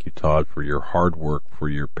Network. Thank you, Todd, for your hard work, for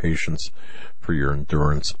your patience, for your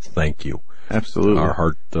endurance. Thank you. Absolutely.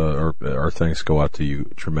 Our thanks go out to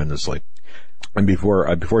you tremendously. And before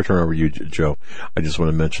I turn over to you, Joe, I just want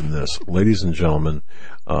to mention this. Ladies and gentlemen,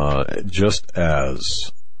 just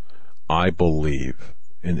as I believe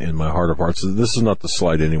in my heart of hearts, this is not to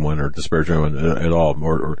slight anyone or disparage anyone at all,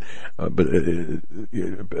 but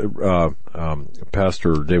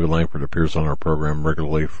Pastor David Langford appears on our program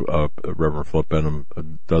regularly. Reverend Flip Benham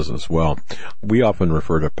does as well. We often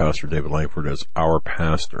refer to Pastor David Langford as our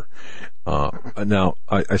pastor. Now,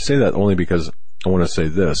 I say that only because I want to say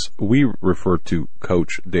this. We refer to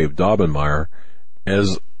Coach Dave Daubenmire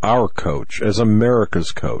as our coach, as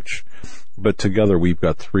America's coach. But together we've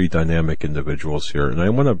got three dynamic individuals here. And I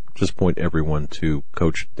want to just point everyone to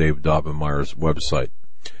Coach Dave Daubenmire's website,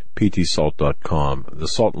 ptsalt.com, the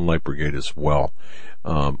Salt and Light Brigade as well.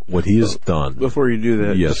 What he has done. Before you do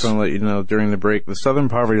that, yes. Just want to let you know, during the break, the Southern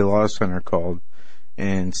Poverty Law Center called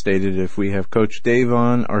and stated if we have Coach Dave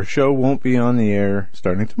on, our show won't be on the air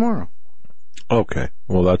starting tomorrow. Okay,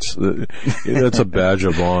 well that's a badge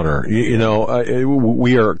of honor.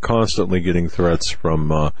 We are constantly getting threats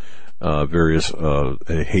from various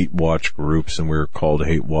hate watch groups, and we're called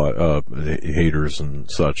haters and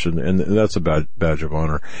such, and that's a badge of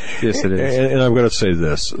honor. Yes, it is. And I'm going to say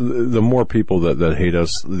this: the more people that hate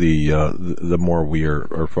us, the more we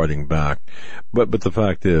are fighting back. But the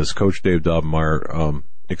fact is, Coach Dave Dobmeyer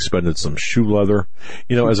expended some shoe leather.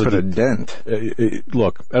 As a dent.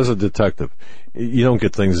 Look, as a detective, you don't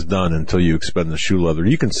get things done until you expend the shoe leather.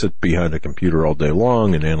 You can sit behind a computer all day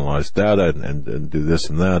long and analyze data and do this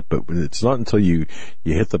and that, but it's not until you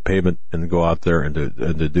hit the pavement and go out there and to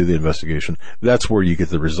do the investigation. That's where you get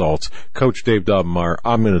the results. Coach Dave Dobmeyer,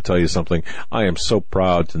 I'm going to tell you something. I am so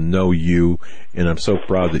proud to know you, and I'm so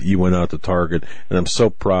proud that you went out to Target, and I'm so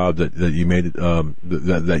proud that you made it,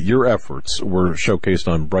 that your efforts were showcased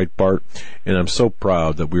on Breitbart, and I'm so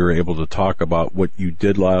proud that we were able to talk about what you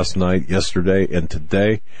did last night, yesterday, and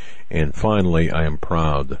today. And finally, I am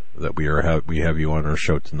proud that we have you on our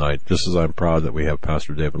show tonight, just as I'm proud that we have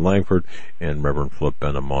Pastor David Langford and Reverend Flip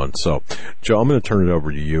Benham on. So, Joe, I'm going to turn it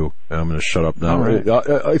over to you. I'm going to shut up now, right.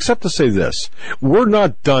 Except to say this. We're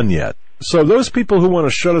not done yet. So those people who want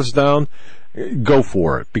to shut us down, go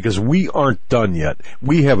for it, because we aren't done yet.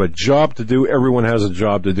 We have a job to do. Everyone has a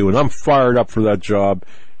job to do, and I'm fired up for that job.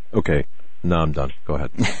 Okay. No, I'm done. Go ahead.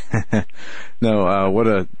 No, what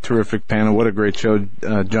a terrific panel. What a great show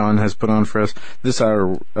John has put on for us. This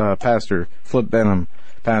hour, Pastor Flip Benham,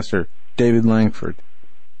 Pastor David Langford,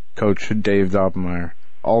 Coach Dave Dobmeyer,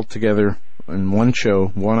 all together in one show,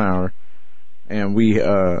 1 hour. And we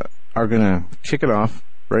are going to kick it off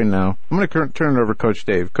right now. I'm going to turn it over to Coach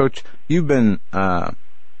Dave. Coach, you've been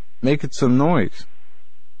making some noise,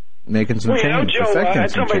 making some change. Joe, I had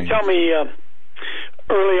somebody tell me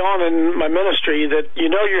early on in my ministry that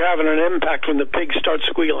you're having an impact when the pigs start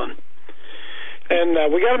squealing. And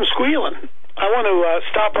we got them squealing. I want to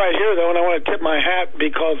stop right here, though, and I want to tip my hat,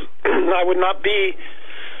 because I would not be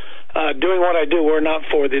doing what I do were not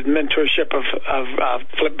for the mentorship of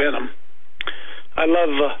Flip Benham. I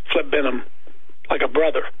love Flip Benham like a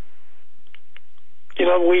brother.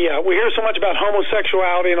 We hear so much about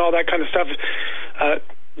homosexuality and all that kind of stuff.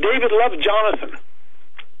 David loved Jonathan.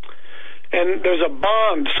 And there's a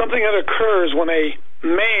bond, something that occurs when a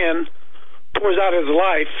man pours out his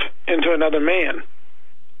life into another man.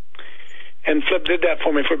 And Flip did that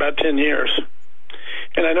for me for about 10 years.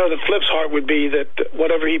 And I know that Flip's heart would be that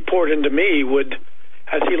whatever he poured into me would,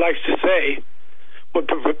 as he likes to say, would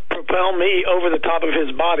propel me over the top of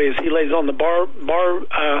his body as he lays on the barbed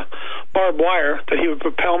wire, that he would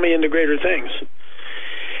propel me into greater things.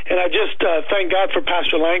 And I just thank God for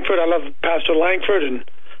Pastor Langford. I love Pastor Langford, and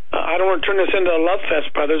I don't want to turn this into a love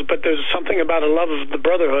fest, brothers, but there's something about a love of the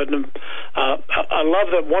brotherhood, and a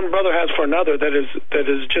love that one brother has for another that is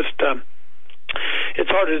just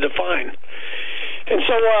it's hard to define. And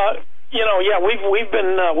so we've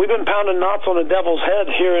been pounding knots on the devil's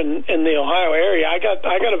head here in the Ohio area. I got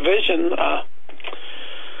a vision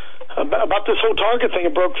about this whole Target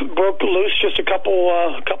thing. It broke loose just a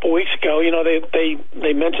couple weeks ago.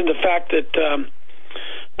 They mentioned the fact that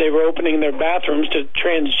they were opening their bathrooms to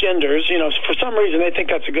transgenders. For some reason they think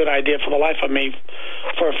that's a good idea. For the life of me,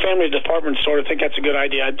 for a family department store to think that's a good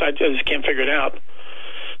idea, I just can't figure it out.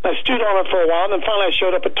 I stewed on it for a while, and then finally I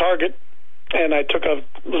showed up at Target, and I took a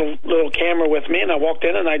little camera with me, and I walked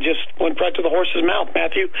in, and I just went right to the horse's mouth,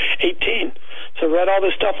 Matthew 18. So read all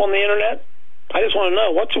this stuff on the internet. I just want to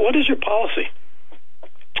know, what is your policy?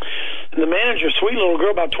 And the manager, sweet little girl,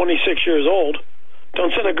 about 26 years old,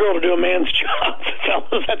 don't send a girl to do a man's job,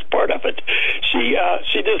 fellas. That's part of it. She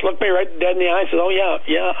just looked me right dead in the eye and said, "Oh yeah,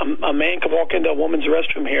 a man can walk into a woman's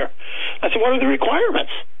restroom here." I said, "What are the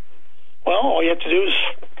requirements?" Well, all you have to do is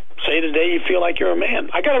say the day you feel like you're a man.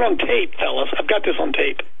 I got it on tape, fellas. I've got this on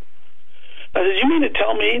tape. I said, "You mean to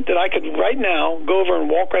tell me that I could right now go over and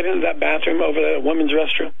walk right into that bathroom over there, a women's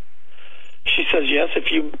restroom?" She says, "Yes, if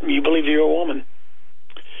you believe you're a woman."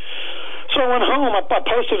 So I went home. I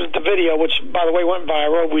posted the video, which, by the way, went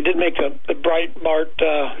viral. We did make the Breitbart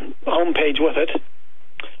homepage with it,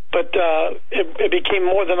 but it became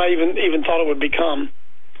more than I even thought it would become.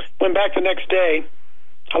 Went back the next day.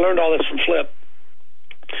 I learned all this from Flip.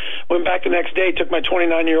 Went back the next day. Took my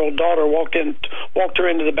 29-year-old daughter, walked her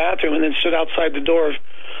into the bathroom, and then stood outside the door of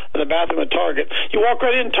the bathroom at Target. You walk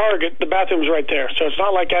right in Target, the bathroom's right there. So it's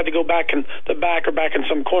not like I had to go back in the back or back in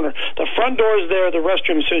some corner. The front door is there, the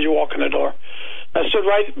restroom as soon as you walk in the door. I stood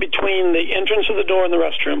right between the entrance of the door and the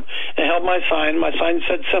restroom and held my sign. My sign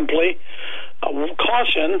said simply,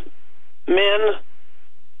 "Caution, men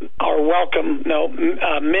are welcome. No,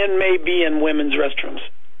 men may be in women's restrooms."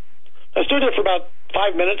 I stood there for about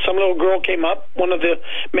 5 minutes. Some little girl came up. One of the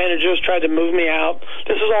managers tried to move me out.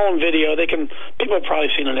 This is all on video. People have probably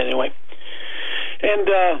seen it anyway. And,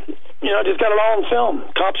 I just got it all on film.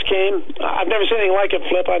 Cops came. I've never seen anything like it,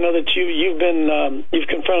 Flip. I know that you've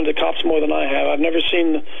confronted the cops more than I have. I've never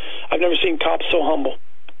seen cops so humble.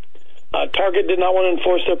 Target did not want to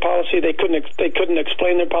enforce their policy. They couldn't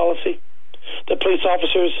explain their policy. The police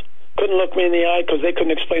officers couldn't look me in the eye because they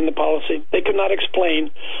couldn't explain the policy. They could not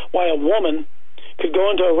explain why a woman could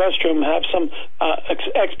go into a restroom, have some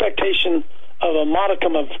expectation of a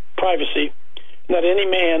modicum of privacy, and that any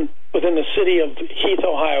man within the city of Heath,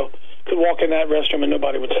 Ohio, could walk in that restroom and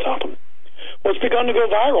nobody would stop him. Well, it's begun to go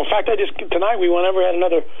viral. In fact, tonight we had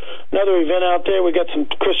another event out there. We got some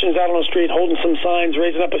Christians out on the street holding some signs,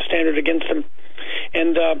 raising up a standard against them,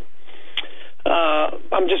 and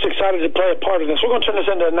I'm just excited to play a part of this. We're going to turn this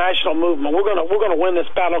into a national movement. We're going to win this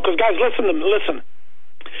battle. Because, guys, listen.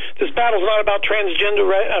 This battle's not about transgender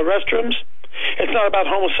restrooms. It's not about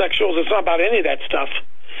homosexuals. It's not about any of that stuff.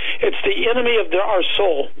 It's the enemy of our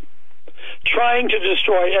soul, trying to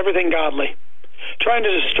destroy everything godly, trying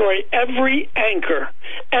to destroy every anchor,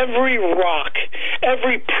 every rock,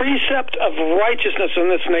 every precept of righteousness in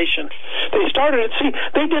this nation.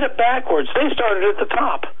 They did it backwards. They started at the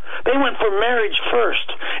top. They went for marriage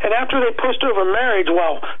first. And after they pushed over marriage,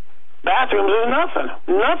 bathrooms are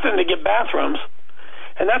nothing to get bathrooms.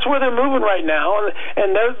 And that's where they're moving right now.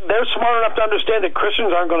 And they're smart enough to understand that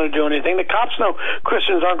Christians aren't going to do anything. The cops know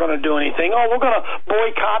Christians aren't going to do anything. Oh, we're going to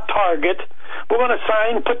boycott Target. We're going to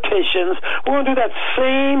sign petitions. We're going to do that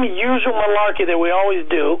same usual malarkey that we always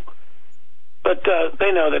do. But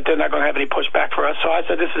they know that they're not going to have any pushback for us. So I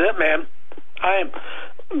said, this is it, man.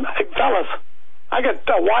 Fellas, I got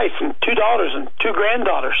a wife and 2 daughters and 2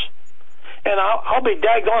 granddaughters. And I'll be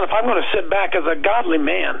daggone if I'm going to sit back as a godly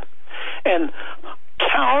man and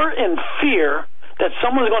cower in fear that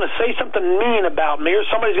someone's going to say something mean about me or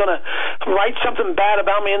somebody's going to write something bad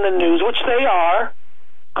about me in the news, which they are.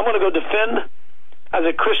 I'm going to go defend, as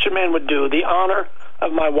a Christian man would do, the honor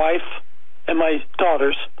of my wife and my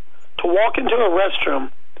daughters, to walk into a restroom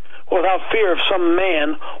without fear of some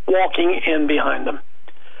man walking in behind them.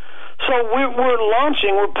 So we're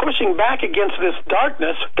pushing back against this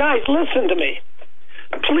darkness. Guys, listen to me.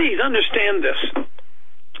 Please understand this.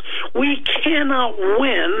 We cannot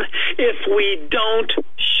win if we don't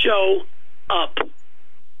show up.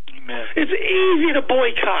 Amen. It's easy to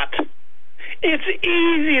boycott. It's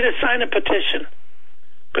easy to sign a petition.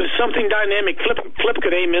 But it's something dynamic. Flip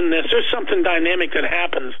could amen this. There's something dynamic that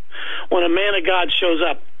happens when a man of God shows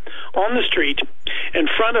up on the street in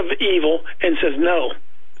front of evil and says, no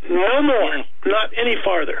more, not any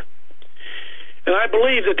farther. And I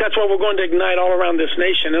believe that that's what we're going to ignite all around this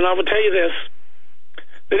nation. And I will tell you this,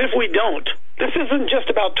 that if we don't, this isn't just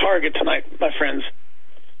about Target tonight, my friends.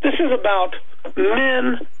 This is about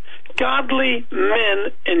men, godly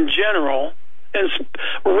men in general, and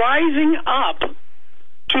rising up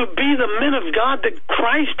to be the men of God that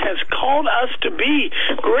Christ has called us to be.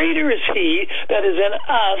 Greater is He that is in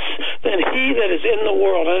us than he that is in the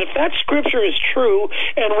world. And if that scripture is true,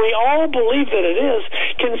 and we all believe that it is,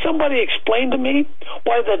 can somebody explain to me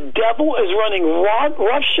why the devil is running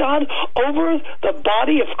roughshod over the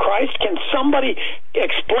body of Christ? Can somebody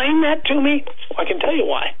explain that to me? I can tell you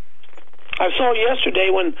why. I saw yesterday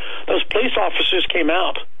when those police officers came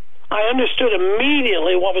out, I understood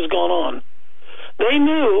immediately what was going on. They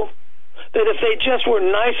knew that if they just were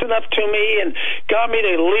nice enough to me and got me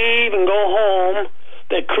to leave and go home,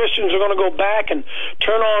 that Christians are going to go back and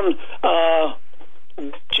turn on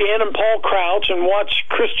Jan and Paul Crouch and watch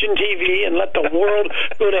Christian TV and let the world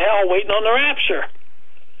go to hell waiting on the rapture.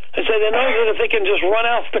 And so they know that if they can just run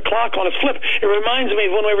out the clock on a flip. It reminds me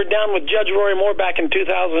of when we were down with Judge Roy Moore back in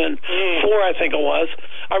 2004, I think it was.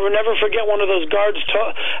 I will never forget one of those guards.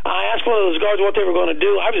 I asked one of those guards what they were going to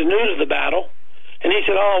do. I was new to the battle. And he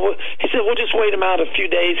said, we'll just wait them out a few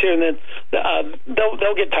days here, and then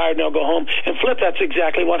they'll get tired and they'll go home. And Flip, that's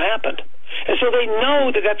exactly what happened. And so they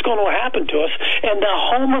know that that's going to happen to us. And the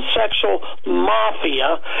homosexual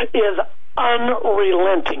mafia is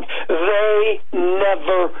unrelenting. They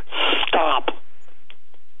never stop.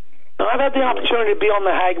 Now, I've had the opportunity to be on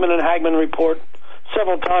the Hagmann and Hagmann report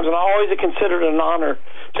several times, and I always considered it an honor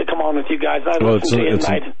to come on with you guys. It's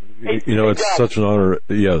such an honor.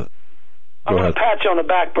 Yeah. I'm going to pat you on the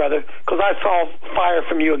back, brother, because I saw fire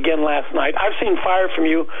from you again last night. I've seen fire from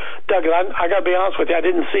you, Doug. I got to be honest with you. I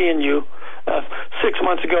didn't see in you 6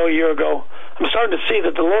 months ago, a year ago. I'm starting to see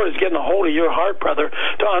that the Lord is getting a hold of your heart, brother,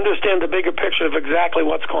 to understand the bigger picture of exactly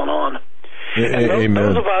what's going on. And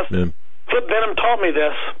those of us, Flip Benham taught me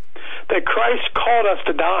this, that Christ called us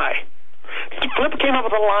to die. Flip came up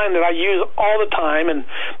with a line that I use all the time, and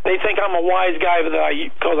they think I'm a wise guy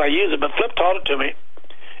because I use it, but Flip taught it to me.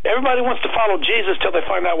 Everybody wants to follow Jesus till they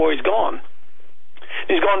find out where he's gone.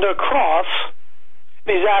 He's gone to a cross,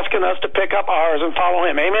 and he's asking us to pick up ours and follow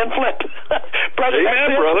him. Amen, Flip? Brother,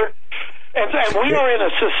 amen, brother. And we are in a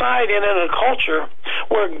society and in a culture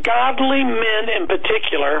where godly men in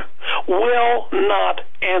particular will not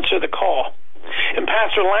answer the call. And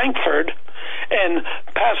Pastor Langford and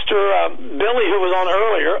Pastor Billy, who was on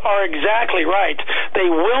earlier, are exactly right. They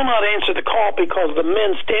will not answer the call because the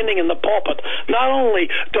men standing in the pulpit not only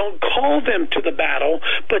don't call them to the battle,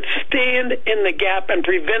 but stand in the gap and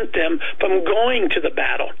prevent them from going to the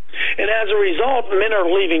battle. And as a result, men are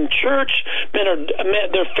leaving church,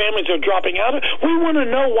 their families are dropping out. We want to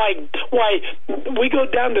know why we go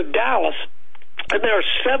down to Dallas, and there are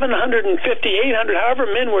 750, 800, however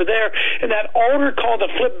men were there, and that altar call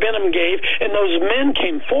that Flip Benham gave, and those men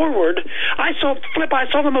came forward. I saw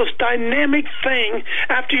the most dynamic thing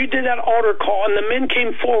after you did that altar call, and the men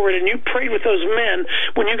came forward, and you prayed with those men.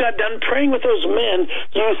 When you got done praying with those men,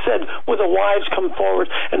 you said, will the wives come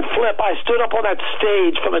forward? And Flip, I stood up on that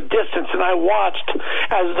stage from a distance, and I watched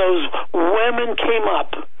as those women came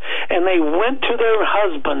up, and they went to their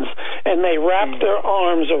husbands, and they wrapped their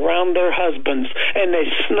arms around their husbands, and they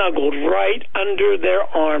snuggled right under their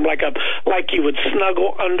arm like you would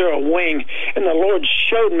snuggle under a wing. And the Lord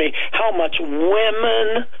showed me how much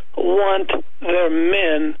women want their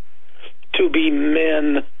men to be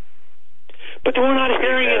men. But we're not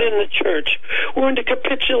hearing it in the church. We're into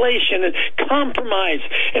capitulation and compromise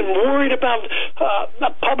and worried about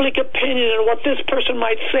public opinion and what this person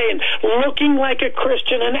might say, and looking like a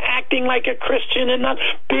Christian and acting like a Christian and not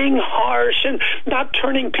being harsh and not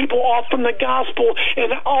turning people off from the gospel.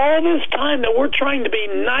 And all this time that we're trying to be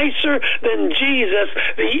nicer than Jesus,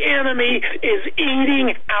 the enemy is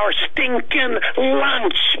eating our stinking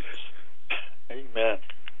lunch. Amen.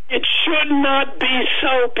 It should not be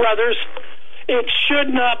so, brothers. It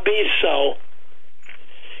should not be so.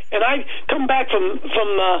 And I come back from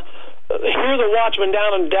Hear the Watchman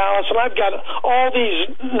down in Dallas, and I've got all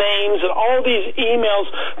these names and all these emails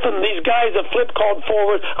from these guys that Flip called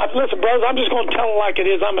forward. Listen, brothers, I'm just going to tell it like it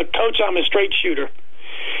is. I'm a coach. I'm a straight shooter.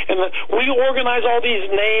 And we organize all these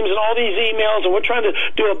names and all these emails, and we're trying to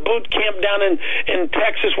do a boot camp down in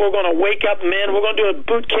Texas. We're going to wake up men. We're going to do a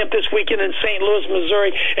boot camp this weekend in St. Louis,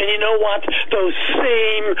 Missouri. And you know what? Those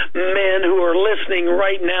same men who are listening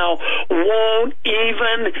right now won't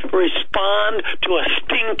even respond to a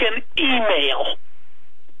stinking email.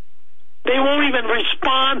 They won't even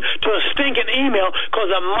respond to a stinking email because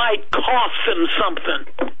it might cost them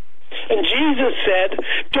something. And Jesus said,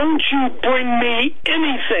 don't you bring me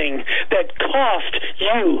anything that cost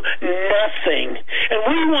you nothing. And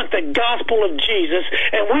we want the gospel of Jesus,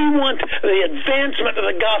 and we want the advancement of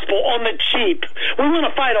the gospel on the cheap. We want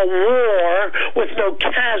to fight a war with no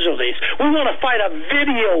casualties. We want to fight a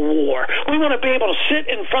video war. We want to be able to sit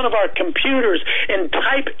in front of our computers and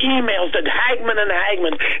type emails to Hagmann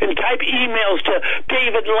and type emails to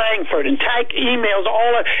David Langford and type emails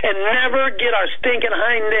and never get our stinking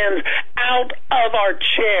hind ends out of our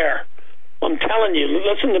chair. I'm telling you,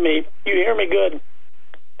 listen to me. You hear me good?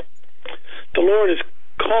 The Lord is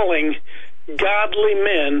calling godly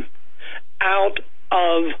men out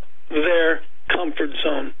of their comfort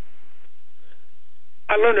zone.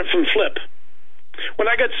 I learned it from Flip. When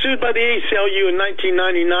I got sued by the ACLU in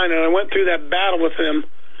 1999 and I went through that battle with them,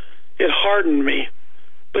 it hardened me.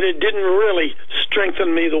 But it didn't really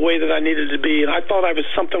strengthen me the way that I needed to be. And I thought I was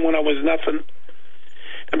something when I was nothing.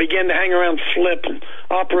 I began to hang around Flip and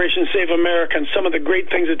Operation Save America and some of the great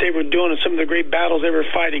things that they were doing and some of the great battles they were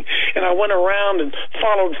fighting. And I went around and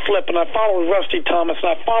followed Flip, and I followed Rusty Thomas,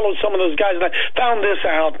 and I followed some of those guys, and I found this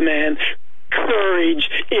out, man. Courage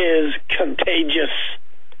is contagious.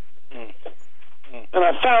 And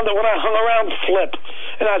I found that when I hung around Flip,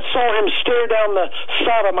 and I saw him stare down the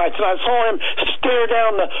sodomites, and I saw him stare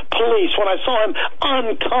down the police, when I saw him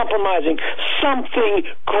uncompromising, something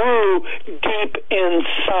grew deep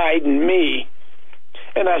inside me.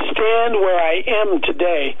 And I stand where I am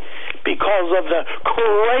today because of the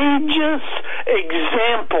courageous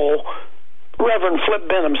example Reverend Flip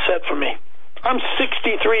Benham set for me. I'm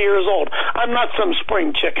 63 years old. I'm not some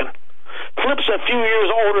spring chicken. Flip's a few years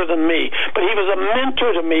older than me, but he was a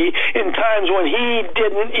mentor to me in times when he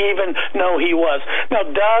didn't even know he was. Now,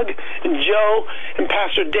 Doug and Joe and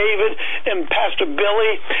Pastor David and Pastor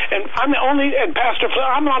Billy and Pastor Flip.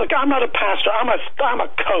 I'm not a pastor. I'm a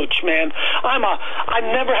coach, man. I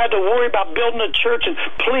never had to worry about building a church and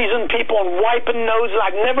pleasing people and wiping noses.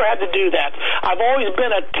 I've never had to do that. I've always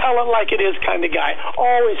been a tell it like it is kind of guy.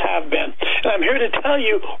 Always have been. And I'm here to tell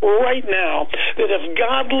you right now that if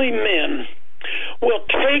godly men will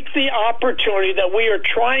take the opportunity that we are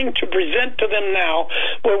trying to present to them now,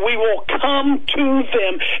 where we will come to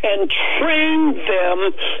them and train them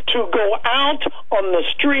to go out on the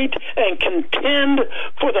street and contend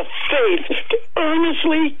for the faith, to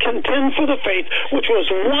earnestly contend for the faith which was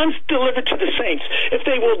once delivered to the saints. If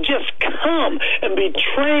they will just come and be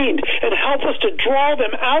trained and help us to draw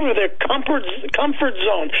them out of their comfort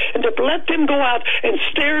zone and to let them go out and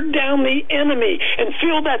stare down the enemy and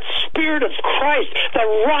feel that spirit of Christ that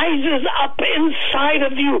rises up inside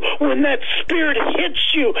of you when that spirit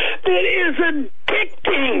hits you. That is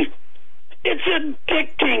addicting. It's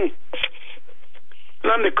addicting.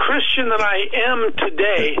 And I'm the Christian that I am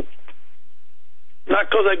today, not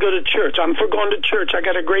because I go to church. I'm for going to church. I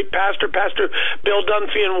got a great pastor, Pastor Bill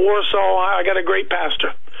Dunphy in Warsaw. I got a great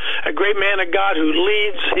pastor, a great man of God who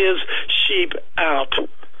leads his sheep out.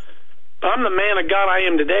 I'm the man of God I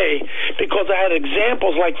am today because I had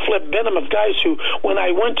examples like Flip Benham of guys who, when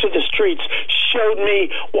I went to the streets, showed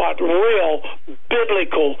me what real,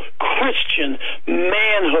 biblical, Christian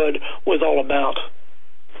manhood was all about.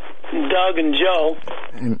 Doug and Joe,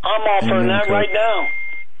 I'm offering that right now.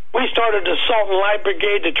 We started the Salt and Light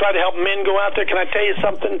Brigade to try to help men go out there. Can I tell you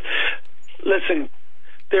something? Listen,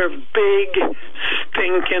 they're big,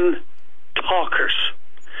 stinking talkers.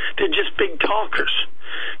 They're just big talkers.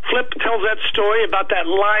 Flip tells that story about that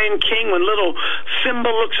Lion King when little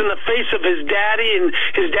Simba looks in the face of his daddy and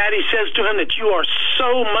his daddy says to him that you are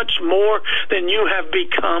so much more than you have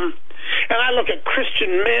become. And I look at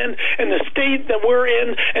Christian men and the state that we're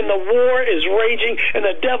in, and the war is raging, and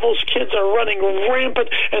the devil's kids are running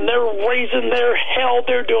rampant, and they're raising their hell.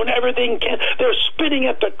 They're doing everything can. They're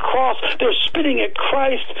spitting at the cross. They're spitting at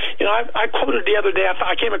Christ. You know, I quoted the other day.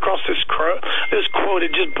 I came across this quote.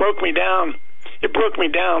 It just broke me down. It broke me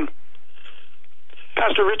down.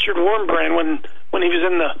 Pastor Richard Wurmbrand, when he was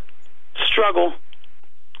in the struggle,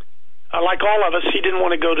 like all of us, he didn't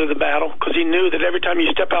want to go to the battle because he knew that every time you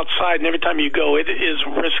step outside and every time you go, it is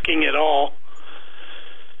risking it all.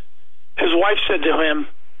 His wife said to him,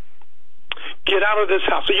 "Get out of this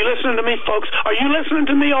house." Are you listening to me, folks? Are you listening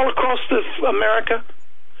to me all across America?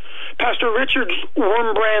 Pastor Richard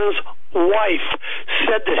Wurmbrand's wife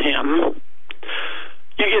said to him,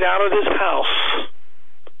 "You get out of this house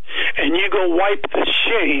and you go wipe the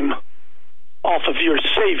shame off of your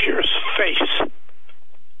Savior's face."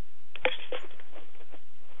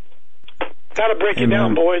 Gotta break you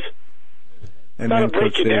down, boys. Gotta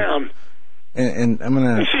break you down. And I'm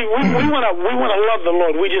gonna. You see, we want to love the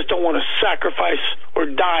Lord. We just don't want to sacrifice or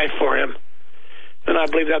die for Him. And I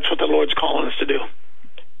believe that's what the Lord's calling us to do.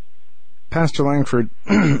 Pastor Langford,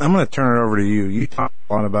 I'm going to turn it over to you. You talk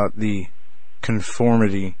a lot about the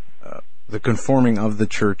conforming of the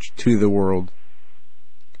church to the world,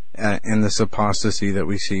 and this apostasy that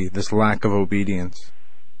we see, this lack of obedience.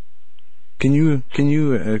 Can you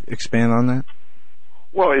expand on that?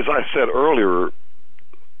 Well, as I said earlier,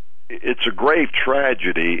 it's a grave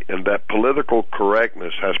tragedy in that political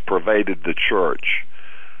correctness has pervaded the church.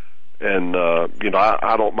 And,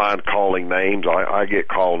 I don't mind calling names. I get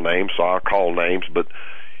called names, so I'll call names. But,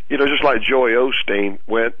 just like Joey Osteen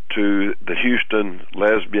went to the Houston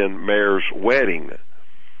lesbian mayor's wedding.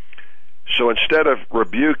 So instead of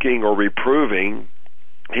rebuking or reproving,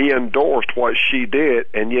 he endorsed what she did,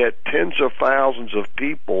 and yet tens of thousands of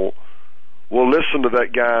people will listen to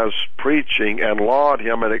that guy's preaching and laud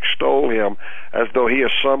him and extol him as though he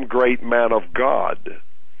is some great man of God.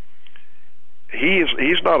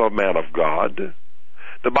 He's not a man of God.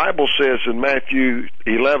 The Bible says in Matthew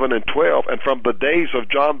 11 and 12, "And from the days of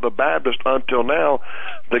John the Baptist until now,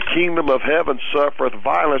 the kingdom of heaven suffereth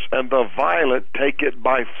violence, and the violent take it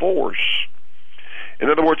by force." In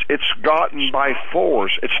other words, it's gotten by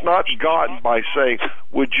force. It's not gotten by saying,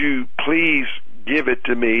 "Would you please give it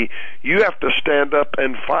to me?" You have to stand up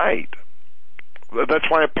and fight. That's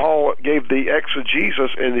why Paul gave the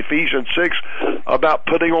exegesis in Ephesians 6 about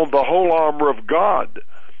putting on the whole armor of God.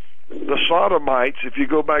 The Sodomites, if you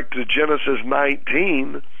go back to Genesis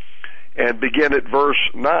 19 and begin at verse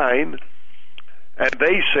 9, and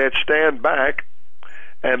they said, "Stand back,"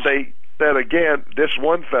 and they said again, this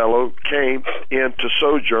one fellow came in to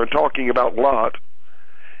sojourn, talking about Lot,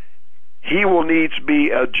 he will needs be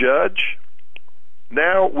a judge.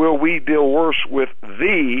 Now will we deal worse with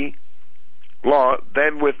thee, Lot,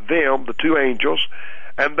 than with them, the two angels.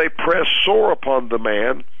 And they pressed sore upon the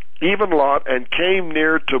man, even Lot, and came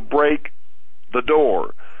near to break the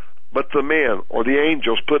door. But the men, or the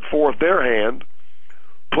angels, put forth their hand,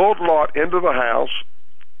 pulled Lot into the house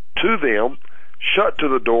to them, shut to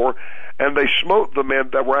the door, and they smote the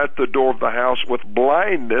men that were at the door of the house with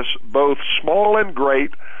blindness, both small and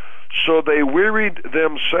great, so they wearied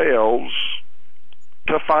themselves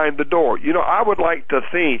to find the door. You know, I would like to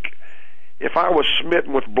think if I was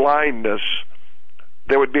smitten with blindness,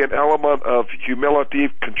 there would be an element of humility,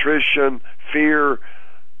 contrition, fear,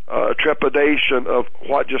 trepidation of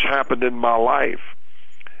what just happened in my life.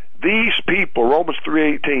 These people, Romans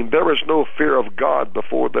 3:18, there is no fear of God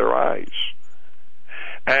before their eyes.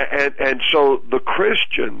 And so the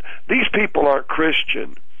Christian, these people aren't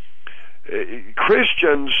Christian.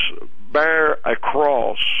 Christians bear a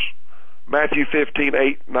cross. Matthew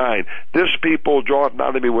 15:8-9. This people draweth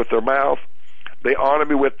not to me with their mouth, they honor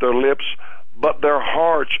me with their lips, but their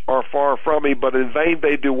hearts are far from me, but in vain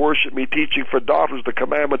they do worship me, teaching for doctrines the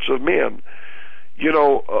commandments of men. You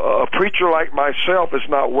know, a preacher like myself is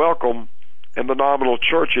not welcome in the nominal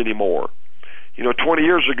church anymore. You know, 22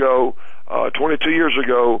 years ago,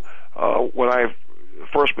 when I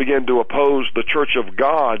first began to oppose the Church of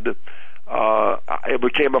God, it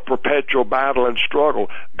became a perpetual battle and struggle.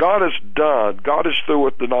 God is done. God is through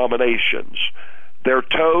with denominations. They're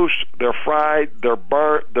toast, they're fried, they're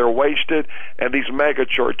burnt, they're wasted, and these mega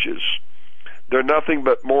churches, they're nothing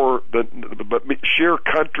but sheer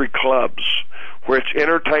country clubs where it's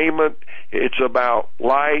entertainment, it's about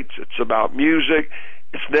lights, it's about music,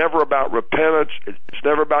 it's never about repentance, it's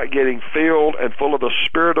never about getting filled and full of the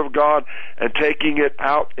Spirit of God and taking it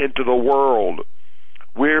out into the world.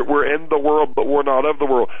 We're in the world, but we're not of the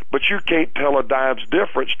world. But you can't tell a dime's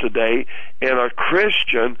difference today in a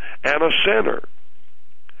Christian and a sinner.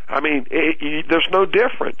 I mean, there's no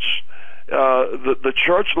difference. The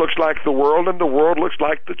church looks like the world, and the world looks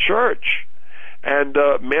like the church. And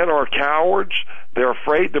men are cowards. They're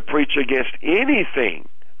afraid to preach against anything.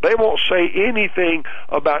 They won't say anything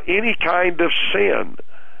about any kind of sin.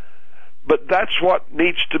 But that's what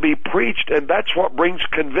needs to be preached, and that's what brings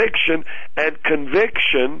conviction, and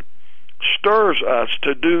conviction stirs us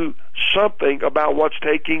to do something about what's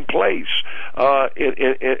taking place.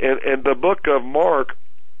 In the book of Mark,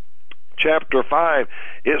 chapter 5,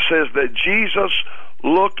 it says that Jesus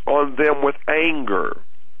looked on them with anger.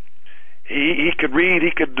 He could read,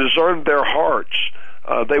 he could discern their hearts.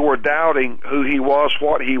 They were doubting who he was,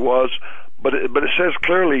 what he was, but it says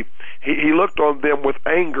clearly he looked on them with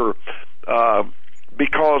anger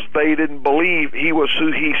because they didn't believe he was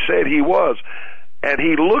who he said he was. And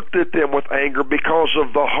he looked at them with anger because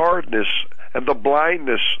of the hardness and the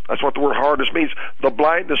blindness. That's what the word hardness means, the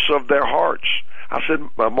blindness of their hearts. I said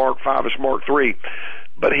Mark 5, it's Mark 3.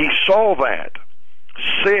 But he saw that.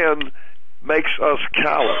 Sin makes us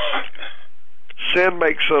callous. Sin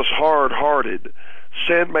makes us hard-hearted.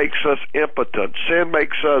 Sin makes us impotent. Sin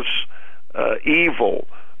makes us evil.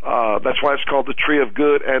 That's why it's called the tree of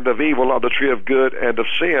good and of evil, not the tree of good and of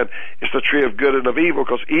sin. It's the tree of good and of evil,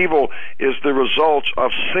 because evil is the results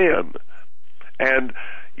of sin. And,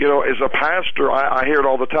 you know, as a pastor, I hear it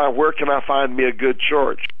all the time, where can I find me a good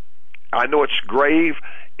church? I know it's grave,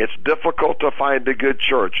 it's difficult to find a good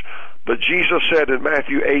church. But Jesus said in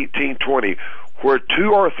Matthew 18:20, where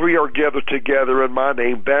 2 or 3 are gathered together in my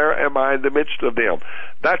name, there am I in the midst of them.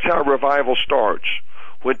 That's how revival starts.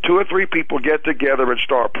 When 2 or 3 people get together and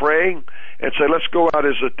start praying and say, let's go out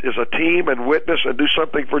as a team and witness and do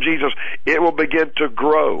something for Jesus, it will begin to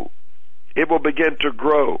grow. It will begin to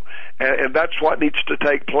grow. And that's what needs to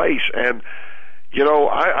take place. And, you know,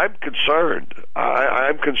 I'm concerned.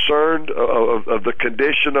 I'm concerned of the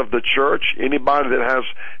condition of the church. Anybody that has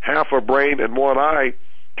half a brain and one eye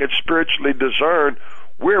can spiritually discern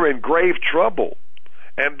we're in grave trouble.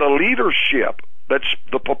 And the leadership, that's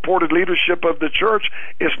the purported leadership of the church,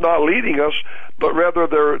 is not leading us, but rather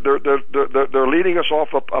they're leading us off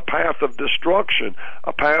a path of destruction,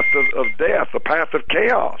 a path of death, a path of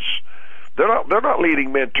chaos. They're not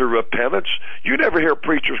leading men to repentance. You never hear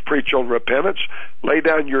preachers preach on repentance. Lay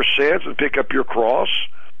down your sins and pick up your cross.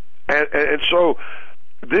 And so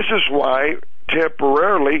this is why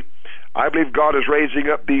temporarily I believe God is raising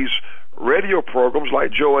up these radio programs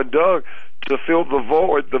like Joe and Doug to fill the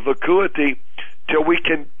void, the vacuity, till we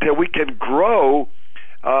can grow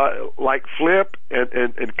like Flip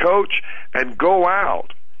and Coach and go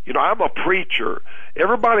out. You know, I'm a preacher.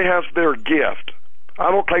 Everybody has their gift. I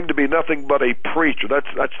don't claim to be nothing but a preacher.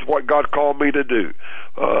 That's what God called me to do.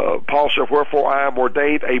 Paul said, wherefore I am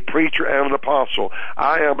ordained a preacher and an apostle.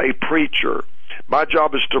 I am a preacher. My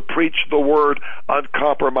job is to preach the word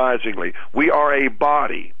uncompromisingly. We are a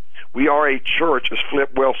body. We are a church, as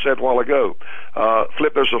Flip well said a while ago.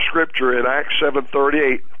 Flip, there's a scripture in Acts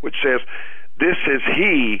 7:38 which says, this is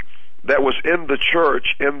he that was in the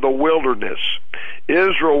church in the wilderness.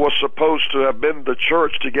 Israel was supposed to have been the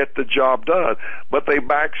church to get the job done, but they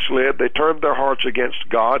backslid, they turned their hearts against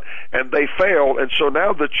God, and they failed, and so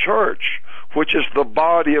now the church, which is the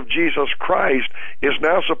body of Jesus Christ, is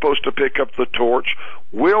now supposed to pick up the torch,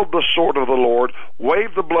 wield the sword of the Lord,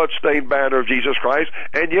 wave the bloodstained banner of Jesus Christ,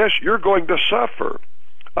 and yes, you're going to suffer.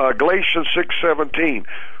 Galatians 6:17,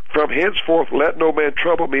 from henceforth let no man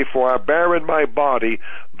trouble me, for I bear in my body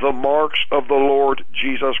the marks of the Lord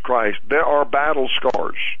Jesus Christ. There are battle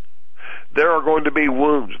scars. There are going to be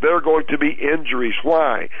wounds. There are going to be injuries.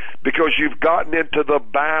 Why? Because you've gotten into the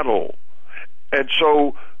battle. And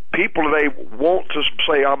so people today want to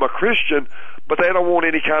say, I'm a Christian, but they don't want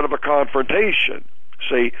any kind of a confrontation.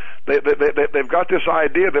 See, they've got this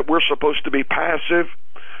idea that we're supposed to be passive.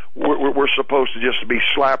 We're supposed to just be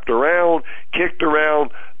slapped around, kicked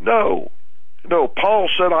around. No. Paul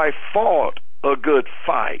said, I fought a good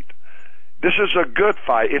fight. This is a good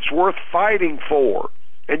fight. It's worth fighting for.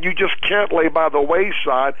 And you just can't lay by the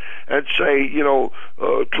wayside and say,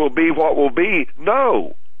 'twill be what will be.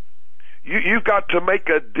 No. You've got to make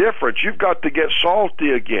a difference. You've got to get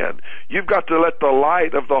salty again. You've got to let the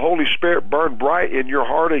light of the Holy Spirit burn bright in your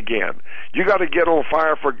heart again. You got to get on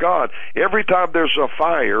fire for God. Every time there's a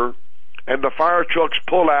fire and the fire trucks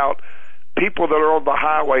pull out, people that are on the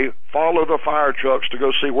highway follow the fire trucks to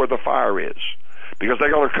go see where the fire is, because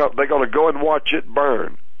they're going to go and watch it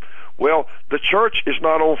burn. Well, the church is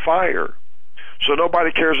not on fire, so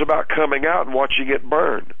nobody cares about coming out and watching it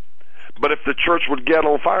burn. But if the church would get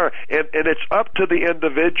on fire, and it's up to the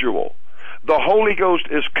individual. The Holy Ghost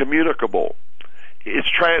is communicable. It's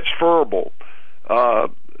transferable.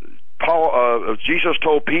 Jesus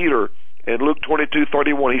told Peter in Luke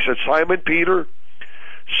 22:31, he said, Simon Peter,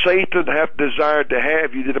 Satan hath desired to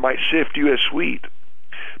have you that it might sift you as wheat.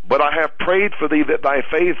 But I have prayed for thee that thy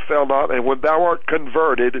faith fail not, and when thou art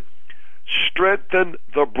converted, strengthen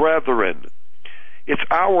the brethren. It's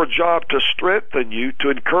our job to strengthen you,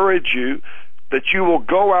 to encourage you, that you will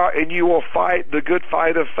go out and you will fight the good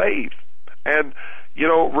fight of faith. And,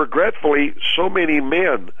 regretfully, so many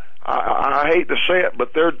men, I hate to say it,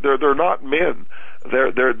 but they're not men.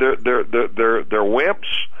 They're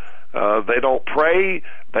wimps. They don't pray.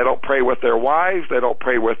 They don't pray with their wives. They don't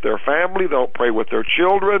pray with their family. They don't pray with their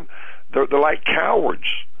children. They're like cowards.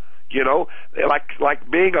 Like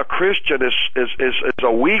being a Christian is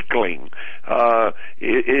a weakling.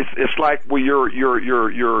 It's like you're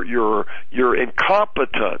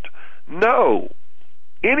incompetent. No,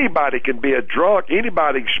 anybody can be a drunk.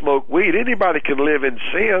 Anybody can smoke weed. Anybody can live in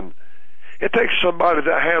sin. It takes somebody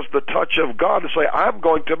that has the touch of God to say, I'm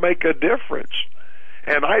going to make a difference.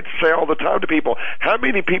 And I'd say all the time to people, how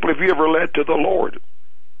many people have you ever led to the Lord?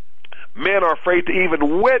 Men are afraid to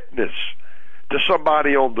even witness to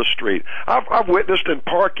somebody on the street. I've witnessed in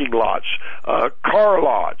parking lots, car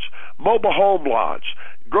lots, mobile home lots,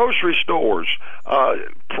 grocery stores,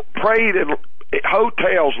 prayed in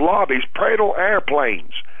hotels, lobbies, prayed on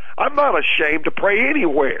airplanes. I'm not ashamed to pray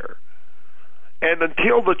anywhere. And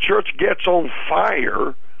until the church gets on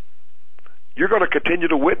fire, you're going to continue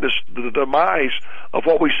to witness the demise of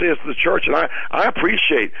what we see as the church. And I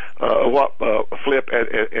appreciate what Flip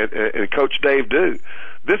and Coach Dave do.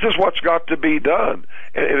 This is what's got to be done.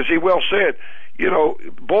 And as he well said,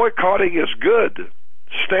 boycotting is good.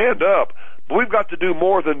 Stand up. But we've got to do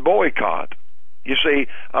more than boycott. You see,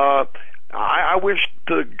 I wish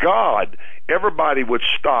to God everybody would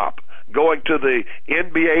stop going to the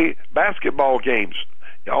NBA basketball games.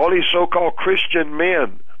 All these so-called Christian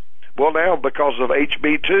men. Well, now, because of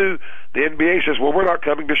HB2, the NBA says, well, we're not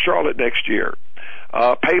coming to Charlotte next year.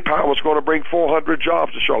 PayPal was going to bring 400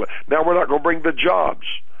 jobs to Charlotte. Now we're not going to bring the jobs.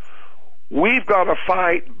 We've got to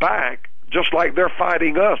fight back, just like they're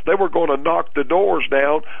fighting us. They were going to knock the doors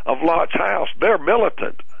down of Lot's house. They're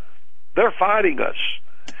militant. They're fighting us.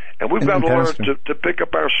 And we've got to learn to pick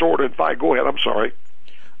up our sword and fight. Go ahead. I'm sorry.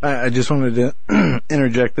 I just wanted to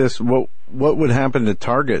interject this. What would happen to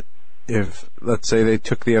Target if, let's say, they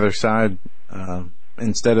took the other side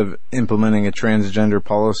instead of implementing a transgender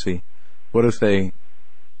policy? What if they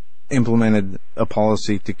implemented a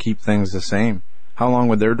policy to keep things the same? How long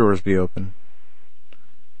would their doors be open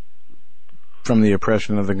from the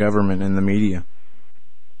oppression of the government and the media?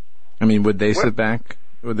 I mean, would they sit back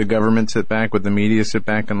Would the government sit back? Would the media sit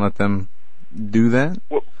back and let them do that?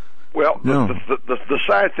 Well, no. The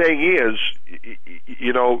sad thing is,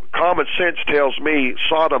 common sense tells me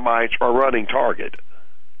sodomites are running target.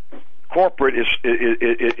 Corporate is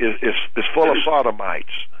full of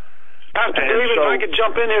sodomites. Pastor David, if I could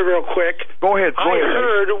jump in here real quick. Go ahead. I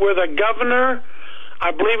heard with a governor,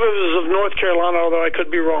 I believe it was of North Carolina, although I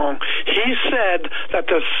could be wrong. He said that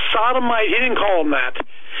the sodomite, he didn't call them that.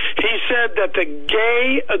 He said that the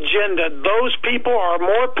gay agenda, those people are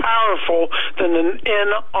more powerful than the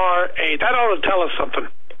NRA. That ought to tell us something.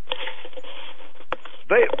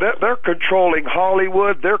 They're controlling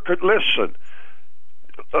Hollywood. Listen.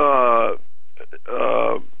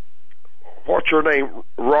 What's her name?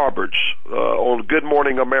 Roberts on Good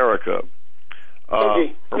Morning America. Her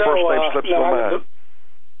first name slips my mind.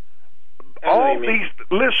 All these,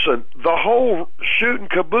 listen, the whole shooting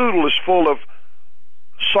caboodle is full of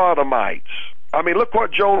sodomites. I mean, look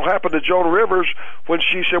what happened to Joan Rivers when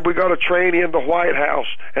she said we got a trainee in the White House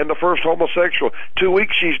and the first homosexual. 2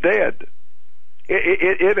 weeks, she's dead.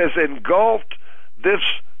 It has engulfed this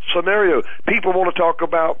scenario. People want to talk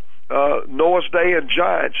about Noah's Day and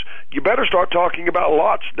giants. You better start talking about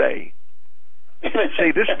Lot's Day.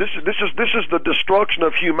 See, this is the destruction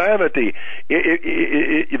of humanity.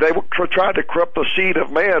 They tried to corrupt the seed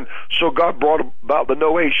of man, so God brought about the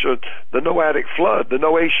Noahic flood, the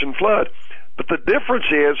Noahian flood. But the difference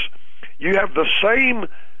is, you have the same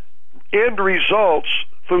end results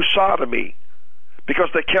through sodomy, because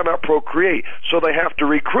they cannot procreate, so they have to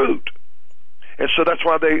recruit. And so that's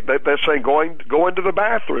why they're saying go into the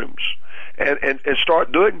bathrooms and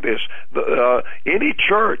start doing this. Any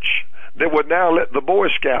church that would now let the Boy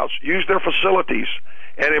Scouts use their facilities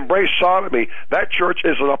and embrace sodomy, that church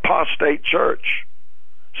is an apostate church.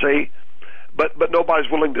 See? But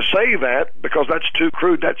nobody's willing to say that because that's too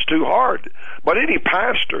crude, that's too hard. But any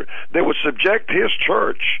pastor that would subject his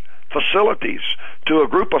church facilities to a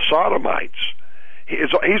group of sodomites,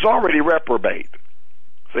 he's already reprobate.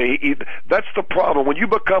 See, that's the problem. When you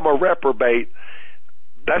become a reprobate,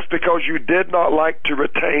 that's because you did not like to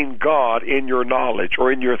retain God in your knowledge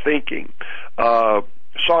or in your thinking.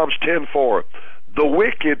 Psalms 10:4, the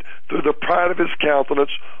wicked, through the pride of his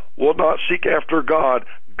countenance, will not seek after God.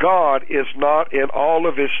 God is not in all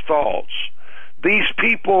of his thoughts. These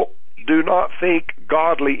people do not think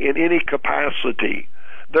godly in any capacity.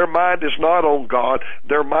 Their mind is not on God.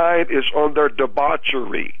 Their mind is on their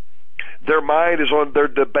debauchery. Their mind is on their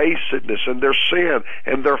debasedness and their sin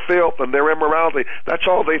and their filth and their immorality. That's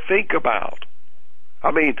all they think about.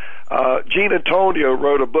 I mean, Gene Antonio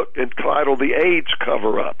wrote a book entitled The AIDS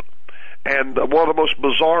Cover-Up. And one of the most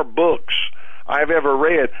bizarre books I've ever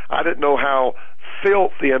read. I didn't know how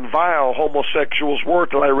filthy and vile homosexuals were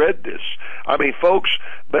till I read this. I mean, folks,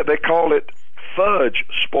 they call it fudge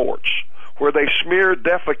sports, where they smear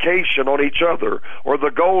defecation on each other, or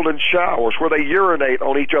the golden showers, where they urinate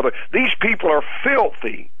on each other. These people are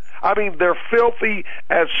filthy. I mean, they're filthy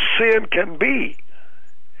as sin can be.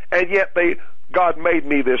 And yet God made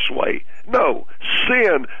me this way. No,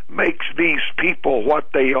 sin makes these people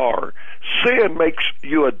what they are. Sin makes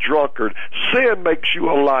you a drunkard. Sin makes you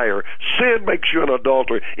a liar. Sin makes you an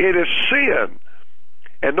adulterer. It is sin.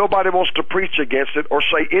 And nobody wants to preach against it or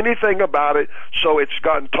say anything about it, so it's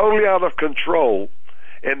gotten totally out of control.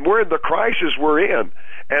 And we're in the crisis we're in.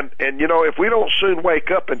 And if we don't soon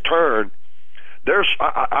wake up and turn,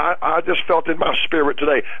 I just felt in my spirit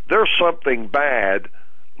today, there's something bad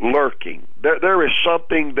lurking. There is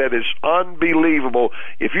something that is unbelievable.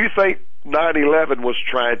 If you think 9/11 was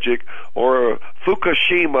tragic, or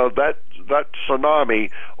Fukushima, that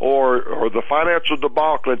tsunami, or the financial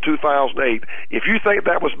debacle in 2008, if you think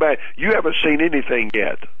that was bad, you haven't seen anything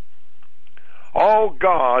yet. All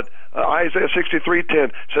God, Isaiah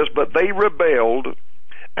 63:10 says, but they rebelled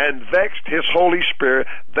and vexed his Holy Spirit,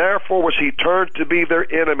 therefore was he turned to be their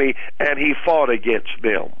enemy, and he fought against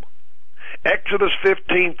them. Exodus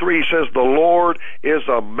 15:3 says, the Lord is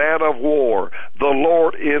a man of war. The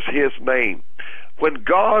Lord is his name. When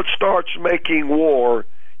God starts making war,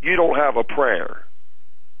 you don't have a prayer.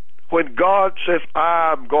 When God says,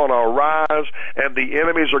 I'm going to arise and the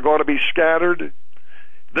enemies are going to be scattered,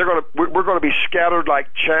 we're going to be scattered like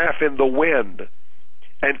chaff in the wind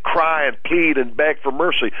and cry and plead and beg for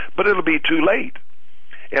mercy. But it'll be too late.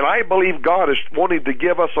 And I believe God is wanting to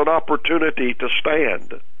give us an opportunity to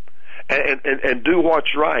stand and do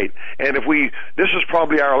what's right. And this is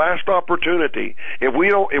probably our last opportunity. If we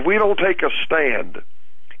don't take a stand,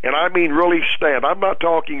 and I mean really stand. I'm not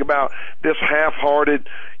talking about this half-hearted,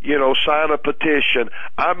 sign a petition.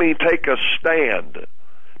 I mean take a stand.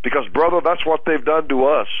 Because, brother, that's what they've done to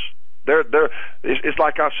us. It's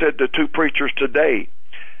like I said to two preachers today.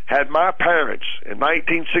 Had my parents in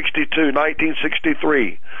 1962,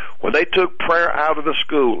 1963, when they took prayer out of the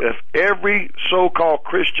school, if every so-called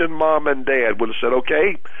Christian mom and dad would have said,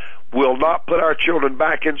 okay, we'll not put our children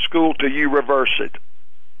back in school till you reverse it.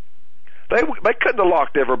 They couldn't have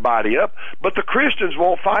locked everybody up, but the Christians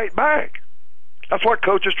won't fight back. That's what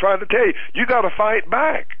Coach is trying to tell you. You got to fight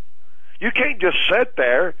back. You can't just sit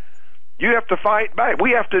there. You have to fight back.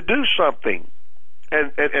 We have to do something.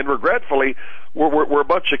 And regretfully, we're a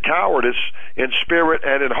bunch of cowardice in spirit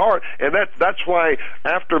and in heart. And that's why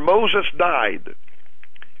after Moses died,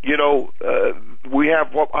 we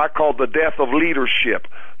have what I call the death of leadership.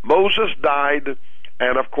 Moses died,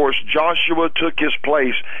 and of course Joshua took his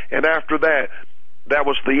place. And after that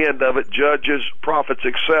was the end of it. Judges, prophets,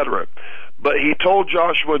 etc. But he told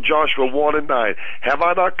Joshua in Joshua 1:9, have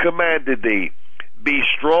I not commanded thee? Be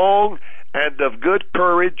strong and of good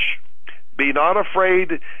courage. Be not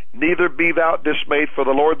afraid, neither be thou dismayed, for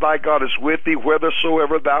the Lord thy God is with thee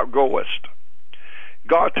whithersoever thou goest.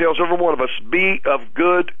 God tells every one of us, be of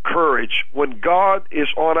good courage. When God is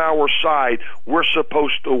on our side, we're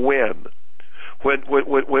supposed to win. When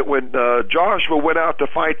Joshua went out to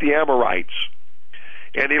fight the Amorites,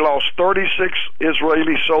 and he lost 36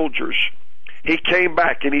 Israeli soldiers, he came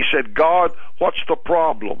back and he said, God, what's the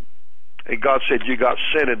problem? And God said, you got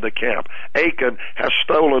sin in the camp. Achan has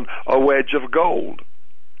stolen a wedge of gold.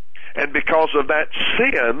 And because of that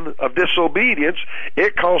sin of disobedience,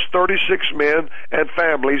 it cost 36 men and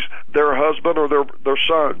families their husband or their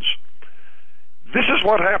sons. This is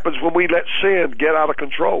what happens when we let sin get out of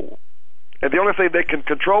control. And the only thing that can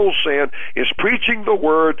control sin is preaching the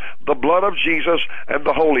word, the blood of Jesus, and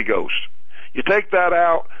the Holy Ghost. You take that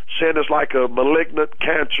out, sin is like a malignant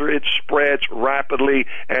cancer. It spreads rapidly,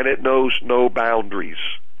 and it knows no boundaries.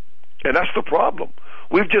 And that's the problem.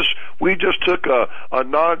 We just took a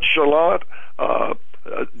nonchalant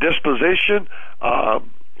disposition. I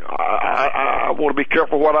want to be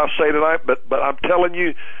careful what I say tonight, but I'm telling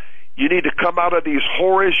you, you need to come out of these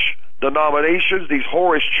whorish denominations, these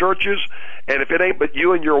whorish churches, and if it ain't but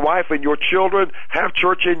you and your wife and your children, have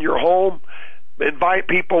church in your home. Invite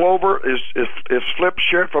people over. As Flip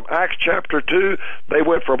shared from Acts chapter 2, they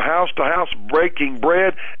went from house to house breaking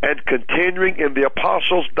bread and continuing in the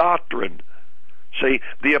apostles' doctrine. See,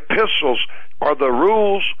 the epistles are the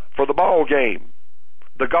rules for the ball game.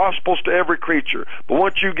 The gospel's to every creature. But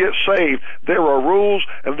once you get saved, there are rules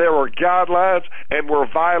and there are guidelines, and we're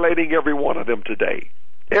violating every one of them today.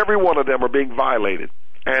 Every one of them are being violated.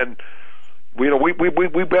 And we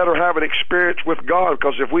better have an experience with God,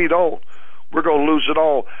 because if we don't, we're going to lose it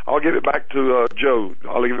all. I'll give it back to Joe.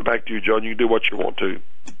 I'll give it back to you, Joe, and you can do what you want to.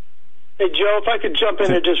 Hey, Joe, if I could jump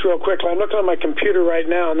in here just real quickly. I'm looking on my computer right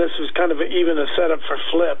now, and this is kind of even a setup for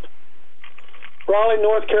Flip. Raleigh,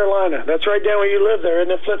 North Carolina. That's right down where you live there,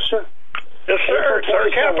 isn't it, Flipster? Yes, sir. It's our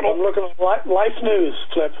capital. I'm looking at Life News,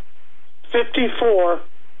 Flip. 54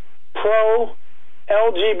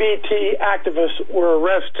 pro-LGBT activists were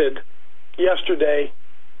arrested yesterday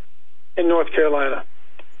in North Carolina.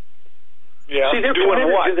 Yeah, see, they're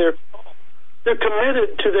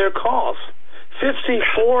committed to their cause.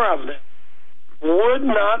 54 of them would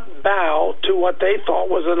not bow to what they thought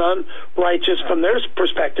was an unrighteous, from their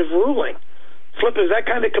perspective, ruling. Flip, is that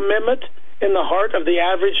kind of commitment in the heart of the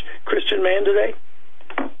average Christian man today?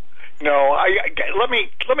 No, let me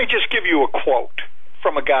just give you a quote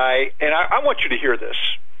from a guy, and I want you to hear this.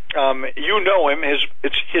 You know him.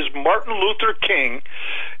 It's his Martin Luther King,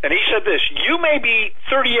 and he said this: you may be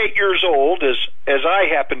 38 years old, as I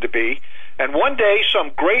happen to be, and one day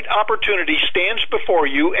some great opportunity stands before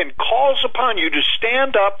you and calls upon you to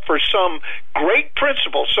stand up for some great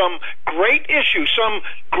principle, some great issue, some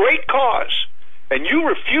great cause, and you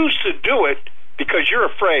refuse to do it because you're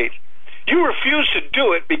afraid. You refuse to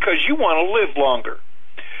do it because you want to live longer.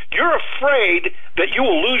 You're afraid that you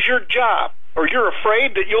will lose your job, or you're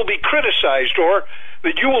afraid that you'll be criticized, or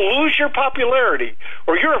that you will lose your popularity,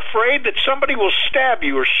 or you're afraid that somebody will stab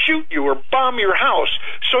you or shoot you or bomb your house,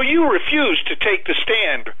 so you refuse to take the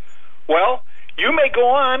stand. Well, you may go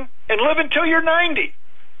on and live until you're 90,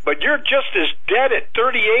 but you're just as dead at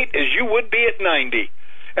 38 as you would be at 90.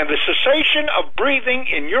 And the cessation of breathing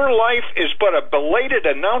in your life is but a belated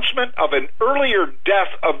announcement of an earlier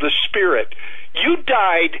death of the spirit. You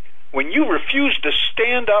died when you refused to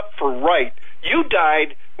stand up for right. You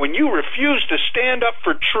died when you refused to stand up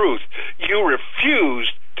for truth. You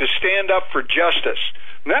refused to stand up for justice.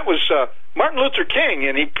 And that was Martin Luther King,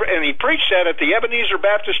 and he preached that at the Ebenezer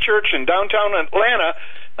Baptist Church in downtown Atlanta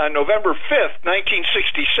on November 5th,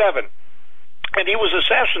 1967. And he was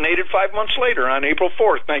assassinated 5 months later on April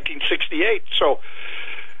 4th, 1968. So,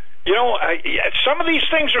 you know, some of these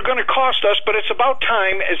things are going to cost us, but it's about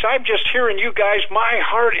time. As I'm just hearing you guys, my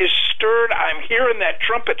heart is stirred. I'm hearing that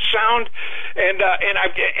trumpet sound, and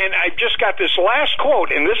I've just got this last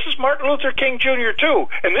quote, and this is Martin Luther King Jr. too,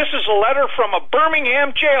 and this is a letter from a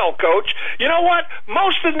Birmingham jail, Coach. You know what?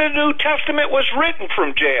 Most of the New Testament was written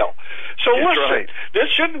from jail. So That's listen, right. This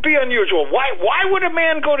shouldn't be unusual. Why would a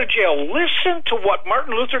man go to jail? Listen to what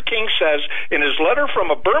Martin Luther King says in his letter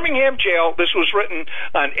from a Birmingham jail. This was written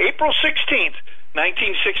on April 16th,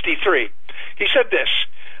 1963. He said this: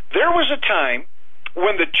 "There was a time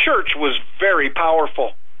when the church was very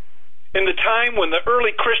powerful. In the time when the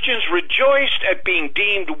early Christians rejoiced at being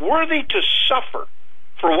deemed worthy to suffer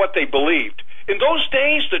for what they believed. In those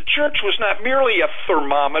days, the church was not merely a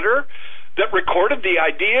thermometer that recorded the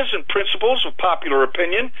ideas and principles of popular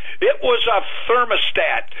opinion. It was a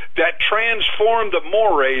thermostat that transformed the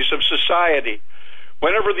mores of society.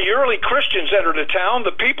 Whenever the early Christians entered a town,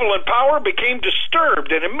 the people in power became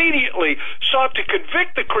disturbed and immediately sought to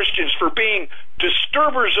convict the Christians for being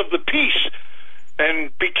disturbers of the peace, and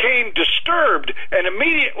became disturbed and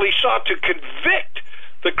immediately sought to convict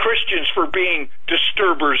the Christians for being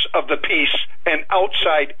disturbers of the peace and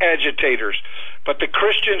outside agitators. But the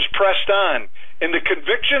Christians pressed on in the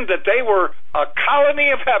conviction that they were a colony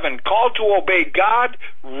of heaven called to obey God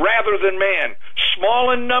rather than man.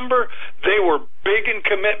 Small in number, they were big in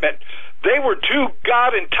commitment. They were too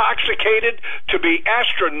God-intoxicated to be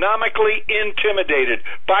astronomically intimidated.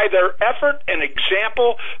 By their effort and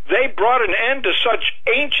example, they brought an end to such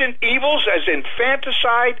ancient evils as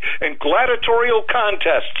infanticide and gladiatorial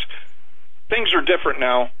contests. Things are different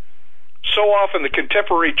now. So often the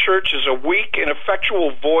contemporary church is a weak,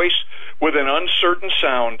 ineffectual voice with an uncertain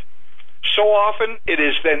sound. So often it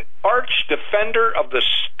is an arch defender of the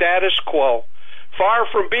status quo. Far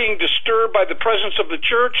from being disturbed by the presence of the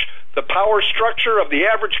church, the power structure of the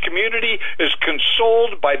average community is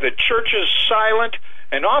consoled by the church's silent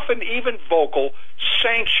and often even vocal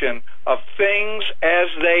sanction of things as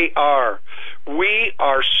they are. We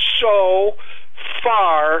are so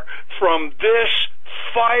far from this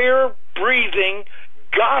fire-breathing,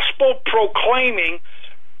 gospel-proclaiming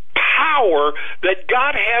power that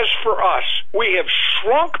God has for us. We have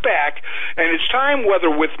shrunk back, and it's time, whether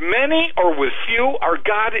with many or with few, our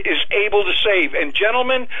God is able to save. And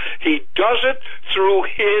gentlemen, He does it through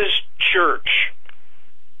His church.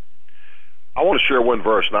 I want to share one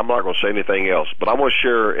verse, and I'm not going to say anything else, but I want to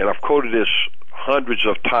share, and I've quoted this hundreds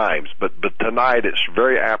of times, but tonight it's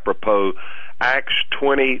very apropos. Acts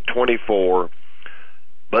 20:24.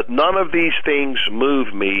 But none of these things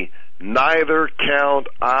move me, neither count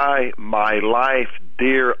I my life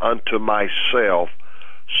dear unto myself,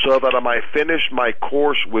 so that I might finish my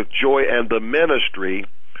course with joy and the ministry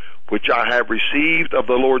which I have received of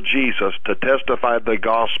the Lord Jesus to testify the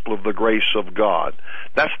gospel of the grace of God.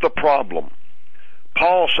 That's the problem.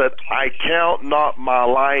 Paul said, I count not my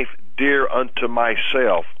life dear unto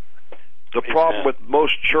myself. The problem with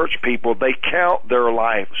most church people, they count their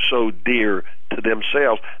life so dear to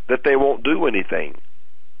themselves that they won't do anything.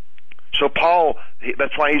 So Paul,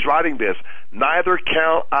 that's why he's writing this. Neither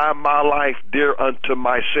count I my life dear unto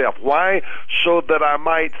myself. Why? So that I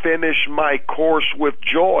might finish my course with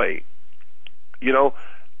joy. You know,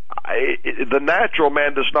 the natural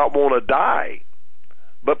man does not want to die.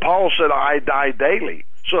 But Paul said, I die daily.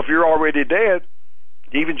 So if you're already dead,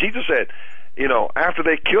 even Jesus said, you know, after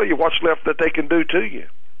they kill you, what's left that they can do to you?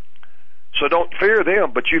 So don't fear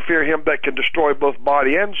them, but you fear him that can destroy both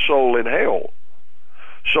body and soul in hell.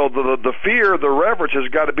 So the fear, the reverence has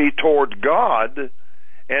got to be toward God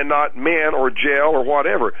and not men or jail or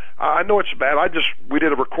whatever. I know it's bad. We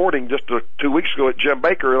did a recording just 2 weeks ago at Jim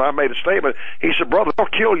Baker, and I made a statement. He said, brother, I'll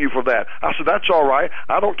kill you for that. I said, that's all right.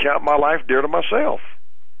 I don't count my life dear to myself.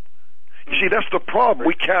 You see, that's the problem.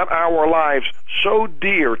 We count our lives so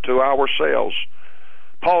dear to ourselves.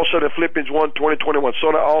 Paul said in Philippians 1:20-21,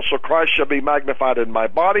 so now also Christ shall be magnified in my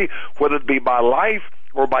body, whether it be by life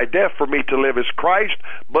or by death. For me to live is Christ,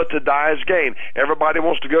 but to die is gain. Everybody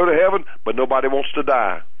wants to go to heaven, but nobody wants to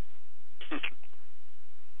die.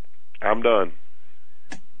 I'm done.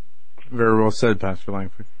 Very well said, Pastor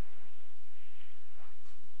Langford.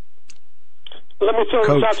 Let me throw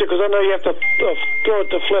this out there, because I know you have to throw it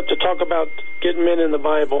to Flip to talk about getting men in the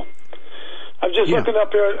Bible. I'm just looking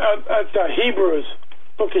up here at Hebrews,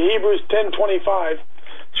 book of Hebrews 10:25.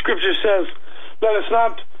 Scripture says, let us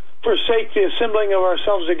not forsake the assembling of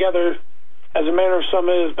ourselves together, as a manner of some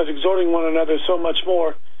is, but exhorting one another so much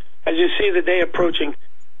more, as you see the day approaching.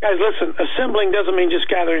 Guys, listen, assembling doesn't mean just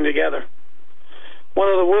gathering together. one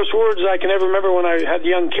of the worst words I can ever remember when I had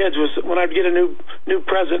young kids was when I'd get a new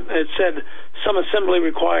present, it said, "Some assembly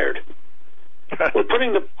required." We're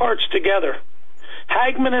putting the parts together.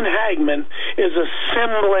 Hagmann and Hagmann is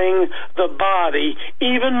assembling the body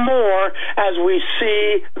even more as we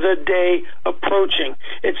see the day approaching.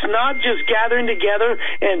 It's not just gathering together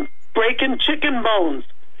and breaking chicken bones.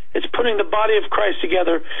 It's putting the body of Christ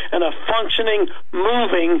together in a functioning,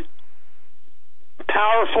 moving,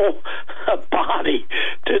 powerful body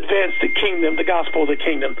to advance the kingdom, the gospel of the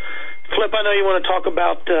kingdom. Flip, I know you want to talk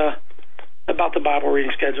about the Bible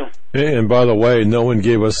reading schedule. And by the way, no one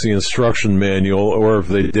gave us the instruction manual, or if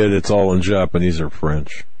they did, it's all in Japanese or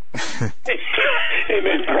French.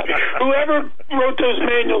 Amen, brother. Whoever wrote those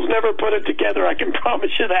manuals never put it together, I can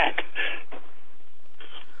promise you that.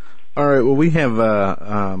 All right, well, we have,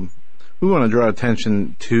 we want to draw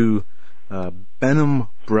attention to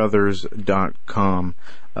BenhamBrothers.com.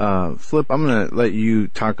 Flip, I'm going to let you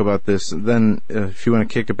talk about this. Then, if you want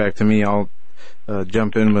to kick it back to me, I'll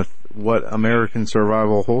jump in with what American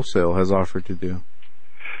Survival Wholesale has offered to do.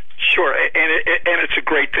 Sure, and it's a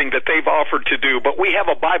great thing that they've offered to do, but we have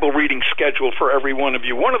a Bible reading schedule for every one of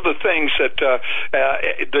you. One of the things that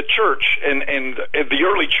the church and the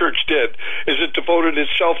early church did is it devoted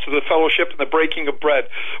itself to the fellowship and the breaking of bread,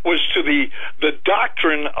 was to the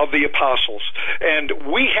doctrine of the apostles. And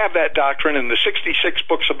we have that doctrine in the 66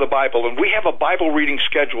 books of the Bible, and we have a Bible reading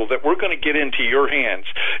schedule that we're going to get into your hands.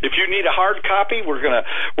 If you need a hard copy, we're going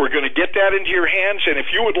to get that into your hands, and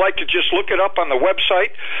if you would like to just look it up on the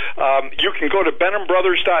website, you can go to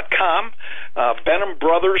BenhamBrothers.com,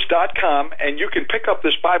 BenhamBrothers.com, and you can pick up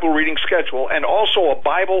this Bible reading schedule and also a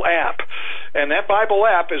Bible app. And that Bible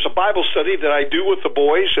app is a Bible study that I do with the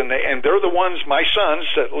boys, and they're the ones, my sons,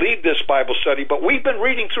 that lead this Bible study. But we've been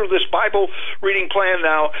reading through this Bible reading plan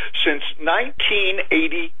now since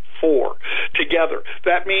 1984 together.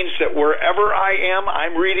 That means that wherever I am,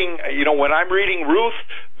 I'm reading, when I'm reading Ruth,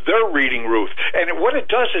 they're reading Ruth. And what it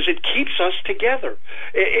does is it keeps us together.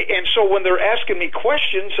 And so when they're asking me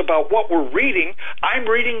questions about what we're reading, I'm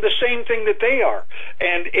reading the same thing that they are.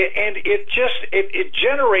 And it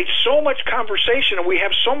generates so much conversation, and we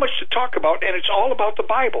have so much to talk about, and it's all about the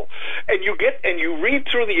Bible. And you read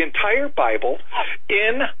through the entire Bible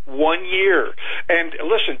in 1 year. And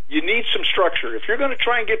listen, you need some structure. If you're going to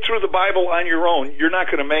try and get through the Bible on your own, you're not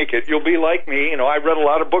going to make it. You'll be like me. I read a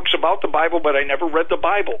lot of books about the Bible, but I never read the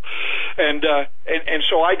Bible. And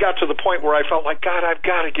so I got to the point where I felt like, God, I've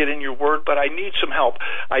got to get in your word, but I need some help.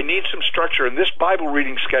 I need some structure. And this Bible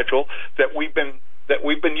reading schedule that we've been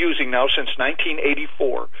using now since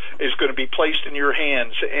 1984 is going to be placed in your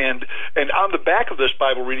hands. And on the back of this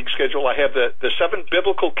Bible reading schedule, I have the 7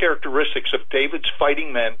 biblical characteristics of David's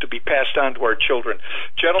fighting men to be passed on to our children.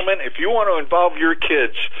 Gentlemen, if you want to involve your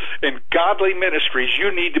kids in godly ministries,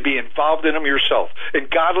 you need to be involved in them yourself, in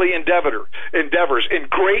godly endeavors, in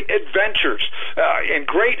great adventures, in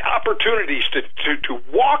great opportunities to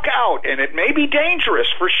walk out. And it may be dangerous,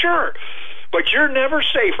 for sure, but you're never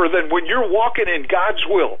safer than when you're walking in God's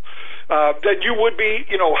will. Than you would be,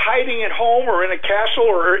 hiding at home or in a castle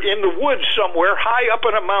or in the woods somewhere high up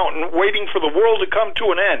in a mountain waiting for the world to come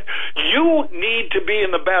to an end. You need to be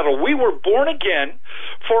in the battle. We were born again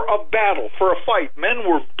for a battle, for a fight. Men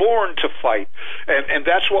were born to fight, and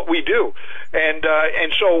that's what we do. And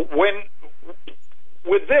so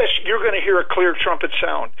with this, you're going to hear a clear trumpet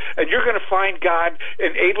sound, and you're going to find God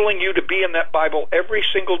enabling you to be in that Bible every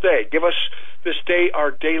single day. Give us this day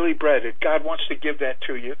our daily bread, and God wants to give that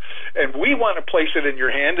to you, and we want to place it in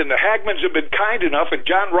your hand. And the Hagmanns have been kind enough, and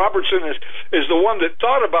John Robertson is the one that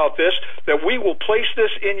thought about this, that we will place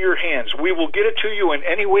this in your hands. We will get it to you in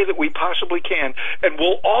any way that we possibly can, and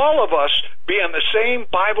we'll all of us be on the same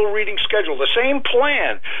Bible reading schedule, the same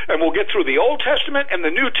plan, and we'll get through the Old Testament and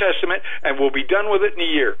the New Testament, and we'll be done with it in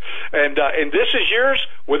a year. And this is yours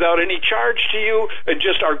without any charge to you, and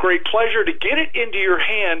just our great pleasure to get it into your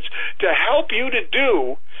hands to help you to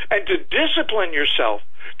do and to discipline yourself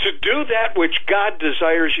to do that which God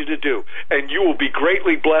desires you to do. And you will be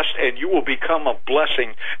greatly blessed, and you will become a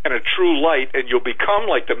blessing and a true light, and you'll become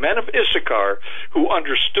like the men of Issachar who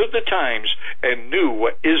understood the times and knew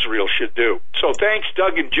what Israel should do. So thanks,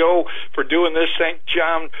 Doug and Joe, for doing this. Thank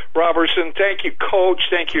John Robertson. Thank you, Coach.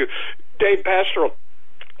 Thank you, Dave Pastoral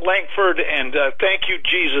Langford, and thank you,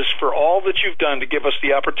 Jesus, for all that you've done to give us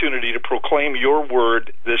the opportunity to proclaim your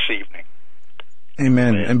word this evening.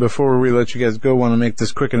 Amen. And before we let you guys go, I want to make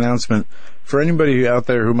this quick announcement. For anybody out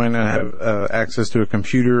there who might not have access to a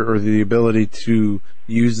computer or the ability to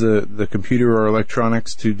use the computer or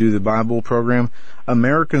electronics to do the Bible program,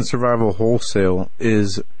 American Survival Wholesale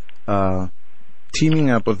is teaming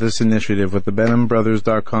up with this initiative, with the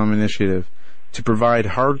BenhamBrothers.com initiative, to provide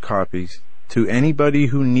hard copies to anybody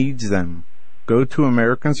who needs them. Go to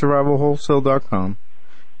AmericanSurvivalWholesale.com,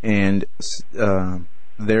 and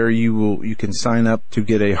there you can sign up to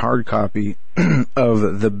get a hard copy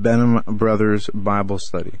of the Benham Brothers Bible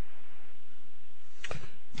Study.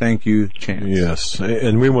 Thank you, Chance. Yes,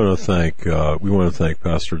 and we want to thank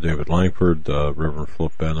Pastor David Langford, Reverend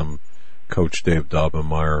Flip Benham, Coach Dave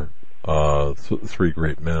Dobbenmeyer, three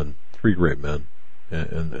great men,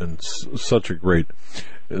 and such great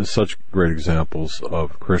examples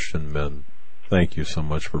of Christian men. Thank you so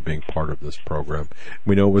much for being part of this program.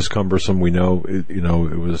 We know it was cumbersome. We know it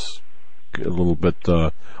was a little bit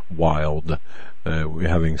wild,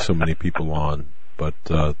 having so many people on. But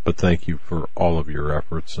thank you for all of your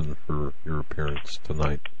efforts and for your appearance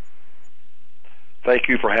tonight. Thank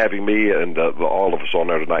you for having me and all of us on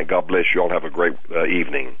there tonight. God bless you all. Have a great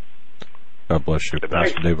evening. God bless you,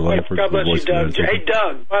 Pastor David Langford. God bless you, Doug. Hey,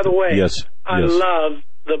 Doug, by the way, yes. I love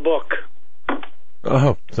the book.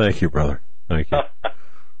 Oh, thank you, brother. Thank you.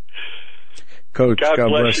 Coach, God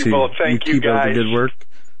bless you. Both. Thank you, keep guys. up the good work.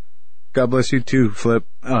 God bless you too, Flip.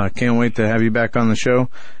 Can't wait to have you back on the show.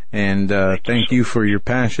 And thank you for your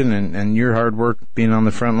passion and your hard work being on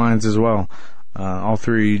the front lines as well. All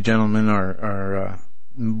three of you gentlemen are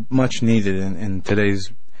much needed in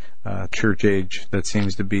today's church age that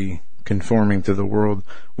seems to be conforming to the world.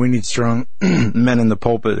 We need strong men in the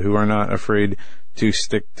pulpit who are not afraid to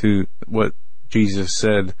stick to what Jesus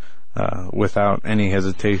said without any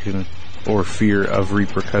hesitation or fear of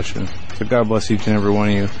repercussion. So God bless each and every one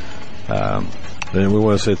of you. And we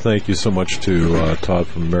want to say thank you so much to Todd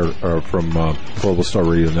from Global Star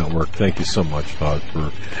Radio Network. Thank you so much, Todd,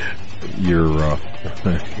 for your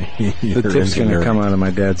the tip's going to come out of my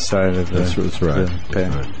dad's side of the That's right. The pay.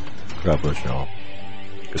 That's right. God bless you all.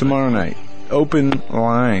 Tomorrow night, open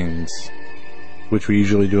lines, which we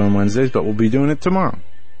usually do on Wednesdays, but we'll be doing it tomorrow.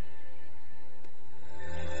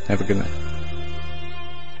 Have a good night.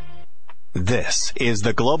 This is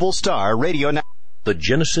the Global Star Radio Network. The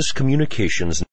Genesis Communications